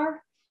duties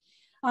are.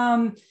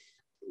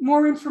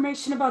 More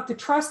information about the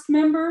trust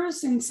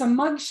members and some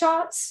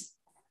mugshots.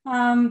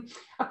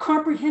 A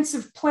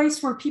comprehensive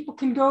place where people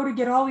can go to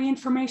get all the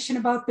information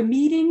about the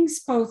meetings,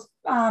 both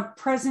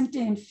present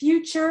and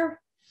future.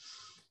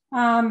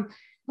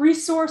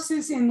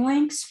 Resources and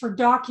links for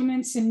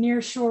documents and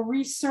nearshore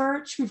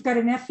research. We've got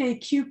an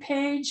FAQ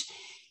page.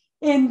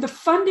 And the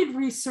funded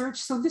research,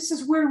 so this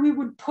is where we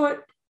would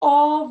put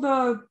all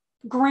the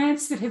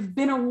grants that have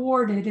been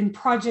awarded and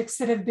projects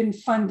that have been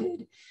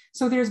funded.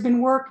 So there's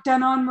been work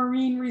done on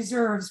marine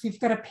reserves. We've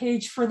got a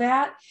page for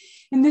that.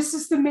 And this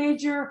is the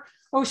major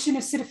ocean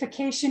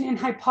acidification and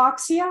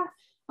hypoxia.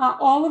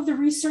 All of the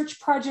research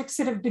projects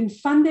that have been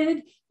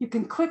funded, you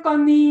can click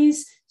on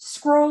these,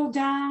 scroll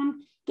down,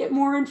 get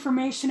more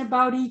information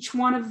about each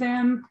one of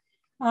them.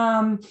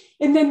 And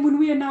then when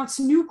we announce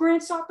new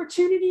grants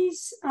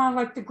opportunities,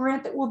 like the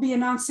grant that we'll be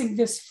announcing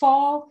this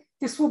fall,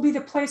 this will be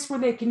the place where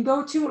they can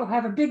go to. It'll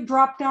have a big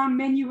drop-down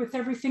menu with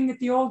everything that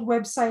the old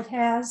website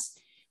has.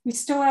 We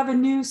still have a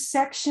news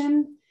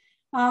section.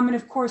 And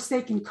of course,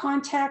 they can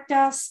contact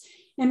us.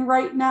 And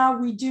right now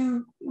we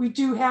do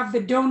have the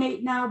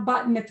Donate Now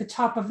button at the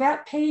top of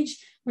that page,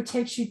 which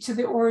takes you to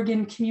the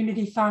Oregon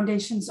Community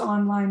Foundation's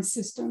online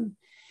system.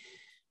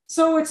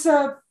 So it's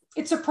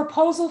a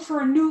proposal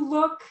for a new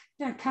look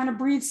that kind of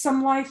breathes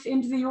some life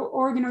into the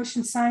Oregon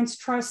Ocean Science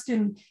Trust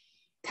and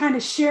kind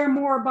of share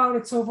more about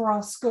its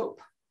overall scope.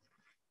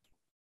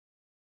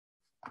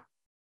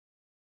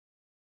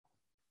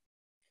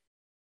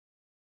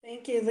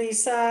 Thank you,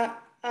 Lisa.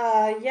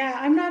 Yeah,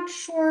 I'm not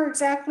sure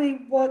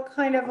exactly what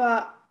kind of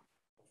a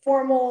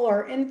formal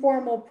or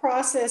informal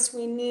process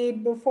we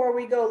need before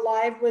we go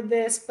live with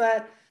this,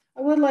 but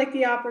I would like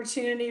the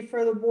opportunity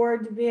for the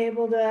board to be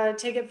able to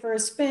take it for a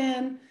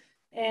spin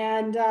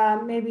and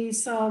maybe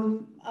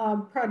some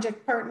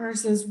project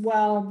partners as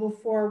well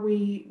before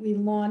we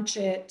launch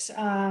it.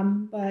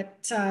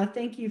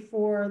 Thank you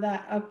for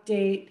that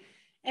update.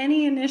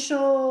 Any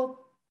initial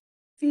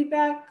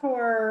feedback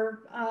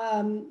or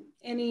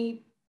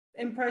any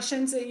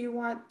impressions that you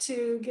want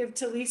to give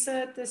to Lisa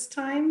at this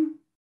time?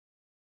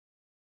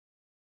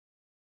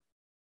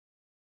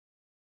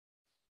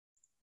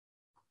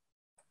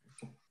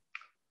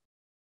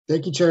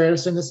 Thank you, Chair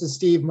Anderson. This is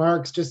Steve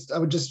Marks. I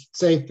would just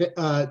say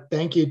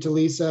thank you to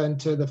Lisa and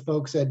to the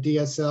folks at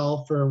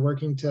DSL for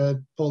working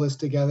to pull this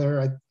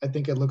together. I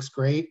think it looks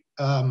great.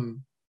 And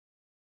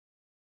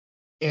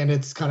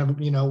it's kind of,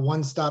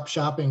 one-stop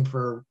shopping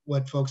for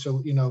what folks are,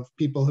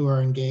 people who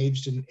are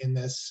engaged in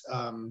this,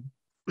 and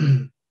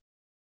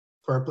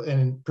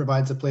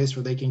provides a place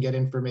where they can get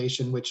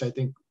information, which I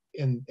think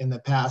in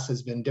the past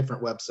has been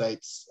different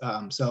websites.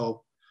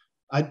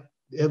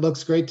 It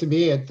looks great to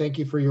me. And thank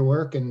you for your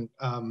work. And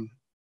I'm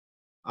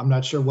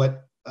not sure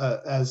what,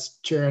 as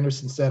Chair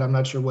Anderson said, I'm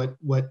not sure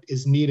what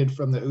is needed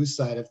from the OOS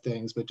side of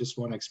things, but just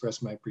want to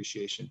express my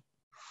appreciation.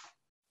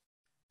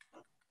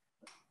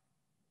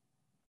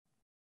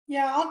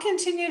 Yeah, I'll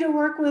continue to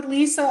work with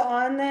Lisa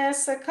on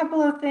this. A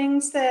couple of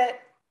things that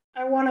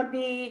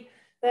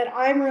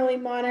I'm really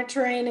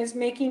monitoring is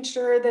making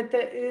sure that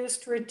the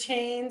OOST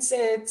retains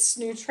its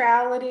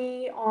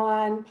neutrality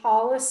on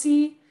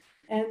policy,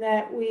 and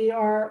that we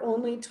are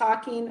only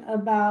talking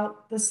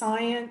about the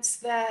science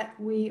that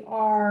we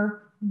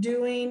are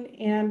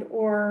doing and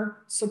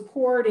or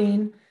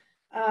supporting.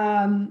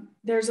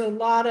 There's a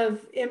lot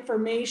of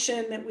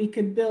information that we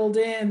could build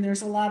in.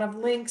 There's a lot of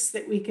links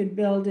that we could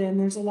build in.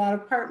 There's a lot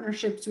of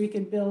partnerships we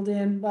could build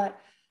in, but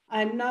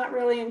I'm not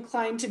really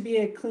inclined to be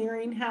a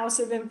clearinghouse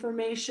of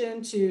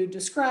information to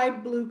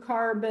describe blue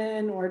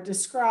carbon or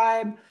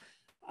describe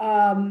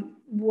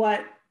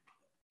what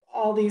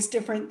all these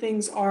different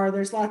things are.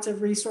 There's lots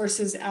of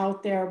resources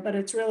out there, but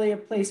it's really a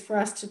place for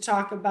us to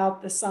talk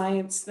about the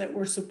science that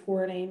we're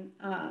supporting.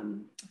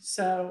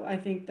 So I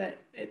think that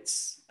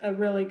it's a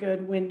really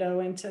good window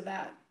into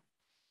that.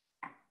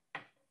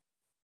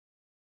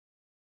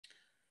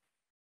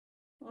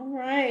 All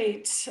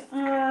right.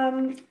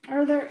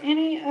 Are there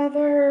any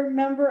other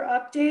member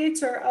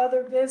updates or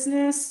other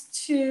business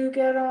to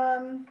get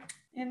on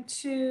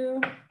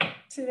into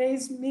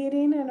today's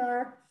meeting in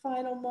our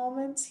final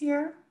moments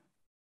here?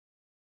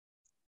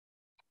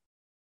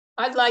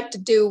 I'd like to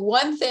do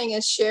one thing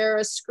is share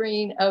a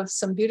screen of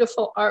some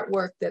beautiful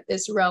artwork that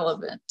is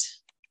relevant.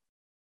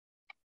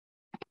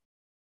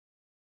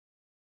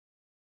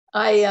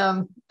 I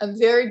am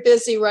very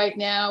busy right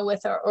now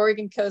with our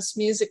Oregon Coast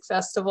Music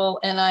Festival,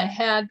 and I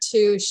had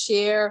to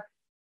share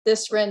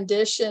this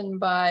rendition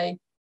by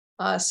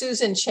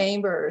Susan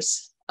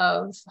Chambers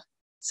of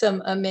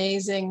some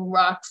amazing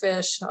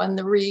rockfish on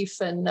the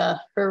reef and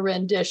her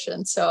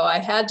rendition. So I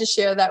had to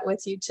share that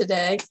with you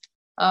today.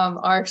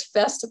 Our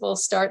festival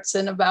starts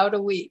in about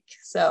a week.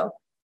 So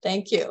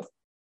thank you.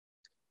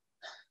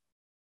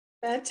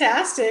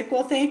 Fantastic.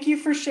 Well, thank you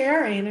for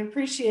sharing. I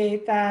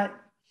appreciate that.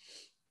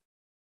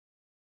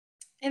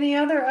 Any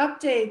other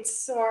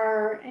updates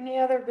or any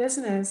other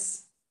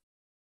business?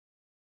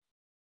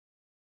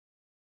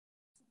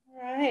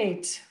 All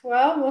right.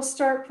 Well, we'll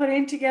start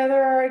putting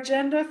together our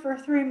agenda for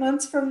 3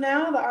 months from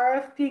now. The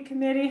RFP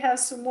committee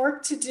has some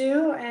work to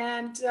do,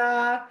 and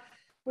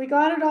we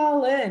got it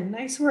all in.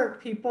 Nice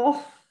work,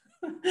 people.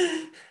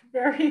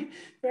 Very,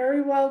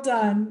 very well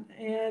done.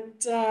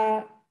 And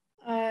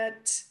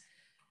at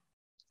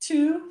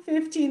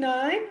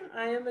 2:59,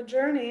 I am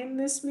adjourning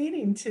this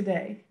meeting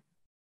today.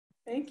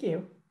 Thank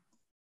you.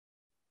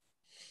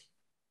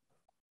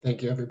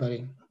 Thank you,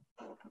 everybody.